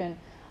perception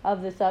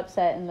of this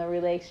upset in the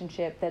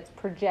relationship that's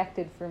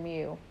projected from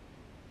you.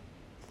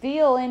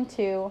 Feel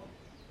into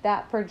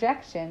that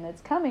projection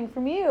that's coming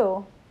from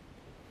you.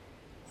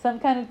 Some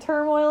kind of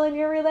turmoil in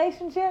your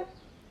relationship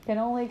can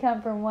only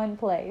come from one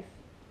place.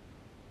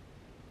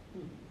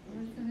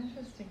 It's an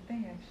interesting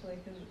thing, actually,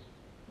 because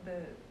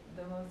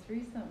the most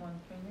recent one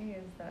for me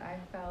is that I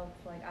felt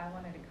like I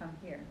wanted to come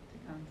here, to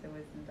come to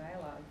Wisdom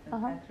Dialogues, and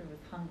Petru was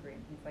hungry.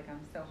 He's like,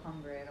 I'm so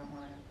hungry, I don't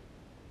want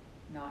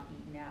to not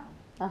eat now.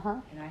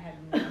 And I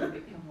had been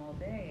wanting to come all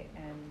day,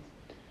 and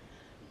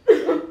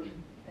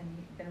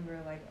then we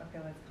were like, okay,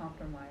 let's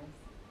compromise.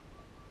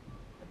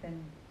 But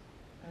then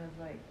I was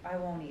like, I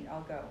won't eat,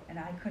 I'll go. And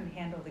I couldn't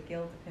handle the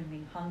guilt of him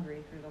being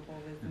hungry through the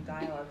whole Wisdom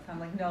Dialogue, so I'm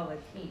like, no,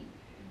 let's eat.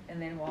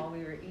 And then while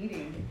we were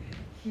eating,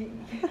 he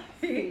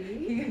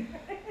came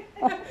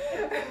a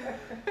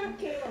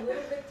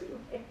little bit too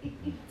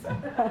late.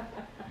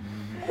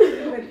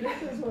 But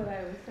this is what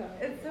I was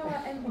talking and so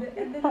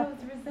and then I was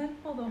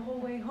resentful the whole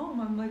way home.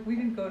 I'm like, we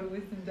didn't go to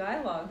Wisdom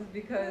Dialogues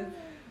because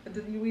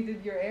we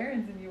did your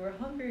errands and you were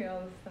hungry and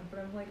all this stuff. But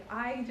I'm like,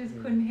 I just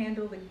couldn't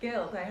handle the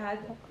guilt. I had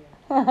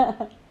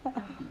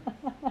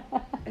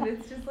and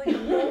it's just like the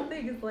whole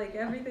thing is like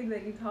everything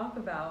that you talk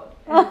about.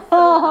 And it's so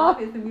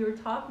obvious. And we were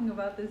talking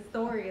about this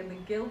story and the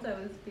guilt I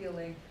was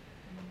feeling.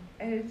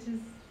 And it's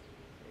just,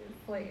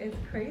 it's like, it's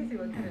crazy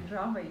what kind of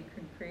drama you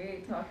can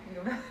create talking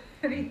about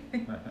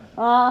anything.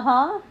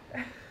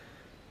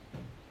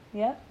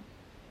 Yep.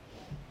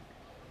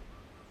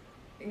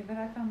 Yeah, but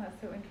I found that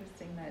so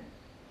interesting that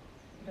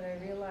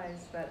I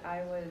realized that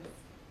I was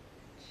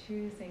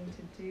choosing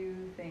to do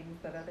things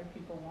that other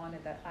people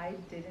wanted that I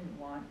didn't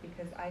want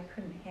because I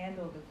couldn't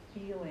handle the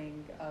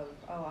feeling of,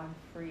 oh, I'm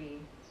free.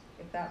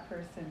 If that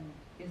person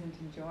isn't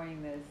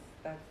enjoying this,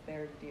 that's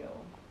their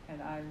deal.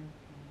 And I'm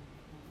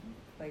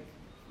like,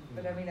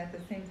 but I mean, at the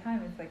same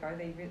time, it's like, are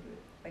they really,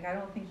 like, I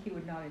don't think he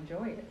would not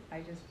enjoy it.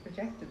 I just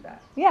projected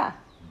that. Yeah.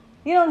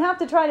 You don't have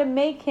to try to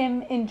make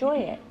him enjoy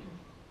it.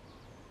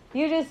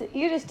 You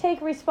just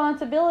take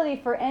responsibility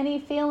for any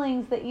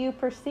feelings that you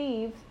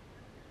perceive.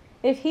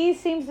 If he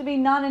seems to be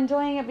not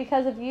enjoying it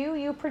because of you,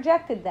 you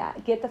projected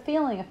that. Get the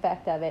feeling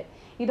effect of it.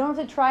 You don't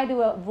have to try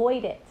to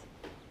avoid it.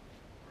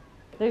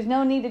 There's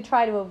no need to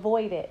try to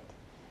avoid it.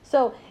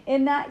 So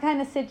in that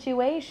kind of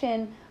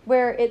situation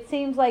where it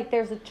seems like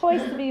there's a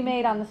choice to be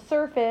made on the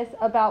surface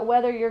about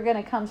whether you're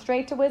going to come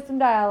straight to Wisdom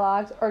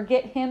Dialogues or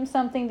get him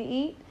something to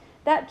eat,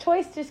 that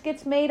choice just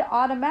gets made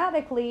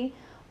automatically,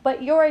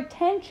 but your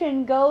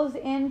attention goes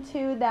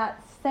into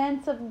that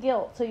sense of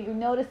guilt. So you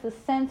notice the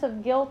sense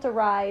of guilt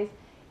arise.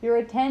 Your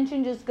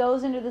attention just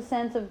goes into the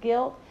sense of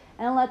guilt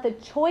and let the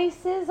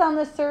choices on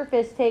the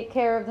surface take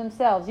care of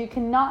themselves. You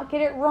cannot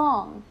get it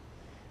wrong.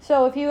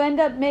 So if you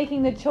end up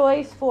making the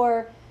choice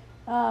for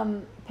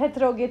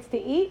Petro gets to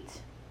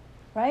eat,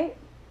 right?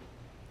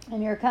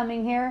 And you're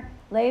coming here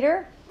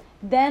later,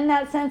 then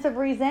that sense of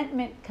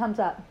resentment comes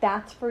up.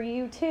 That's for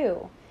you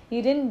too.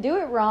 You didn't do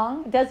it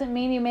wrong. It doesn't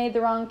mean you made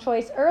the wrong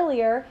choice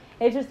earlier.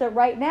 It's just that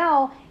right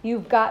now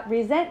you've got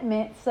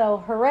resentment, so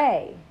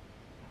hooray.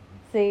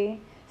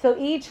 See? So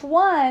each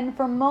one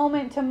from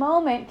moment to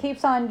moment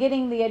keeps on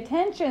getting the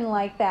attention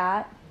like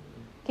that,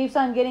 keeps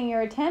on getting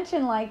your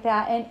attention like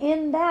that, and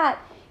in that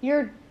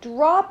you're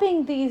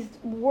dropping these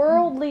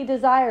worldly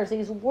desires,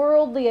 these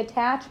worldly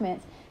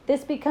attachments.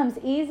 This becomes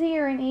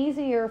easier and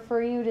easier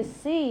for you to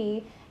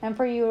see and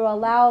for you to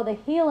allow the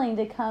healing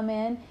to come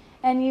in,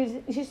 and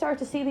you start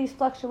to see these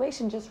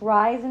fluctuations just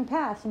rise and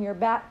pass, and you're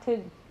back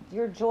to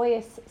your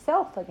joyous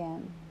self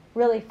again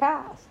really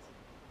fast.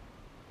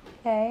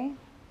 Okay?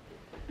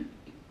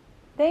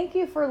 Thank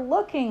you for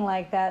looking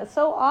like that. It's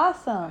so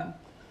awesome.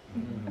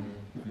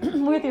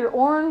 with your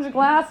orange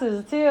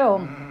glasses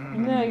too.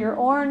 Yeah, your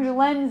orange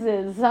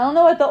lenses. I don't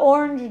know what the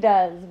orange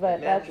does, but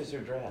It matches her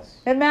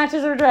dress. it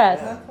matches her dress.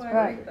 Yeah. That's why I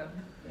Right. like them.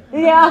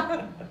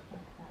 Yeah.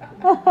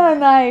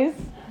 Nice.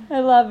 I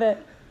love it.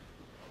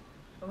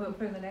 Well,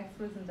 for the next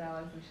Wisdom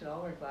Dallas, we should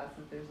all wear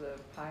glasses. There's a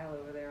pile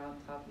over there on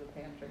top of the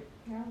pantry.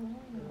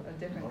 A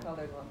different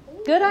colored one.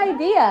 Good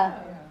idea.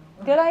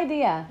 Yeah. Good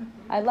idea.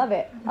 I love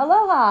it.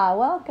 Aloha.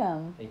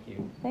 Welcome. Thank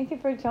you. Thank you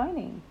for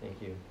joining.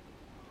 Thank you.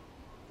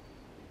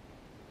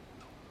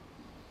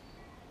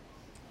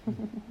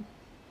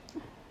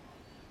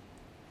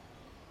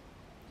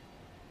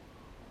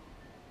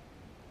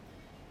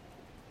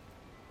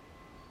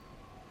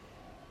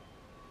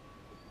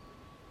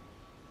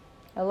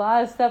 A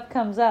lot of stuff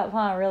comes up,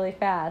 huh, really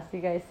fast.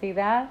 You guys see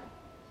that?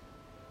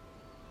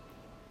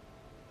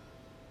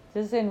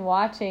 Just in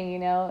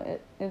watching,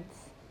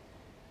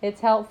 it's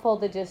helpful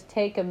to just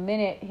take a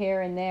minute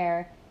here and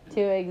there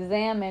to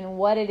examine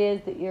what it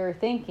is that you're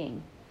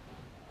thinking.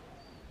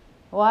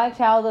 Watch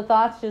how the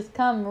thoughts just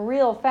come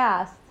real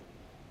fast.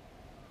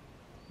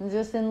 And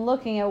just in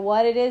looking at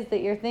what it is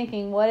that you're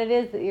thinking, what it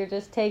is that you're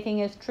just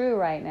taking as true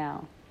right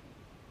now.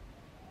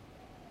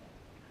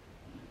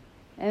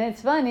 And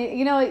it's fun.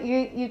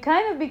 You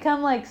kind of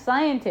become like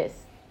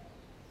scientists,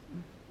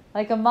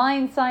 like a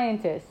mind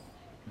scientist.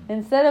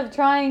 Instead of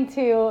trying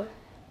to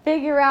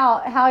figure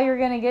out how you're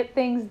going to get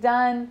things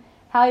done,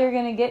 how you're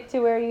going to get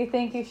to where you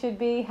think you should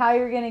be, how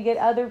you're going to get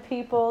other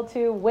people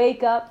to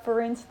wake up,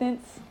 for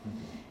instance,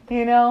 you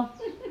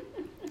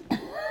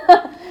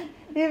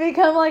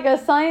become like a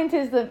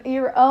scientist of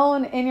your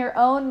own, in your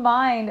own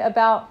mind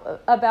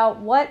about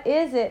what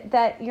is it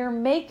that you're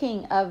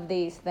making of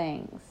these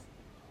things.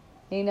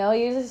 You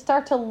just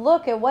start to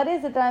look at what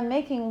is it that I'm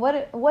making?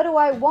 What do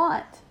I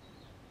want?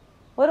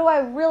 What do I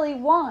really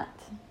want?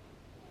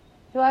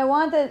 Do I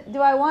want to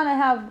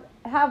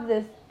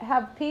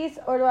have peace,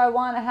 or do I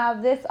want to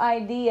have this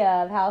idea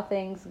of how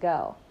things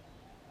go?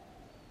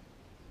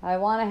 I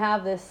want to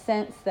have this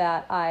sense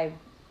that I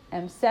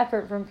am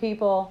separate from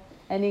people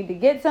and need to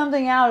get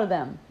something out of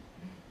them.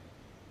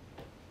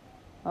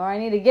 Or I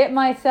need to get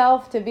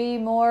myself to be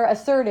more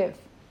assertive.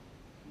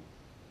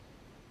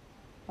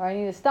 Or I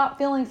need to stop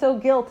feeling so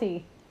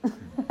guilty.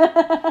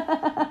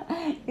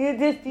 You're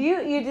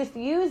just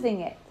using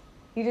it.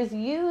 You just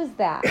use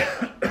that.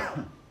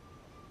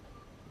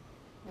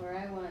 Or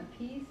I want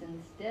peace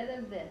instead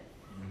of this.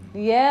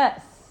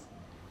 Yes.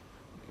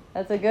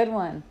 That's a good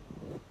one.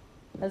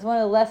 That's one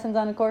of the lessons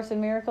on A Course in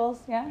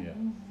Miracles, yeah? Yeah.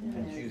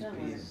 And choose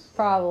peace.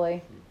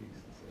 Probably.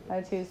 I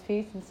choose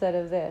peace instead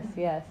of this,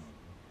 yes.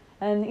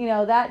 And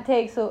that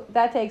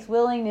takes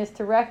willingness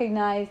to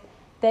recognize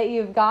that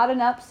you've got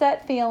an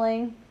upset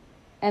feeling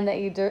and that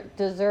you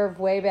deserve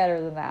way better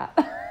than that.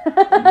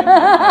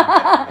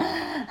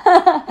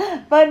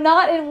 But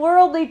not in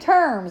worldly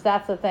terms,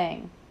 that's the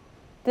thing.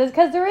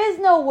 Because there is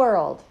no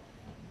world.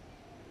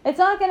 It's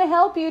not going to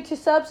help you to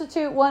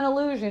substitute one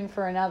illusion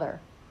for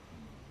another.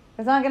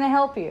 It's not going to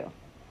help you.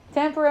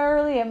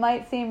 Temporarily, it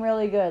might seem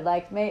really good.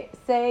 Like,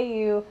 say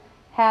you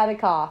had a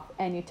cough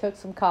and you took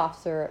some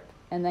cough syrup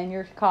and then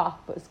your cough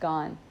was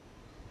gone.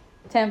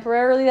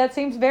 Temporarily, that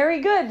seems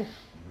very good.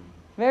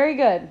 Very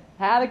good.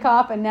 Had a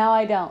cough and now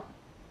I don't.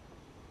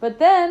 But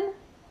then,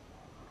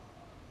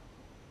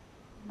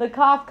 the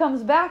cough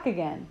comes back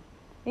again.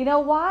 You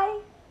know why?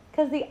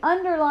 Because the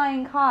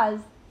underlying cause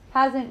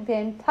hasn't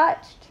been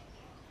touched.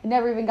 It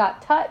never even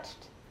got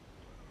touched.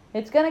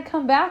 It's going to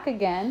come back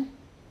again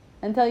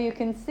until you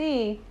can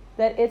see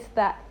that it's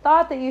that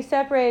thought that you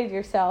separated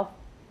yourself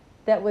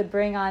that would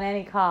bring on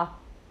any cough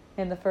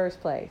in the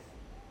first place.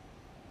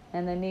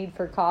 And the need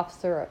for cough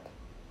syrup.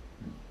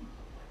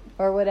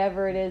 Or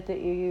whatever it is that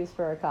you use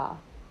for a cough.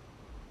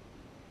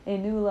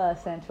 Inula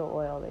essential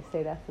oil, they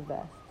say that's the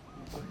best.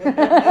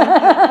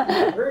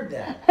 I've heard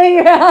that.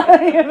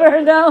 Yeah, you've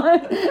heard that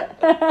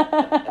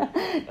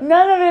one.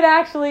 None of it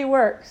actually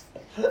works.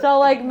 It's all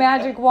like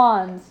magic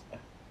wands.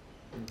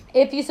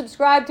 If you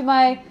subscribe to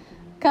my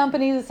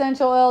company's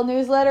essential oil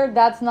newsletter,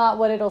 that's not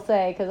what it'll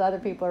say because other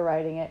people are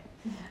writing it.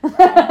 They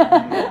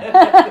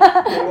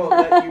won't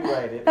let you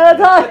write it.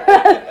 That's all.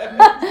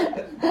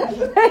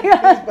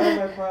 Please buy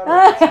my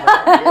product. It's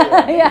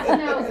not real. Yeah. It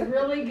smells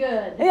really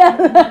good. Yeah.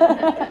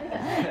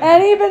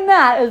 And even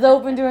that is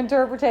open to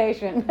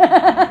interpretation.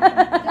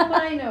 To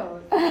my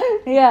nose.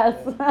 Yes.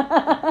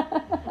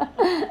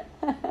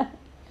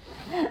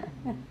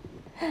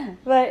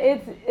 But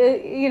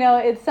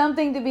it's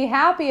something to be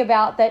happy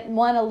about that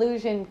one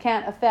illusion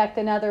can't affect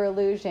another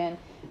illusion,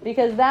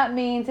 because that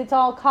means it's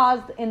all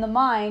caused in the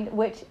mind,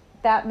 which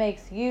that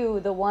makes you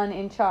the one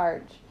in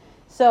charge.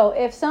 So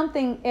if some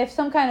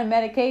kind of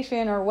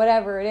medication or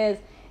whatever it is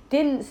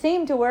didn't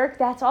seem to work,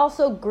 that's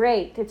also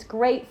great. It's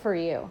great for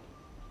you.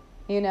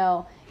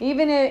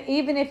 Even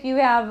if you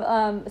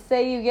have,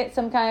 say you get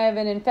some kind of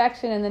an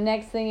infection and the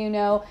next thing you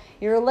know,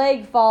 your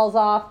leg falls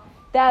off,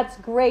 that's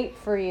great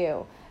for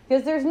you.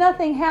 Because there's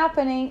nothing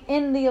happening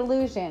in the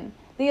illusion.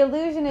 The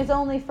illusion is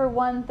only for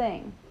one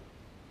thing.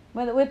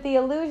 With the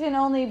illusion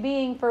only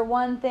being for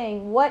one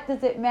thing, what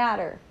does it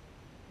matter?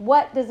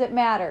 What does it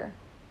matter?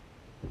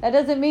 That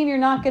doesn't mean you're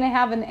not going to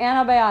have an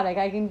antibiotic.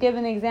 I can give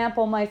an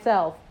example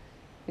myself.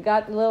 I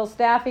got the little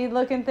staffy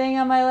looking thing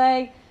on my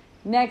leg.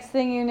 Next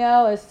thing you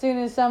know, as soon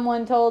as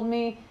someone told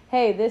me,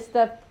 hey, this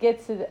stuff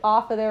gets it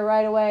off of there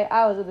right away,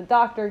 I was at the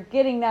doctor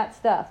getting that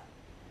stuff.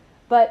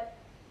 But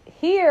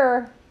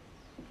here,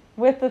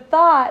 with the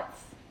thoughts,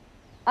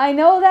 I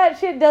know that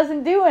shit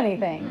doesn't do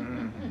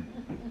anything.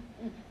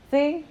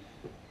 See?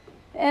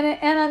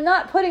 And I'm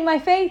not putting my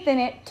faith in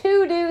it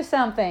to do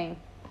something.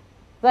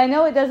 But I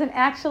know it doesn't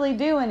actually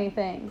do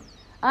anything.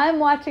 I'm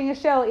watching a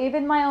show,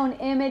 even my own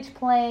image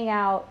playing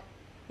out,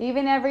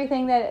 even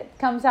everything that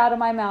comes out of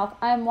my mouth,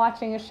 I'm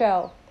watching a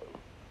show.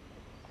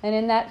 And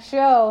in that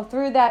show,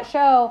 through that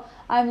show,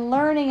 I'm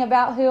learning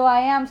about who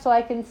I am so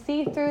I can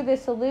see through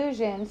this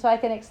illusion, so I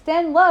can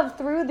extend love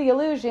through the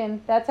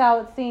illusion. That's how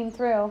it's seen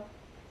through.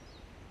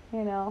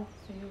 You know.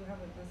 So you have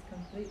this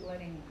complete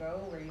letting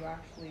go where you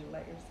actually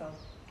let yourself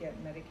get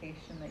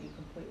medication that you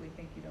completely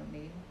think you don't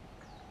need?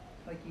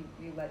 Like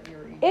you let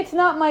your ego. It's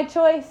not my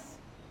choice.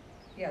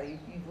 Yeah,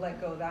 you've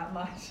let go that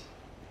much.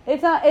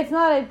 It's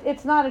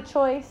not a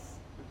choice.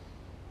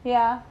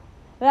 Yeah.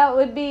 That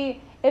would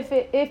be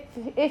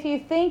if you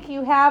think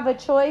you have a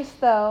choice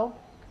though,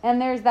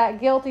 and there's that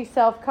guilty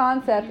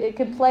self-concept, it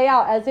could play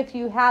out as if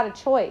you had a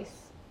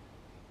choice.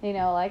 You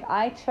know, like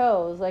I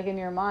chose, like in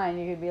your mind,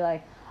 you could be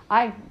like,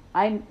 I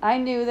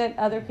knew that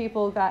other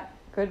people got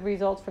good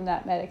results from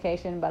that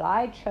medication, but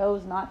I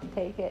chose not to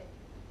take it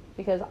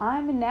because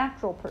I'm a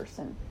natural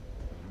person.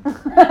 You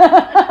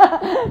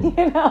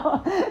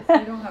know. So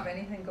you don't have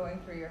anything going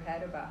through your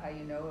head about how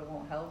you know it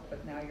won't help,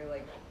 but now you're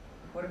like,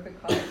 what if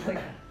it causes like?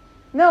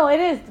 No, it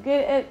is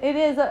good. It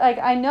is like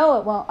I know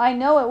it won't. I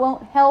know it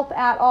won't help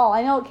at all.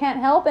 I know it can't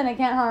help and it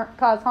can't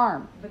cause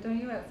harm. But don't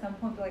you at some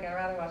point be like, I'd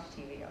rather watch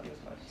TV. I'll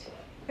just watch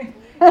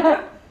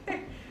TV.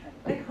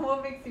 Like,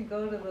 what makes you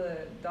go to the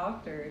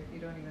doctor if you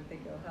don't even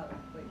think it'll help?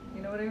 Like,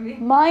 you know what I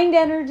mean? Mind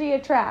energy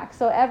attracts.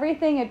 So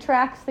everything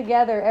attracts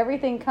together.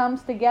 Everything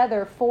comes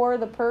together for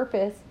the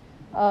purpose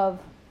of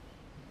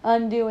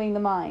undoing the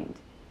mind.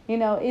 You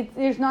know,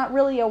 there's not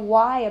really a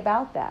why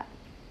about that.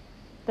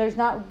 There's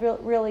not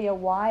really a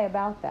why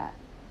about that.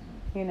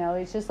 You know,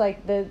 it's just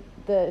like the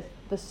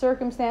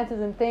circumstances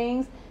and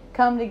things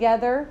come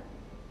together,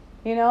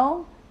 you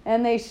know,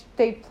 and they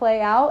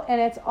play out, and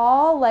it's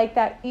all like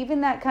that,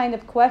 even that kind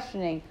of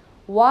questioning.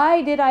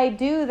 Why did I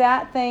do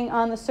that thing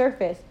on the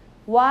surface?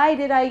 Why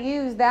did I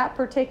use that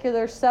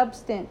particular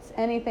substance?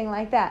 Anything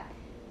like that.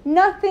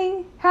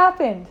 Nothing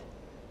happened.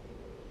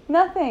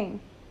 Nothing.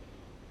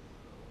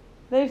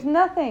 There's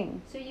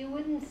nothing. So you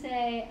wouldn't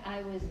say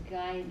I was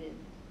guided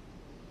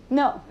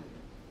No.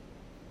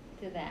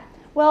 to that.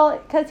 Well,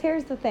 because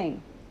here's the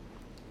thing.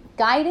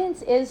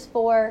 Guidance is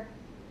for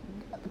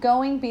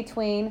going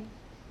between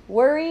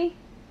worry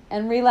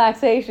and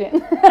relaxation.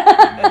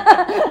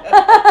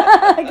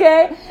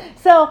 Okay?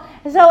 So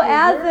You're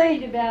as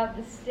worried the about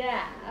the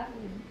staff,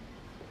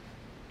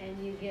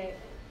 and you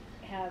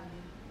have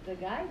the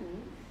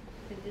guidance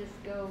to just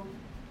go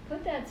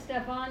put that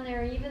stuff on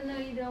there, even though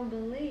you don't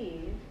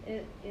believe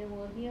it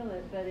will heal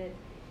it, but it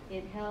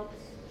helps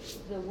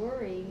the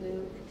worry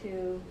move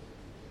to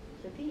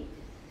the peace.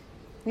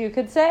 you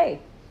could say,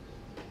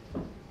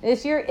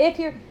 here's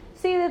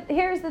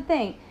the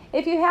thing.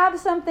 If you have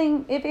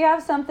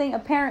something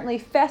apparently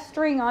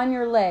festering on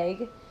your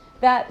leg,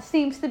 that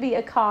seems to be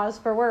a cause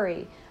for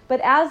worry.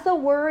 But as the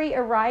worry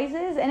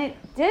arises, and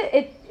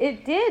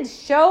it did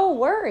show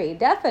worry,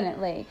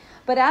 definitely.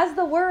 But as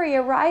the worry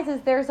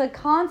arises, there's a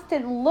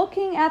constant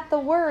looking at the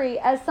worry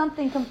as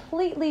something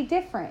completely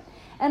different.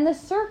 And the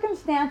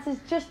circumstances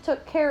just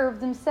took care of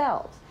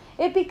themselves.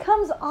 It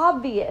becomes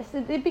obvious.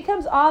 It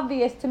becomes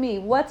obvious to me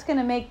what's going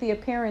to make the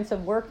appearance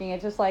of working.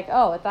 It's just like,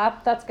 oh, if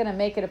that's going to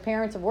make an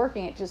appearance of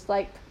working, it's just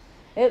like,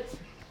 it's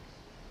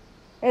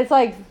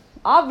like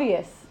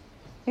obvious,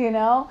 you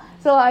know?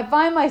 So I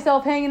find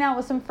myself hanging out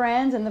with some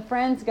friends, and the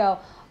friends go,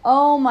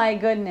 oh my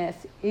goodness,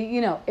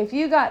 you know, if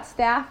you got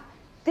staph,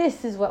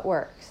 this is what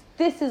works.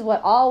 This is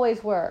what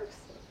always works,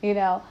 you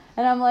know?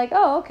 And I'm like,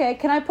 oh, okay,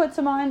 can I put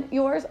some on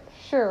yours?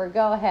 Sure,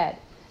 go ahead.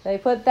 They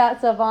put that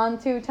stuff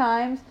on 2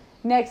 times.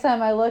 Next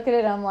time I look at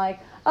it, I'm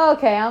like,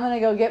 okay, I'm going to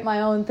go get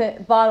my own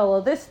bottle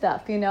of this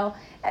stuff, you know.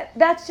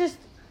 That's just,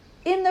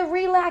 in the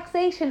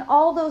relaxation,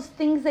 all those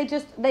things,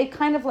 they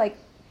kind of like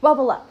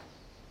bubble up.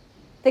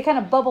 They kind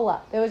of bubble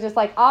up. It was just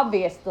like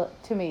obvious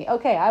to me.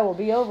 Okay, I will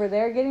be over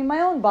there getting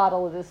my own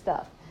bottle of this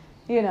stuff.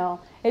 You know,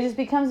 it just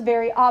becomes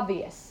very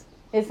obvious.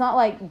 It's not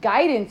like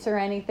guidance or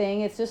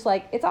anything. It's just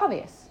like, it's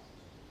obvious.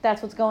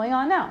 That's what's going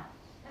on now.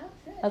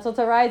 That's what's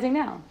arising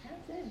now.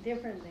 How's it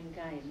different than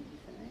guidance?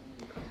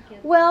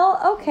 Well,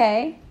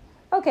 okay.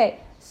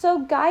 So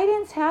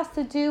guidance has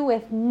to do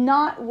with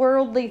not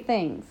worldly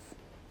things.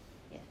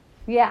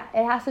 Yeah,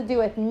 it has to do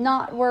with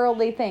not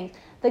worldly things.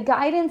 The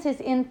guidance is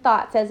in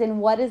thoughts, as in,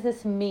 what does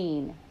this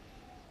mean?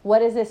 What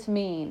does this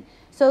mean?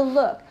 So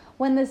look,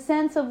 when the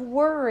sense of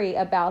worry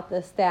about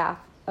the staff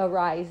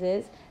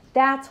arises,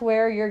 that's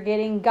where you're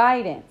getting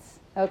guidance.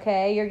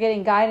 Okay, you're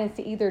getting guidance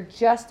to either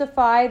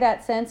justify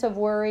that sense of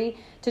worry,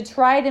 to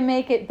try to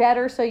make it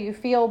better so you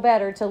feel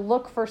better, to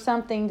look for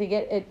something to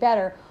get it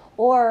better.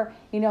 Or,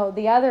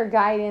 the other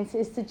guidance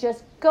is to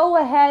just go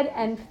ahead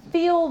and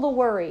feel the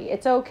worry.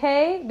 It's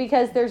okay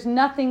because there's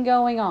nothing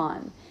going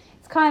on.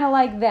 It's kind of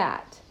like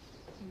that.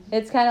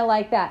 It's kind of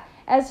like that.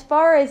 As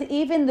far as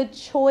even the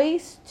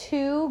choice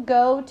to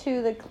go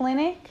to the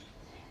clinic,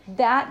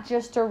 that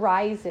just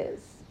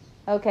arises.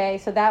 Okay,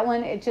 so that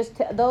one,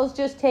 those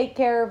just take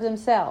care of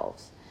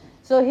themselves.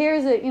 So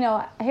here's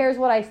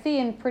what I see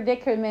in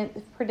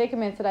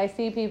predicaments that I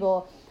see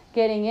people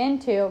getting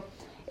into,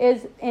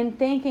 is in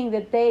thinking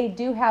that they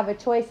do have a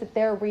choice, that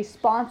they're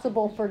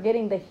responsible for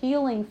getting the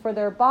healing for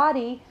their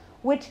body,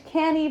 which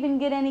can't even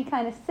get any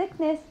kind of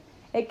sickness,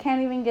 it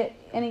can't even get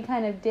any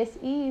kind of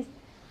dis-ease,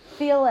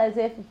 feel as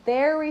if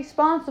they're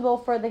responsible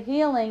for the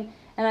healing.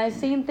 And I've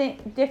seen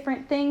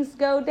different things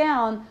go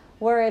down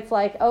where it's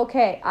like,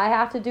 okay, I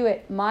have to do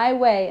it my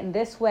way and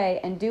this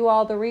way and do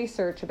all the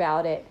research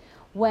about it,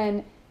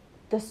 when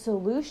the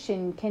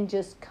solution can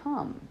just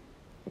come.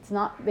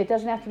 It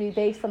doesn't have to be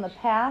based on the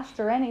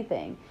past or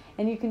anything.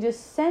 And you can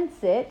just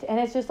sense it, and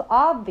it's just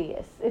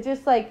obvious. It's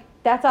just like,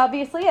 that's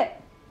obviously it.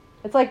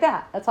 It's like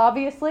that. That's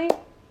obviously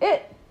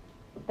it.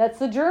 That's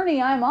the journey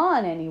I'm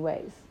on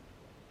anyways.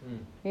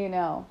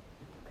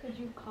 Could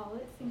you call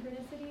it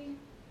synchronicity?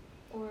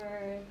 Or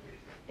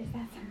is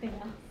that something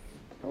else?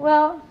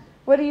 Well,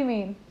 what do you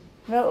mean?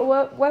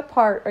 What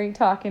part are you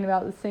talking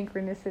about, the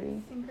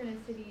synchronicity?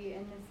 Synchronicity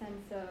in the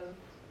sense of,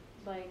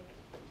 like,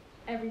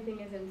 everything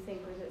is in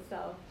sync with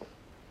itself.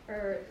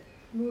 Or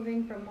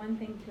moving from one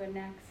thing to the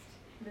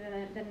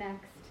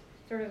next,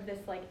 sort of this,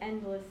 like,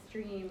 endless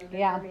stream of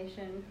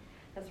information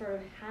that sort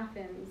of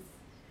happens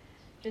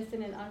just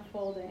in an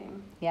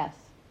unfolding. Yes.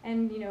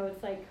 And,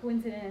 it's like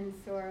coincidence,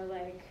 or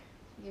like,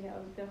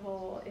 the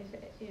whole,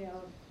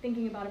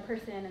 thinking about a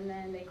person and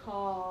then they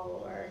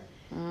call, or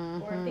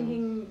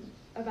thinking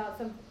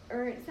about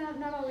or it's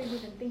not always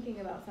even thinking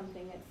about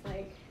something. It's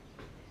like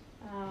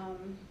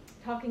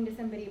talking to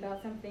somebody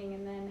about something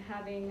and then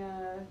having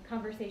a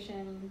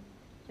conversation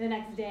the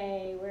next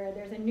day where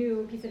there's a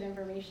new piece of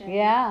information.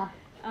 Yeah.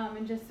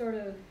 And just sort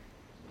of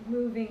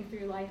moving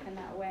through life in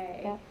that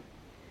way.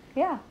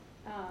 Yeah.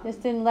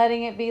 Just in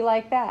letting it be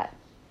like that.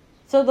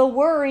 So the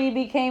worry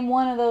became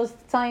one of those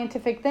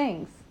scientific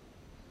things.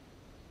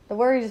 The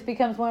worry just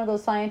becomes one of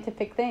those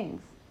scientific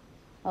things.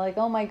 Like,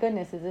 oh my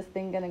goodness, is this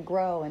thing going to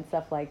grow and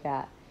stuff like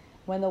that.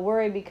 When the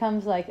worry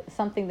becomes like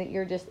something that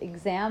you're just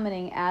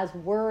examining as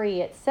worry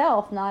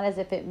itself, not as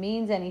if it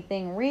means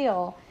anything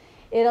real,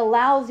 it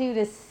allows you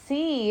to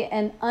see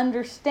and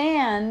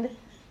understand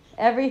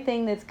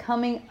everything that's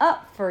coming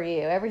up for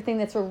you, everything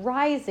that's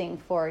arising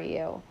for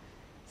you.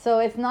 So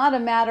it's not a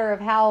matter of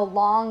how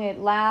long it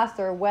lasts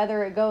or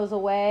whether it goes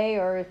away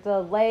or if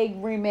the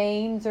leg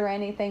remains or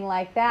anything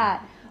like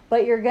that.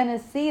 But you're going to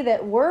see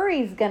that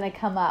worry's going to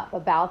come up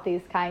about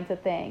these kinds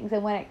of things.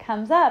 And when it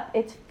comes up,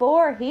 it's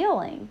for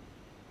healing.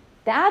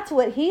 That's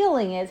what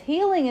healing is.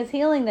 Healing is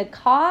healing the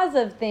cause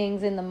of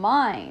things in the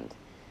mind,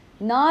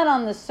 not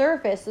on the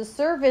surface. The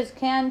surface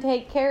can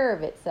take care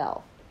of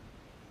itself.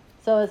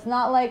 So it's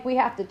not like we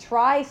have to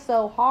try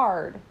so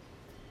hard.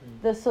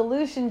 The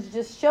solutions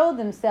just show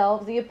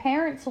themselves. The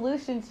apparent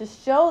solutions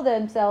just show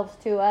themselves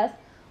to us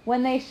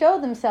when they show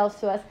themselves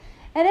to us.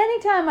 And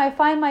anytime I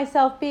find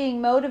myself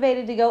being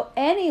motivated to go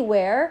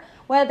anywhere,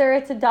 whether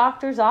it's a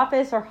doctor's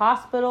office or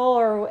hospital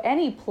or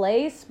any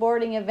place,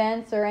 sporting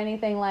events or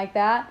anything like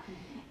that,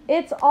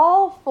 it's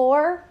all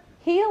for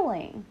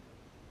healing,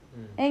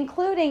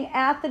 including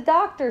at the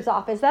doctor's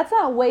office. That's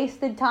not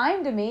wasted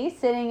time to me,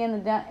 sitting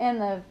in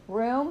the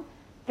room,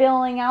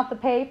 filling out the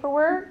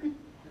paperwork.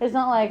 It's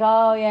not like,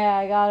 oh yeah,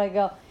 I gotta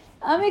go.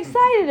 I'm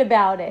excited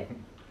about it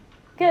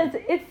because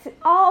it's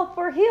all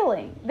for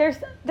healing. There's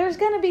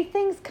going to be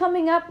things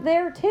coming up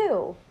there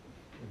too.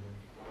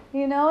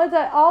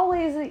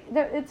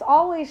 It's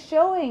always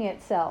showing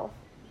itself.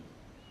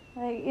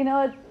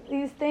 Like,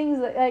 these things,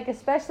 like,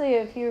 especially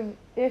if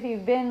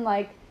you've been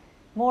like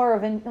more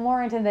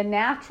into the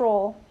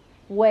natural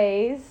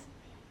ways,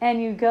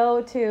 and you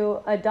go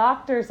to a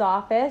doctor's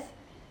office,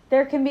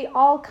 there can be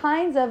all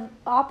kinds of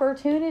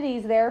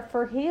opportunities there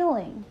for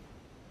healing.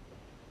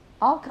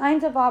 All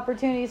kinds of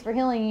opportunities for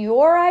healing.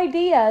 Your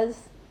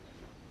ideas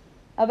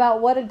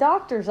about what a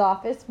doctor's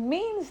office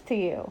means to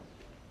you.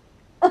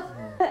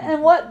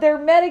 And what their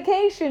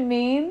medication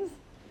means.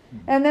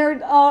 And their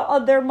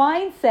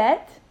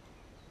mindset.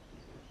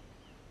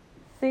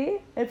 See?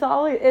 It's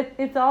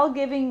all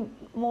giving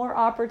more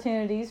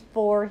opportunities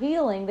for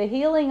healing. The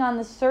healing on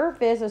the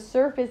surface, a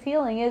surface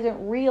healing,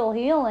 isn't real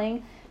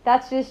healing.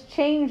 That's just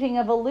changing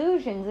of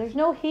illusions. There's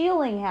no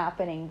healing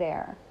happening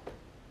there.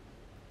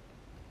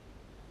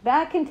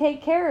 That can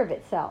take care of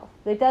itself.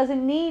 It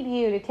doesn't need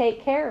you to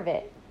take care of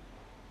it.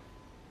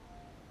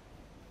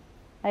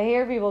 I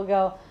hear people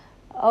go,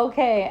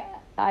 okay,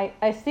 I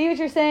see what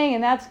you're saying,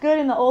 and that's good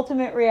in the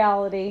ultimate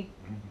reality.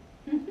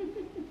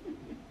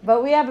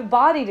 But we have a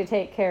body to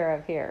take care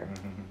of here.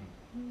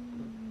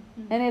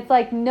 And it's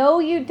like, no,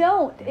 you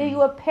don't.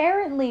 You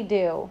apparently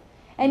do.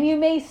 And you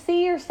may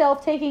see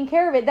yourself taking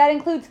care of it. That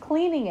includes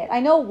cleaning it. I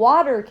know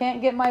water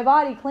can't get my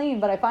body clean,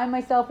 but I find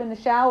myself in the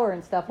shower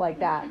and stuff like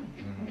that.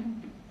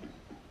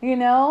 You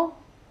know?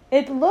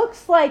 It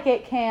looks like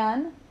it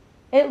can.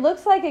 It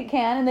looks like it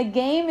can, and the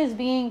game is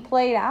being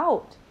played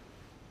out.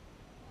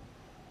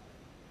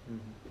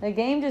 The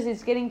game just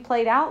is getting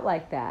played out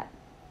like that.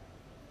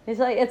 It's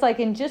like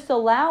in just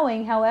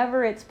allowing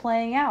however it's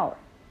playing out.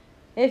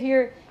 If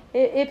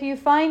you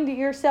find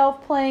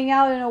yourself playing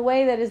out in a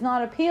way that is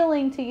not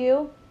appealing to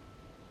you,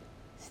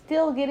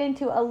 still get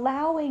into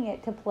allowing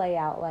it to play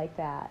out like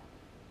that.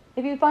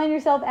 If you find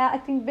yourself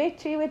acting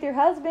bitchy with your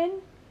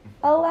husband,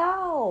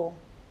 allow.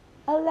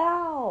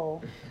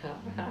 Allow.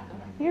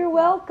 You're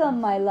welcome,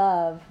 my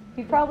love.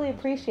 You probably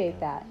appreciate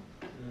that.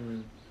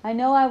 I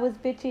know I was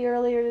bitchy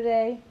earlier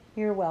today.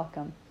 You're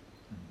welcome.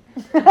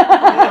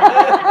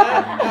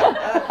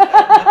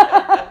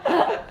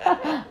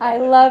 I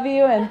love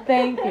you and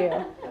thank you.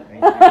 Thank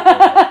you for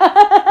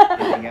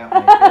getting out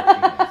my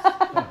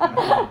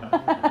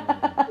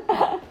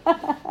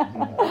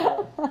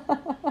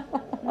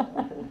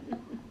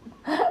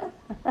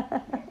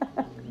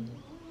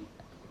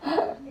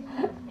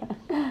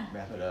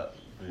Wrap it up,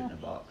 put it in a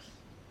box.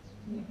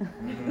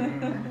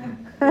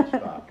 bitch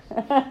box. The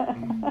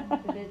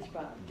bitch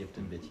box. Gift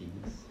and bitchies.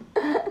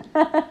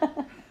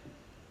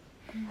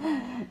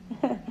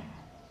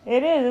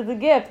 It is. It's a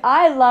gift.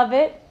 I love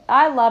it.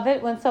 I love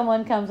it when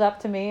someone comes up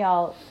to me.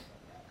 I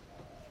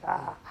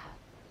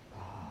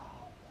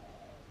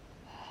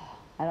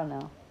don't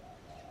know.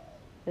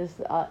 Just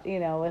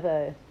with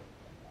a.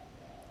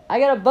 I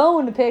got a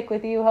bone to pick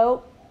with you,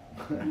 Hope.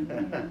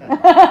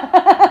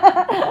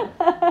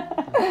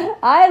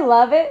 I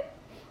love it.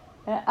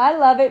 I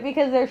love it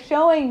because they're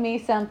showing me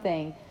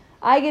something.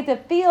 I get to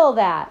feel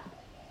that.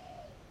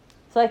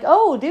 It's like,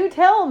 oh, do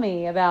tell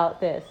me about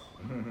this.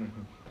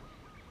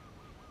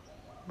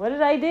 What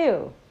did I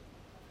do?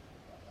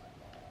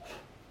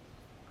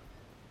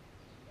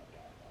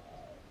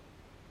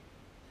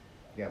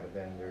 Yeah, but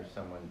then there's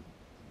someone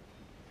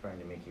trying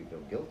to make you feel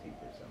guilty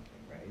for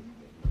something, right?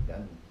 That you've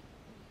done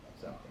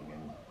something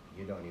and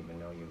you don't even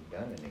know you've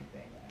done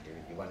anything.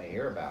 You want to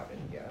hear about it,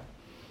 yeah?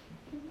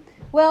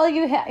 Well,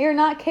 you're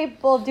not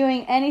capable of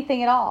doing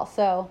anything at all,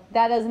 so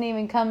that doesn't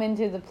even come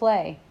into the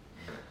play.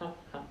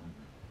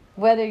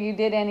 Whether you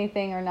did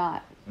anything or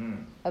not,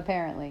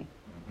 apparently.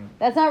 Mm-hmm.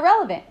 That's not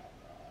relevant.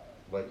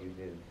 What you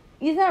did.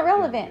 It's not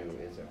relevant.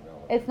 Isn't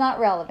relevant. It's not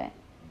relevant.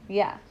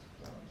 Yeah.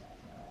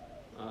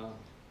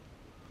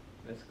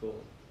 That's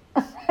cool.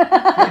 You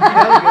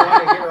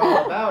want to hear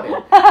all about it.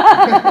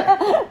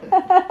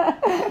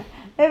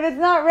 If it's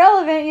not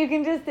relevant, you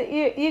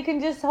can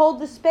just hold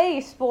the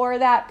space for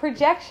that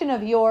projection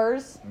of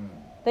yours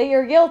that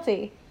you're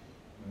guilty.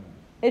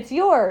 It's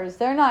yours.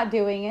 They're not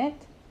doing it.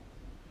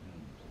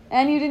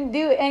 And you didn't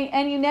do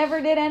and you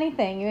never did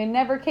anything. You were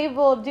never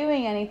capable of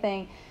doing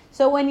anything.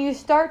 So when you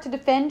start to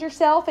defend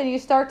yourself and you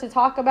start to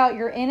talk about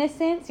your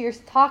innocence, you're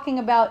talking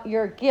about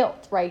your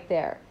guilt right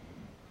there.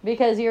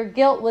 Because your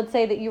guilt would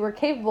say that you were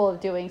capable of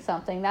doing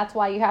something. That's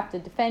why you have to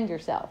defend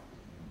yourself.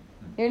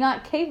 You're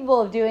not capable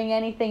of doing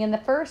anything in the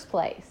first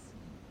place.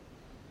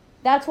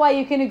 That's why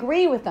you can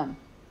agree with them.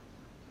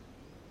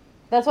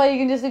 That's why you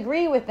can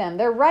disagree with them.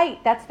 They're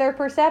right. That's their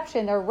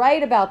perception. They're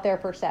right about their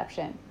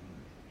perception.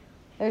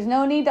 There's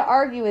no need to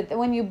argue with them.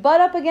 When you butt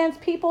up against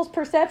people's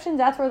perceptions,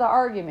 that's where the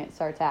argument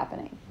starts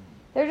happening.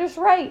 They're just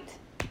right.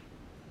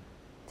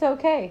 It's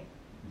okay.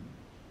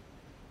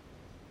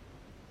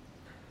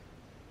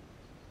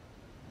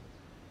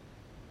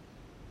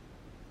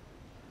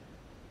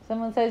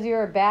 Someone says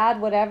you're a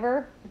bad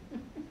whatever,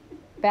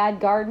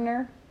 bad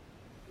gardener.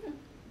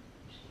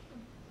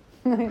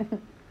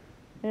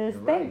 Just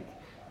think.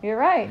 You're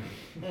right.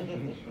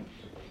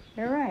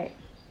 You're right.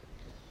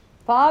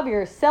 Bob,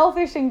 you're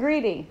selfish and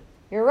greedy.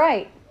 You're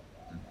right.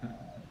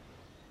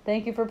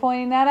 Thank you for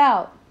pointing that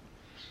out.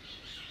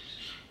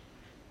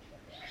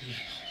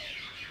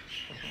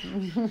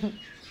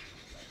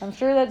 I'm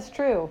sure that's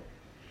true.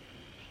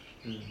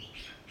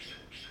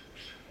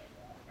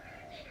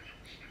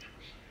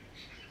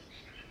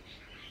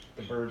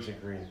 The birds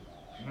agree.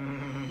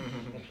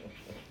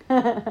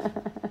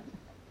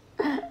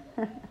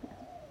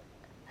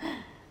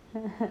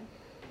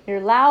 You're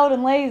loud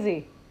and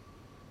lazy.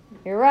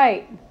 You're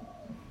right.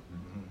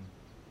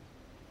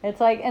 It's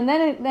like, and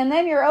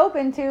then you're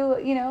open to,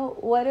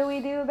 what do we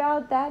do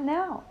about that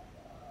now?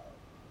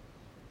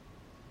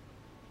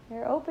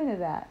 You're open to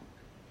that.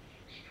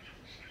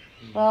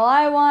 Well,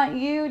 I want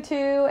you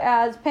to,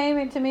 as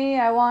payment to me,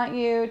 I want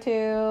you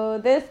to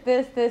this,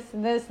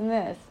 and this, and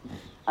this.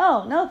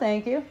 Oh, no,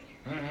 thank you.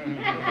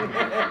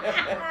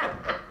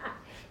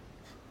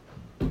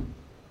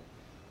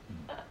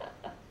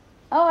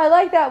 Oh, I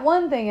like that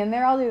one thing in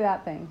there. I'll do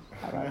that thing.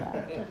 How about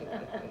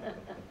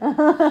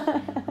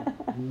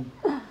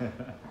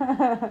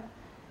that?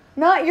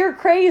 Not you're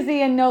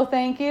crazy and no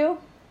thank you.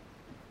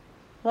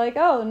 Like,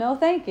 oh, no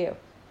thank you.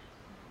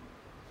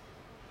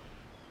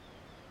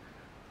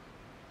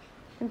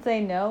 You can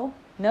say no.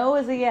 No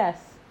is a yes.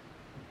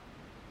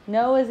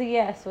 No is a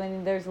yes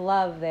when there's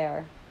love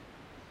there.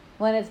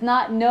 When it's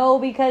not no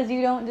because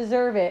you don't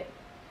deserve it.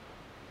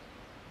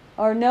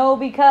 Or no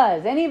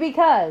because. Any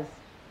because.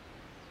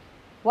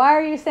 Why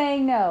are you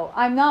saying no?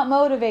 I'm not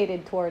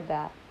motivated toward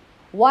that.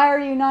 Why are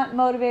you not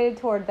motivated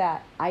toward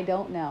that? I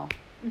don't know.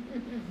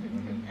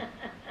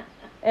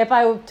 If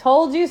I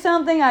told you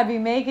something, I'd be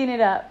making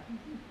it up.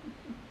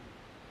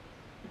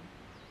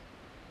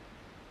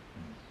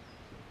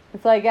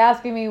 It's like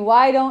asking me,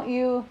 why don't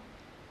you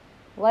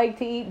like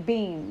to eat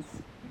beans?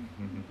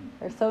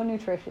 They're so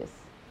nutritious.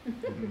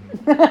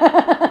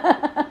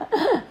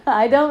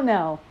 I don't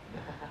know.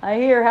 I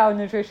hear how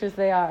nutritious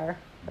they are,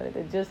 but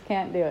I just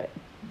can't do it.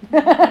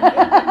 You've heard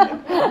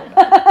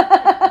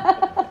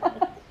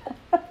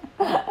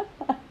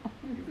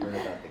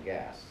about the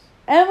gas.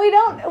 And we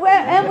don't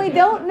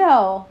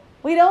know.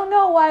 We don't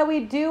know why we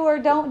do or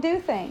don't do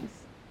things.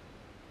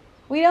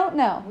 We don't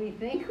know. We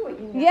think we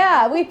know.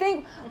 Yeah,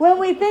 when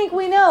we think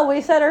we know,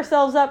 we set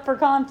ourselves up for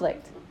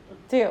conflict,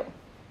 too.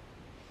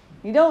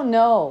 You don't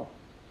know.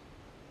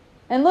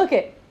 And look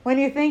when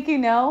you think you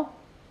know,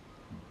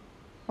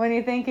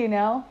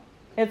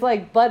 it's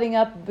like butting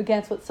up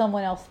against what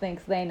someone else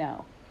thinks they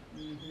know.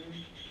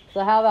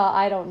 So how about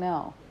I don't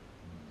know,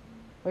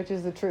 which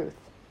is the truth.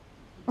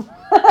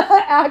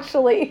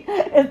 Actually,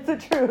 it's the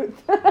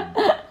truth.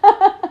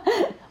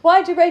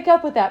 Why'd you break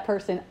up with that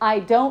person? I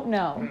don't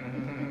know.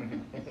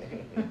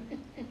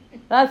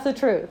 That's the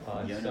truth.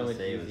 Yo so no much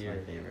sé was my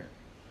easier. favorite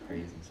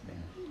phrase in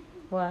Spanish.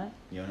 What?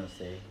 Yo no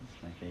sé is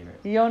my favorite.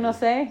 Yo no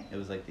sé? It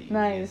was like the easiest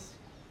Nice.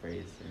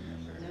 phrase to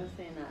remember. No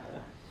say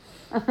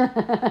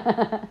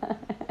nada.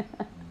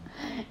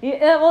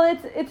 Yeah, well,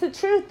 it's a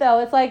truth though.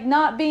 It's like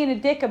not being a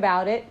dick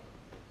about it.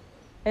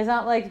 It's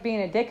not like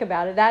being a dick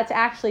about it. That's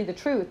actually the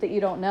truth that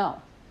you don't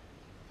know.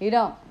 You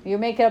don't. You're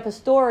making up a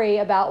story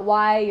about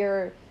why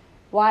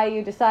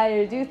you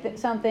decided to do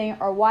something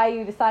or why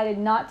you decided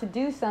not to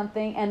do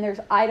something, and there's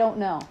I don't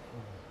know.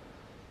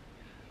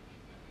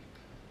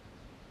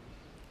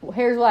 Well,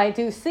 here's what I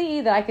do see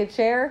that I could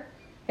share.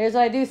 Here's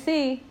what I do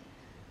see.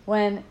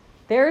 When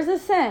there's a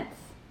sense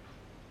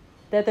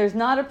that there's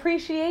not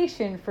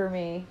appreciation for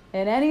me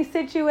in any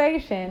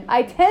situation,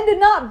 I tend to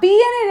not be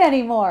in it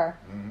anymore.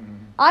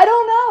 I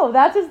don't know.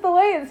 That's just the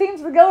way it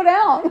seems to go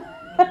down.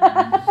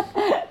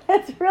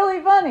 It's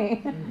really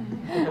funny.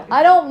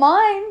 I don't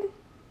mind.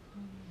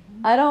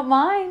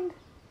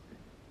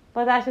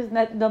 But that's just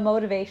the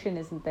motivation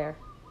isn't there.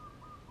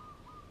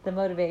 The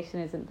motivation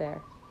isn't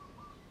there.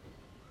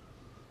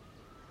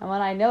 And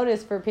what I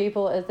notice for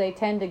people is they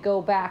tend to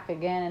go back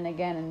again and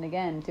again and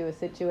again to a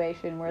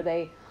situation where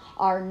they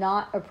are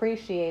not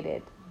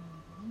appreciated.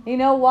 You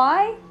know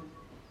why?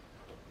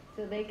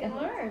 So they can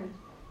learn.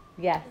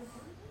 Yes.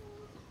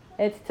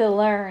 It's to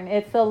learn.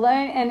 It's to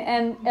learn.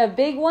 And a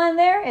big one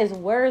there is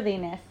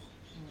worthiness.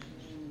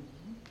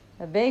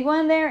 A big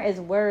one there is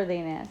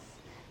worthiness.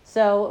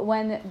 So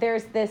when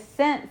there's this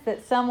sense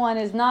that someone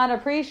is not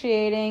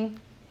appreciating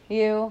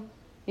you,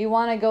 you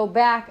want to go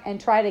back and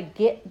try to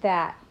get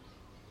that.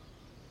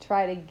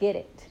 Try to get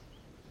it.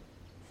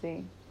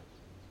 See?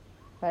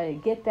 Try to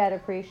get that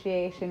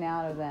appreciation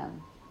out of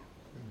them.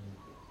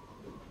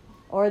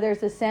 Or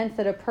there's a sense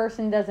that a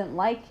person doesn't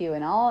like you,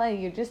 and all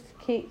you just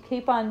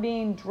keep on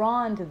being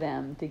drawn to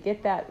them to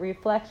get that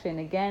reflection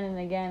again and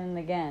again and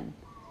again.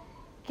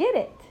 Get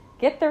it.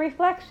 Get the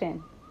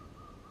reflection.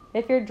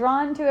 If you're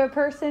drawn to a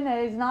person that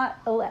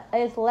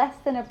is less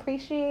than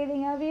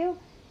appreciating of you,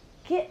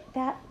 get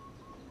that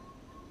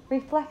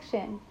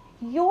reflection.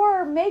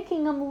 You're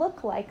making them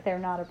look like they're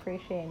not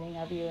appreciating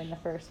of you in the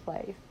first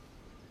place.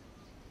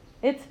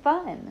 It's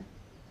fun.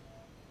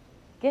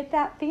 Get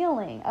that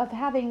feeling of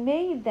having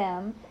made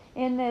them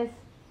in this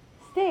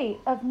state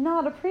of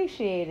not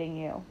appreciating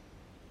you.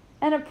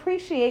 And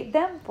appreciate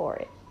them for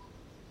it.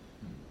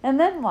 And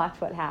then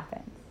watch what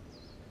happens.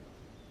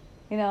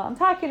 You know, I'm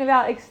talking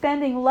about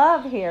extending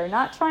love here,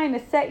 not trying to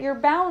set your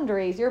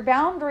boundaries. Your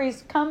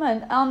boundaries come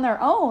on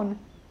their own.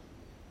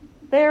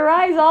 They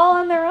arise all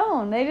on their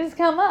own. They just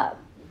come up.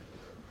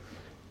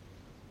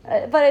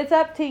 But it's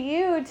up to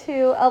you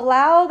to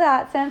allow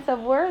that sense of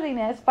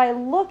worthiness by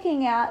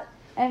looking at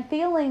and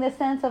feeling the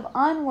sense of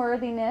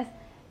unworthiness,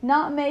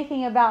 not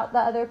making about the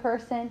other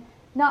person,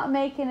 not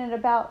making it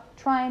about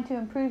trying to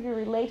improve your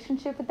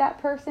relationship with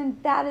that person.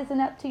 That isn't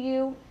up to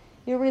you.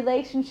 Your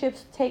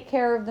relationships take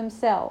care of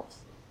themselves.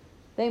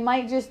 They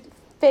might just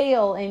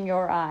fail in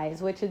your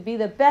eyes, which would be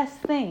the best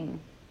thing.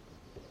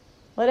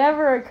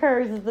 Whatever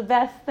occurs is the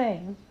best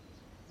thing.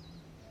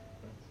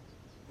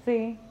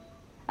 See?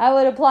 I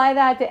would apply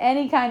that to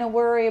any kind of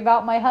worry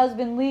about my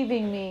husband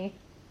leaving me.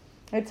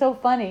 It's so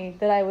funny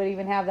that I would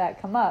even have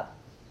that come up,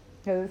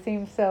 because it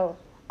seems so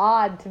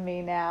odd to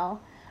me now.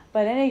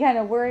 But any kind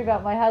of worry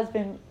about my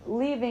husband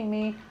leaving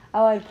me,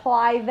 I would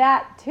apply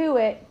that to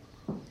it,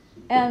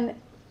 and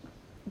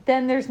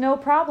then there's no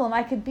problem.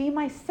 I could be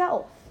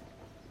myself.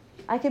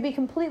 I could be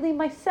completely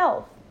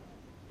myself.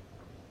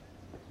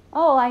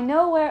 Oh, I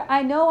know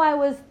I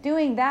was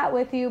doing that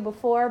with you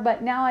before,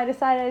 but now I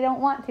decided I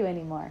don't want to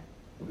anymore.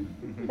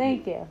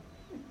 Thank you.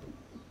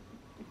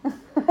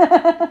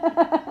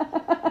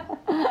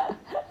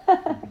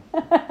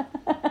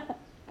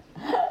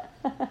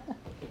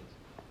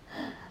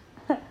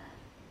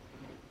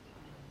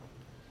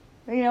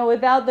 You know,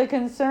 without the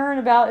concern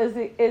about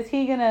is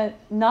he gonna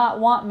not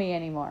want me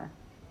anymore?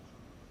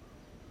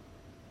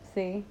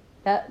 See,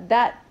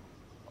 that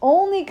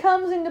only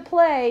comes into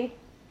play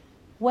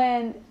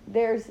when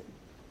there's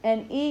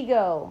an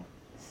ego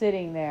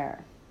sitting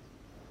there.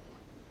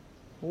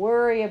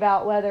 Worry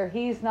about whether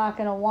he's not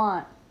going to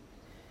want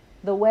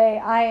the way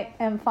I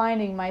am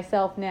finding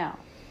myself now.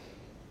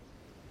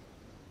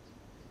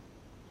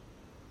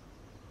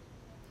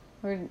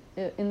 We're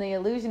in the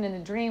illusion in the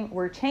dream,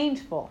 we're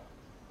changeful.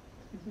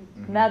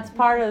 And that's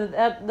part of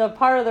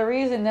the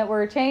reason that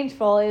we're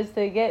changeful is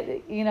to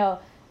get, you know,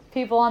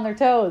 people on their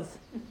toes.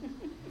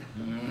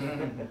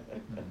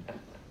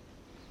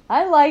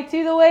 I liked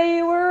you the way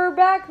you were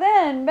back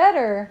then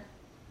better.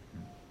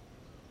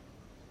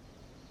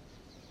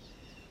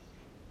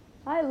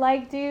 I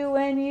liked you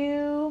when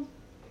you,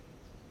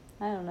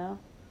 I don't know,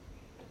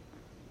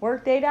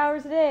 worked 8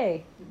 hours a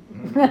day.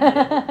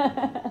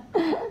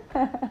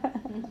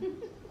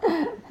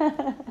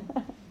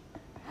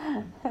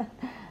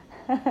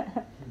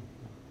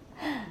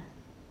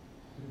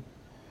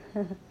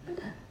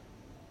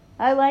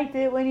 I liked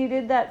it when you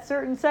did that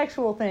certain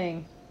sexual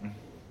thing.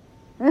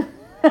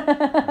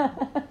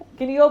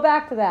 Can you go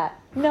back to that?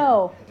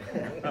 No.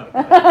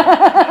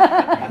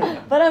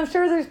 But I'm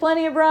sure there's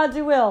plenty of broads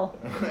who will.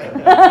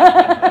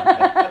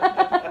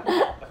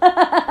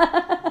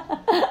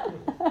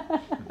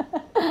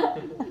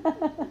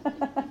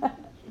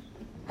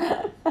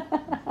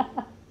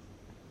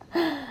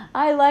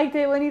 I liked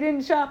it when you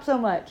didn't shop so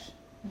much.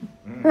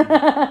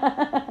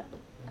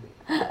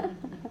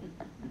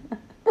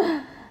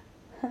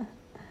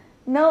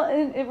 No,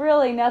 it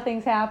really,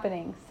 nothing's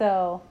happening.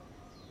 So,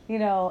 you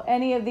know,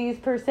 any of these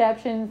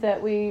perceptions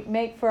that we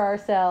make for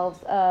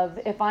ourselves of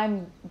if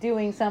I'm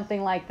doing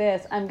something like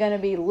this, I'm going to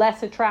be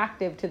less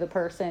attractive to the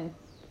person.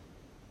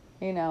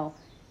 You know,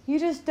 you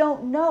just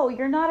don't know.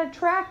 You're not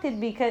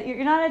attracted because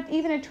you're not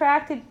even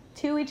attracted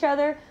to each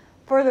other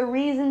for the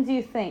reasons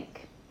you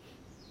think.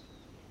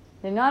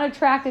 They're not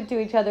attracted to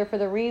each other for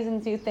the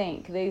reasons you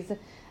think. These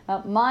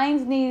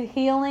minds need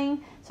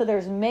healing, so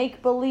there's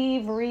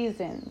make-believe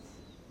reasons.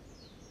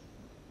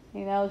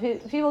 You know,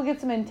 people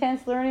get some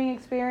intense learning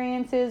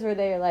experiences where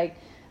they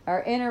are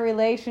in a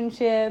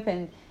relationship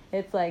and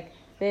it's like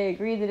they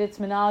agree that it's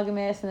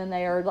monogamous and then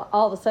they are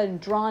all of a sudden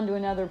drawn to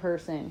another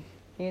person.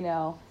 You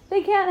know,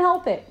 they can't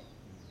help it.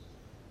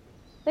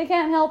 They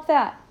can't help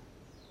that.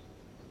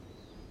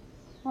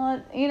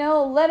 Well, you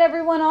know, let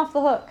everyone off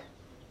the hook.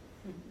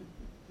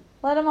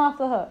 Let them off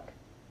the hook.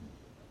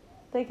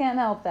 They can't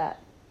help that.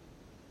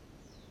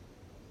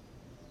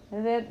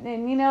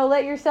 And you know,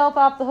 let yourself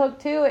off the hook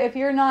too if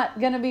you're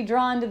not going to be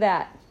drawn to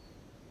that.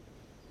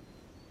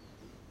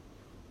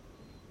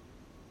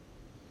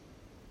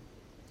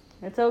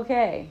 It's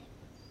okay.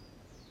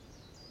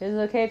 It's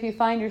okay if you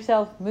find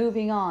yourself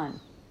moving on.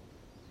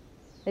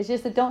 It's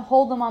just that don't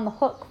hold them on the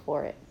hook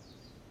for it.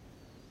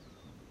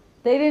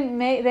 They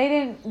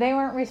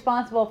weren't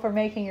responsible for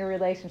making your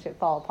relationship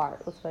fall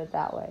apart. Let's put it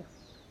that way.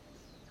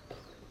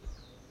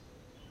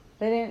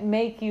 They didn't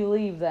make you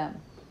leave them.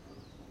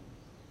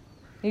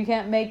 You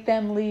can't make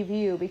them leave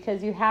you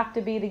because you have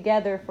to be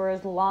together for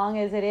as long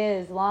as it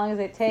is, as long as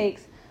it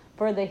takes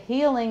for the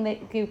healing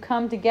that you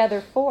come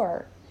together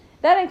for.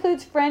 That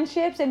includes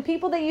friendships and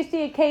people that you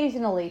see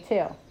occasionally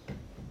too.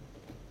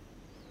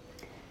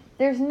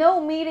 There's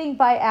no meeting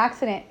by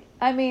accident.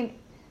 I mean,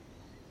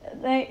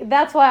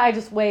 that's why I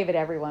just wave at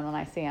everyone when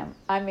I see them.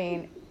 I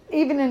mean,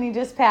 even when you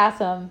just pass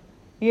them,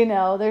 you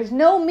know, there's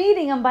no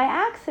meeting them by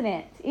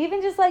accident.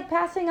 Even just like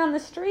passing on the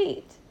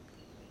street.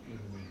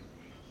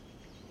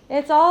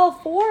 It's all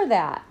for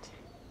that.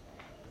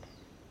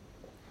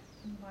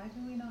 Why do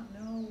we not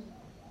know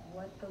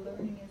what the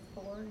learning is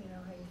for? You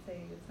know how you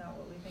say it's not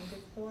what we think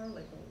it's for?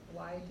 Like,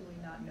 why do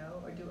we not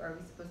know? Or are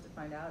we supposed to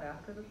find out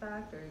after the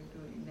fact? Or do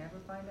we never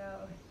find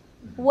out?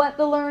 What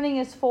the learning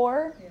is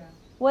for? Yeah.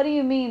 What do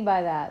you mean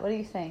by that? What are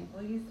you saying?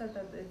 Well, you said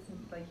that it's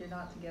like you're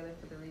not together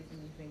for the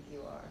reason you think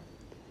you are.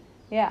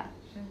 Yeah.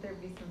 Shouldn't there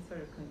be some sort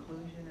of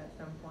conclusion at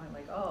some point?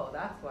 Like, oh,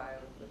 that's why I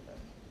was with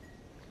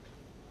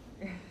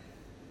them.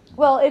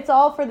 Well, it's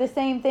all for the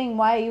same thing,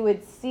 why you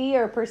would see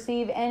or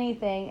perceive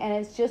anything, and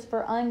it's just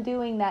for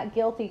undoing that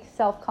guilty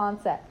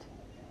self-concept.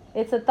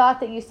 It's a thought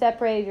that you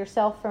separated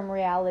yourself from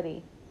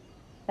reality.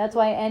 That's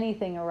why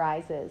anything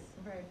arises.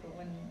 Right, but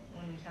when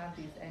we have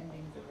these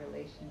endings of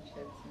relationships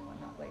and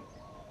whatnot, like,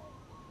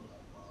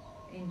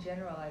 in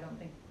general, I don't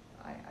think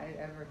I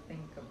ever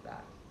think of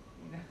that.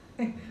 You know,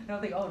 I don't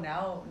think, oh,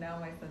 now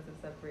my sense of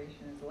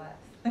separation is less.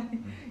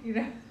 You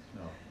know,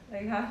 No.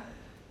 like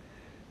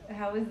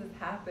how is this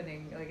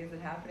happening? Like, is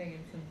it happening in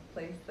some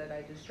place that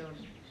I just don't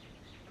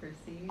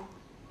perceive?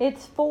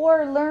 It's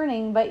for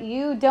learning, but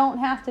you don't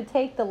have to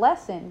take the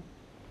lesson.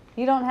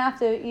 You don't have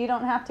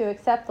to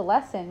accept the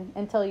lesson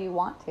until you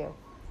want to.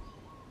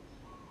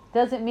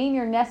 Doesn't mean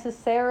you're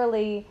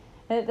necessarily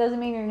And it doesn't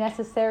mean you're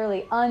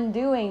necessarily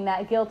undoing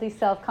that guilty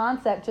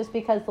self-concept just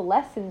because the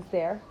lesson's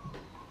there.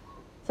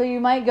 So you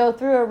might go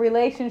through a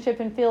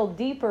relationship and feel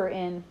deeper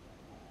in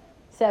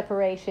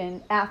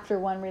separation after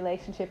one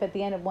relationship. At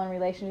the end of one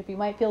relationship, you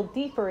might feel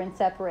deeper in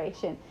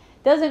separation.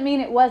 Doesn't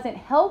mean it wasn't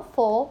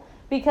helpful,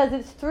 because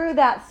it's through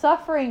that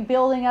suffering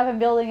building up and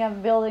building up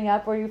and building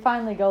up where you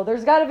finally go,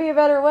 there's got to be a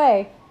better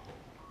way,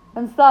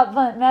 and stop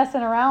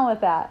messing around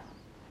with that.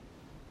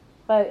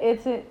 But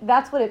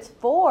that's what it's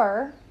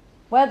for.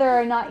 Whether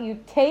or not you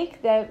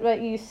take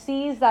that, you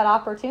seize that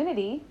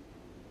opportunity,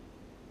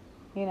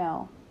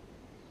 to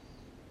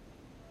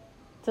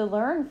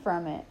learn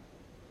from it.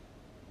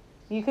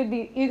 You could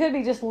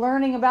be just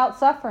learning about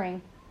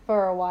suffering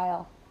for a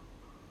while.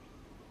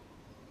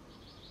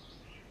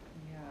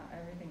 Yeah,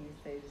 everything you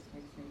say just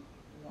makes me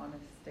want to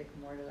stick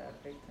more to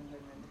that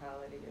victimhood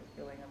mentality of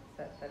feeling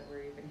upset that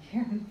we're even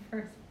here in the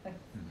first place.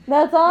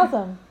 That's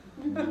awesome.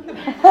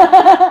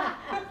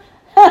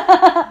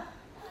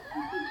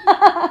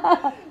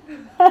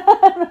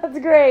 That's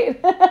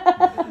great.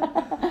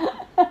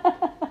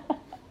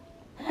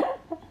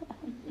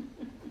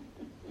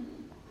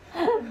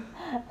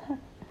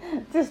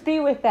 Just be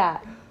with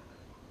that.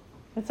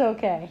 It's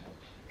okay.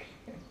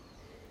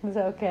 It's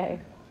okay.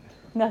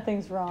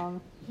 Nothing's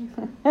wrong.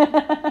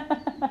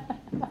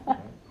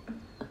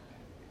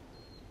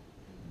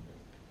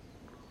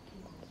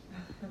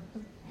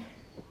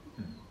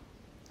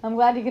 I'm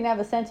glad you can have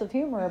a sense of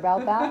humor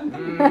about that.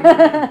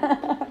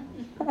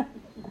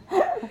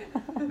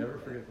 Never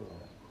forget the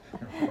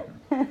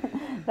laugh.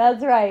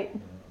 That's right.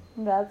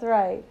 That's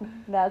right.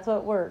 That's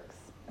what works.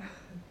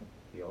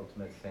 The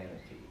ultimate sanity.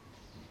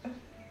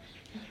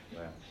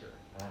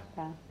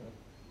 Laughter.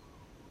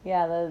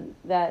 Yeah.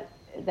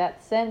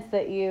 That sense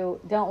that you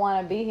don't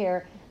want to be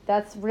here,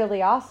 that's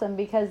really awesome,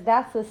 because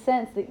that's the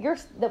sense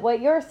that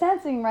what you're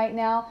sensing right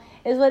now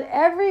is what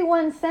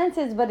everyone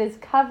senses, but is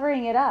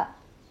covering it up.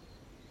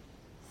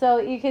 So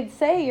you could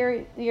say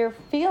you're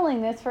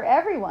feeling this for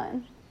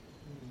everyone.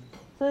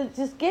 So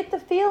just get the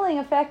feeling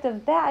effect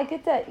of that.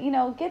 Get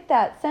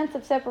that sense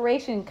of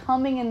separation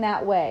coming in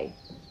that way.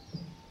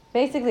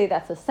 Basically,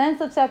 that's a sense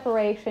of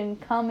separation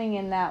coming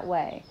in that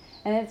way.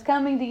 And it's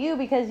coming to you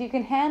because you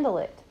can handle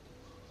it.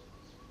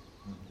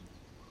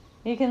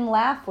 You can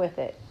laugh with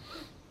it.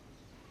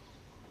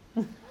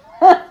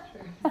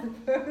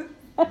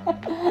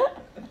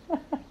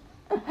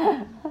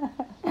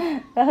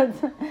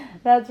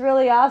 That's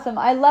really awesome.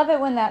 I love it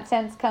when that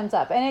sense comes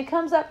up. And it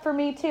comes up for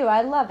me too.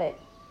 I love it.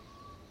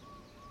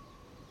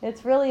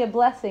 It's really a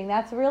blessing.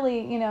 That's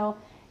really,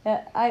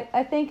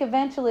 I think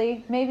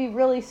eventually, maybe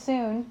really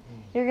soon,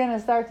 you're going to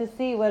start to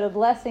see what a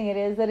blessing it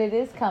is that it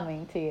is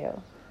coming to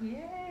you.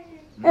 Yay!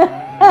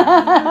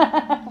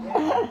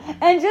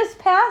 And just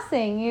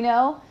passing,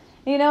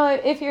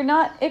 if you're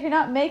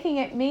not making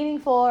it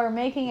meaningful or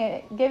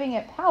giving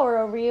it power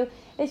over you,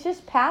 it's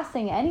just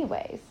passing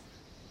anyways.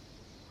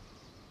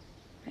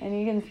 And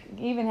you can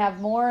even have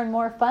more and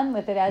more fun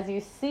with it as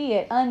you see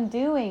it,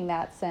 undoing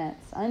that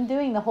sense,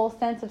 undoing the whole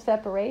sense of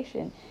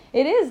separation.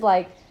 It is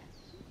like,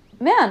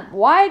 man,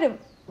 why do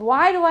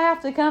I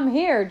have to come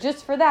here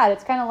just for that?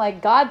 It's kind of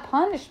like God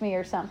punished me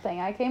or something.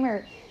 I came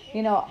here,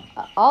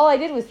 all I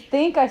did was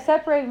think I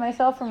separated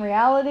myself from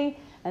reality,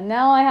 and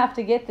now I have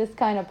to get this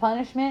kind of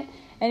punishment.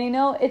 And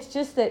it's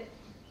just that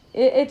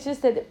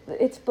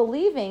it's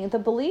believing. The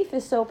belief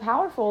is so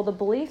powerful. The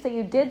belief that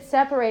you did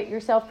separate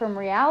yourself from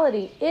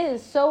reality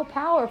is so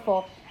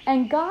powerful.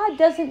 And God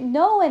doesn't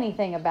know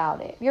anything about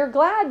it. You're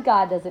glad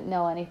God doesn't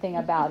know anything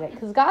about it,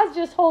 because God's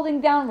just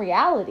holding down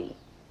reality.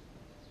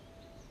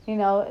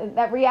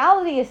 That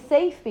reality is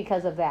safe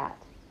because of that.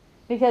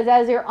 Because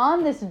as you're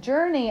on this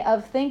journey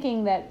of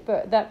thinking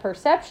that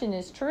perception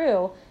is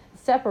true,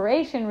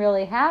 separation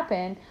really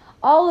happened,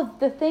 all of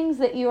the things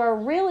that you are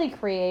really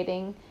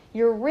creating,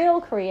 your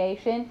real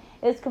creation,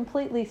 is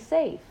completely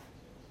safe.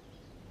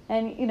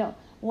 And,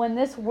 when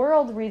this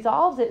world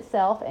resolves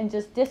itself and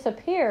just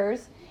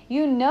disappears,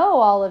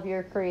 all of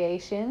your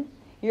creation,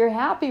 you're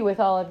happy with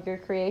all of your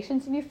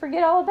creations, and you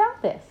forget all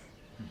about this.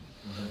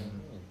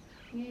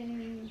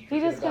 You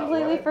just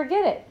completely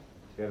forget it.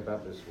 Forget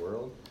about this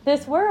world?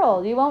 This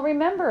world. You won't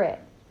remember it.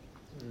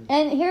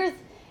 And here's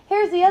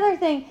the other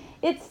thing.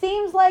 It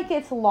seems like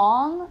it's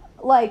long.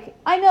 Like,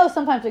 I know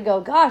sometimes we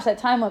go, gosh, that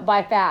time went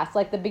by fast.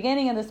 Like the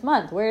beginning of this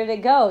month, where did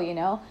it go,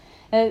 And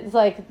it's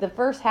like the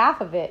first half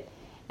of it.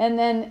 And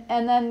then,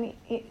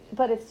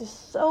 but it's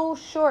just so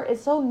short.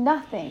 It's so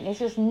nothing. It's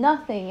just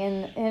nothing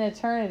in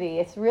eternity.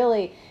 It's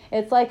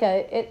like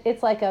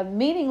a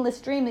meaningless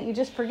dream that you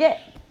just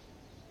forget.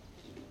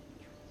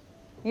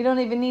 You don't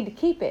even need to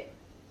keep it.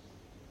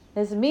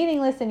 It's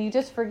meaningless and you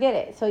just forget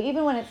it. So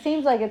even when it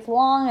seems like it's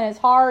long and it's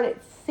hard,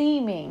 it's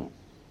seeming.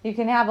 You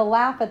can have a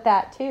laugh at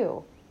that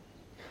too.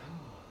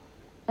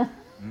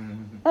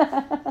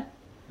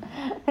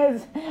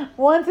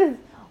 Once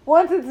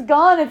it's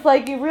gone, it's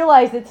like you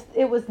realize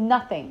it was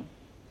nothing.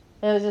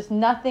 It was just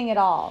nothing at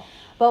all.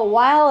 But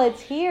while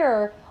it's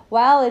here,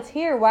 while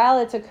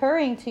it's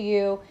occurring to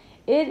you,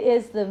 it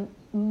is the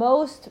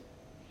most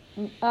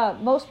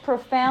most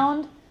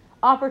profound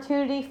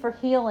opportunity for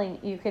healing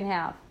you can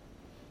have.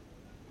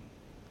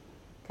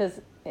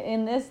 Because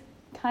in this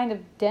kind of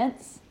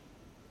dense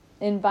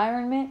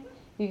environment,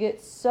 you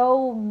get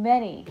so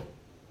many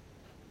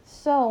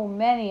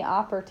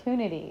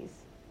opportunities.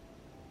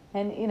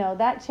 And,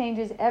 that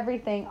changes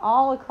everything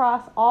all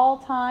across all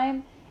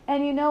time.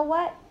 And you know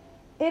what?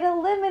 It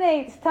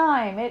eliminates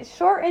time. It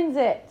shortens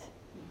it.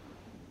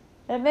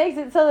 It makes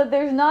it so that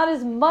there's not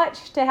as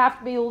much to have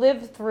to be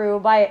lived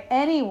through by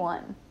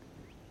anyone.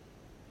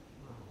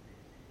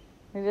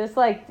 Just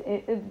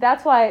like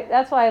that's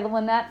why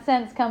when that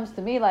sense comes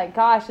to me, like,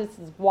 gosh, this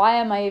is why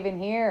am I even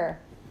here?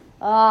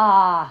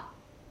 Well,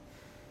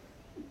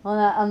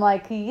 I'm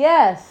like,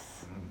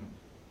 yes,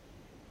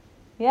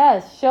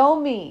 show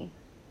me.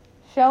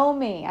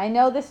 I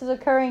know this is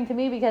occurring to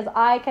me because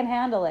I can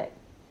handle it.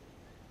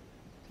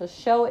 So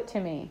show it to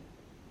me.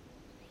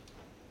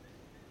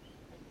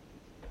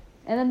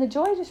 And then the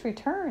joy just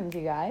returns,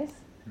 you guys.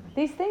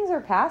 These things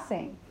are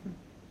passing.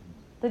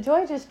 The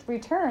joy just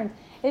returns.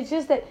 It's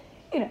just that,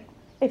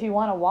 if you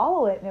want to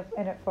wallow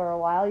in it for a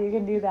while, you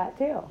can do that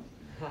too.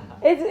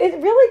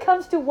 It really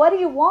comes to, what do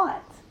you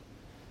want?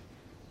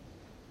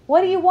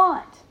 What do you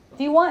want?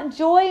 Do you want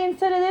joy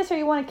instead of this, or do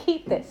you want to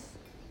keep this?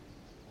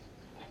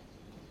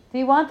 Do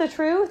you want the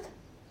truth,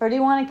 or do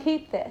you want to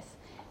keep this?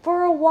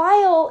 For a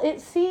while, it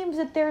seems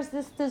that there's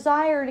this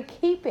desire to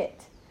keep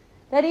it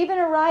that even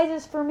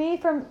arises for me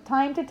from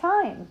time to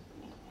time.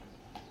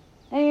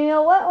 And you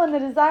know what? When the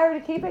desire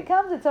to keep it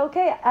comes, it's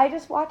okay. I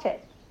just watch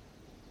it.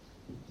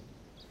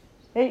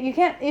 You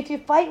can't, if you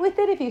fight with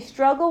it, if you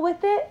struggle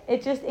with it,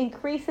 it just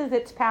increases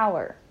its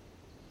power.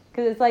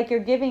 Because it's like you're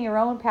giving your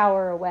own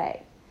power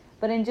away.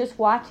 But in just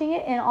watching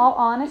it, in all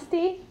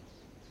honesty,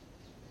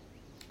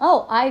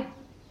 I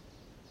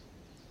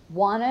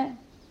want to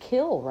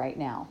kill right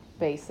now,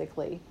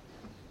 basically.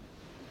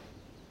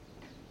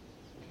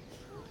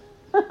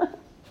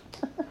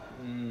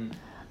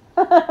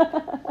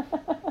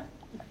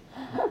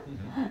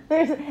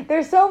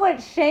 There's so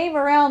much shame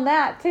around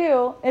that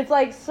too. It's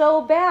like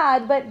so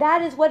bad, but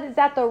that is what is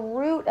at the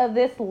root of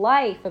this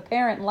life,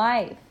 apparent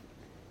life,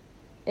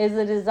 is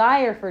a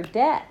desire for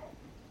death.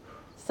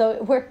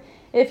 So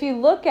if you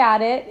look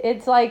at it,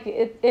 it's like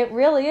it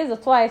really is.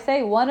 That's why I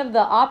say one of the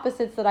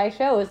opposites that I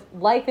show is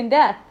life and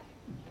death.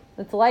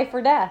 It's life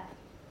or death.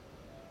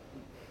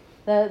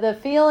 The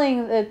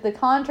feeling, the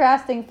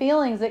contrasting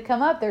feelings that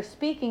come up, they're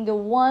speaking to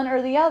one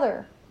or the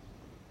other.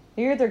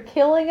 You're either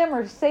killing them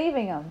or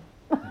saving them.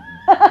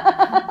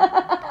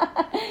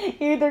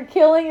 You're either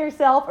killing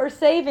yourself or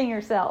saving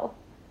yourself.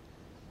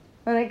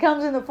 When it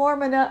comes in the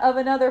form of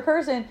another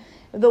person,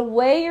 the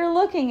way you're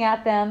looking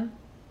at them,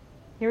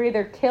 you're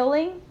either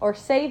killing or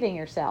saving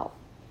yourself.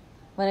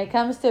 When it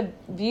comes to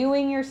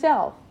viewing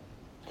yourself,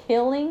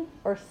 killing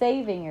or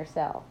saving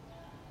yourself.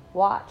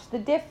 Watch the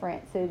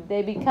difference.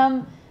 They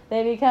become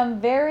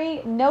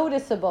very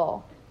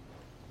noticeable.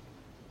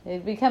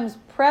 It becomes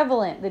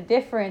prevalent, the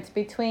difference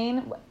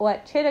between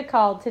what Chitta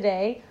called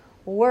today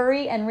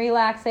worry and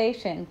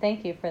relaxation.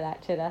 Thank you for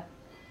that, Chitta.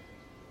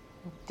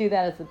 Do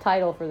that as the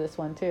title for this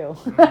one too.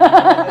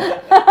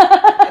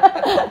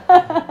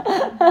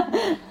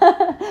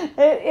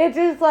 It's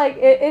just like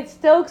it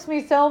stokes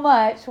me so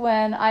much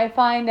when I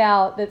find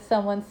out that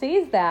someone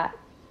sees that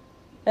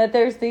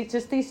there's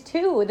these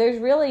two. There's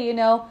really,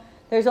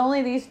 there's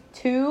only these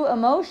two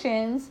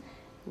emotions: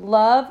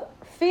 love,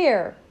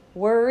 fear,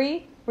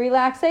 worry,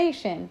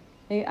 relaxation.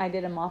 I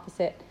did them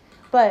opposite,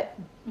 but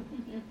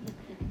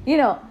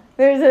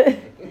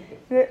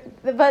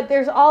but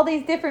there's all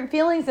these different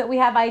feelings that we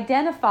have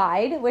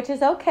identified, which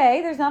is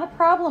okay. There's not a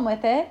problem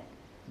with it.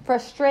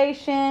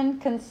 Frustration,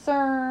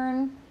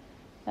 concern,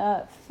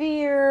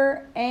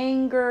 fear,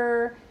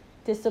 anger,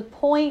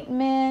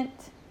 disappointment,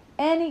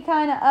 any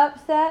kind of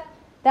upset,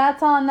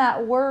 that's on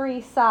that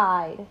worry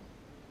side.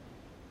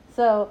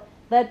 So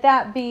let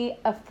that be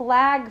a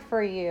flag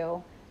for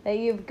you that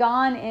you've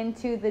gone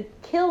into the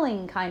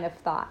killing kind of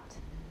thought.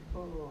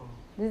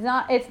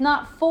 It's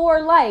not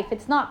for life.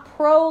 It's not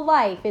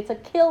pro-life. It's a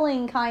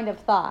killing kind of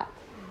thought.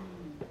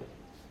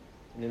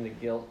 And then the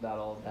guilt about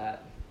all of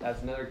that.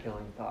 That's another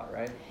killing thought,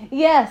 right?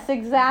 Yes,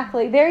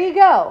 exactly. There you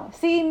go.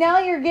 See, now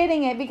you're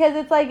getting it, because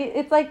it's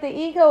like the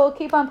ego will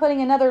keep on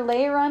putting another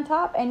layer on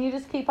top, and you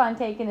just keep on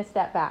taking a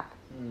step back.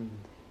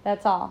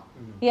 That's all.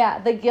 Yeah,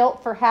 the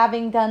guilt for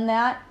having done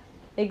that.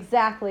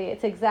 Exactly.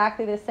 It's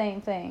exactly the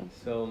same thing.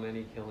 So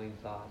many killing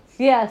thoughts.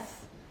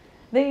 Yes.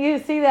 You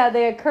see that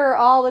they occur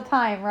all the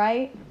time,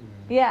 right?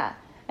 Yeah.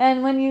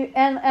 And when you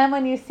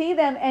when you see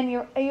them and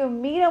you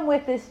meet them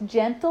with this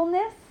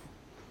gentleness,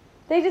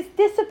 they just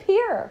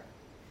disappear.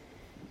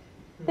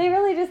 They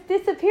really just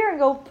disappear and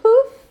go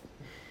poof,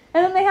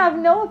 and then they have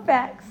no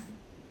effects.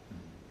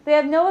 They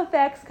have no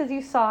effects because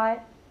you saw it.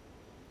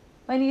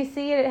 When you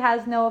see it, it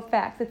has no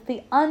effects. It's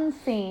the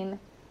unseen,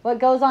 what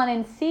goes on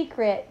in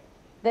secret,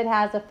 that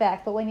has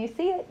effect. But when you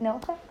see it, no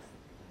effects.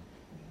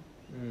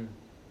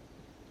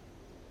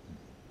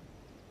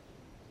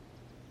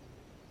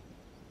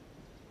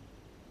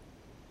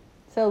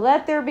 So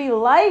let there be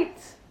light.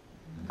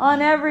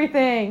 on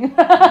everything.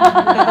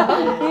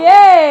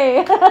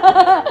 Yay!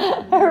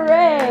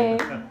 Hooray!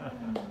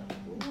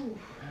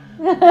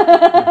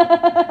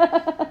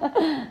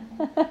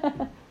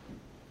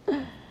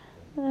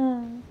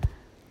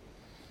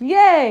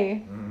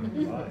 Yay!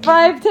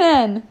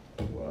 5:10.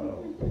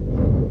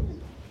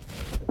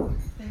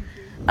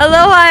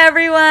 Aloha,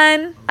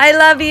 everyone. I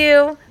love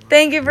you.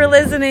 Thank you for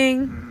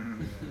listening.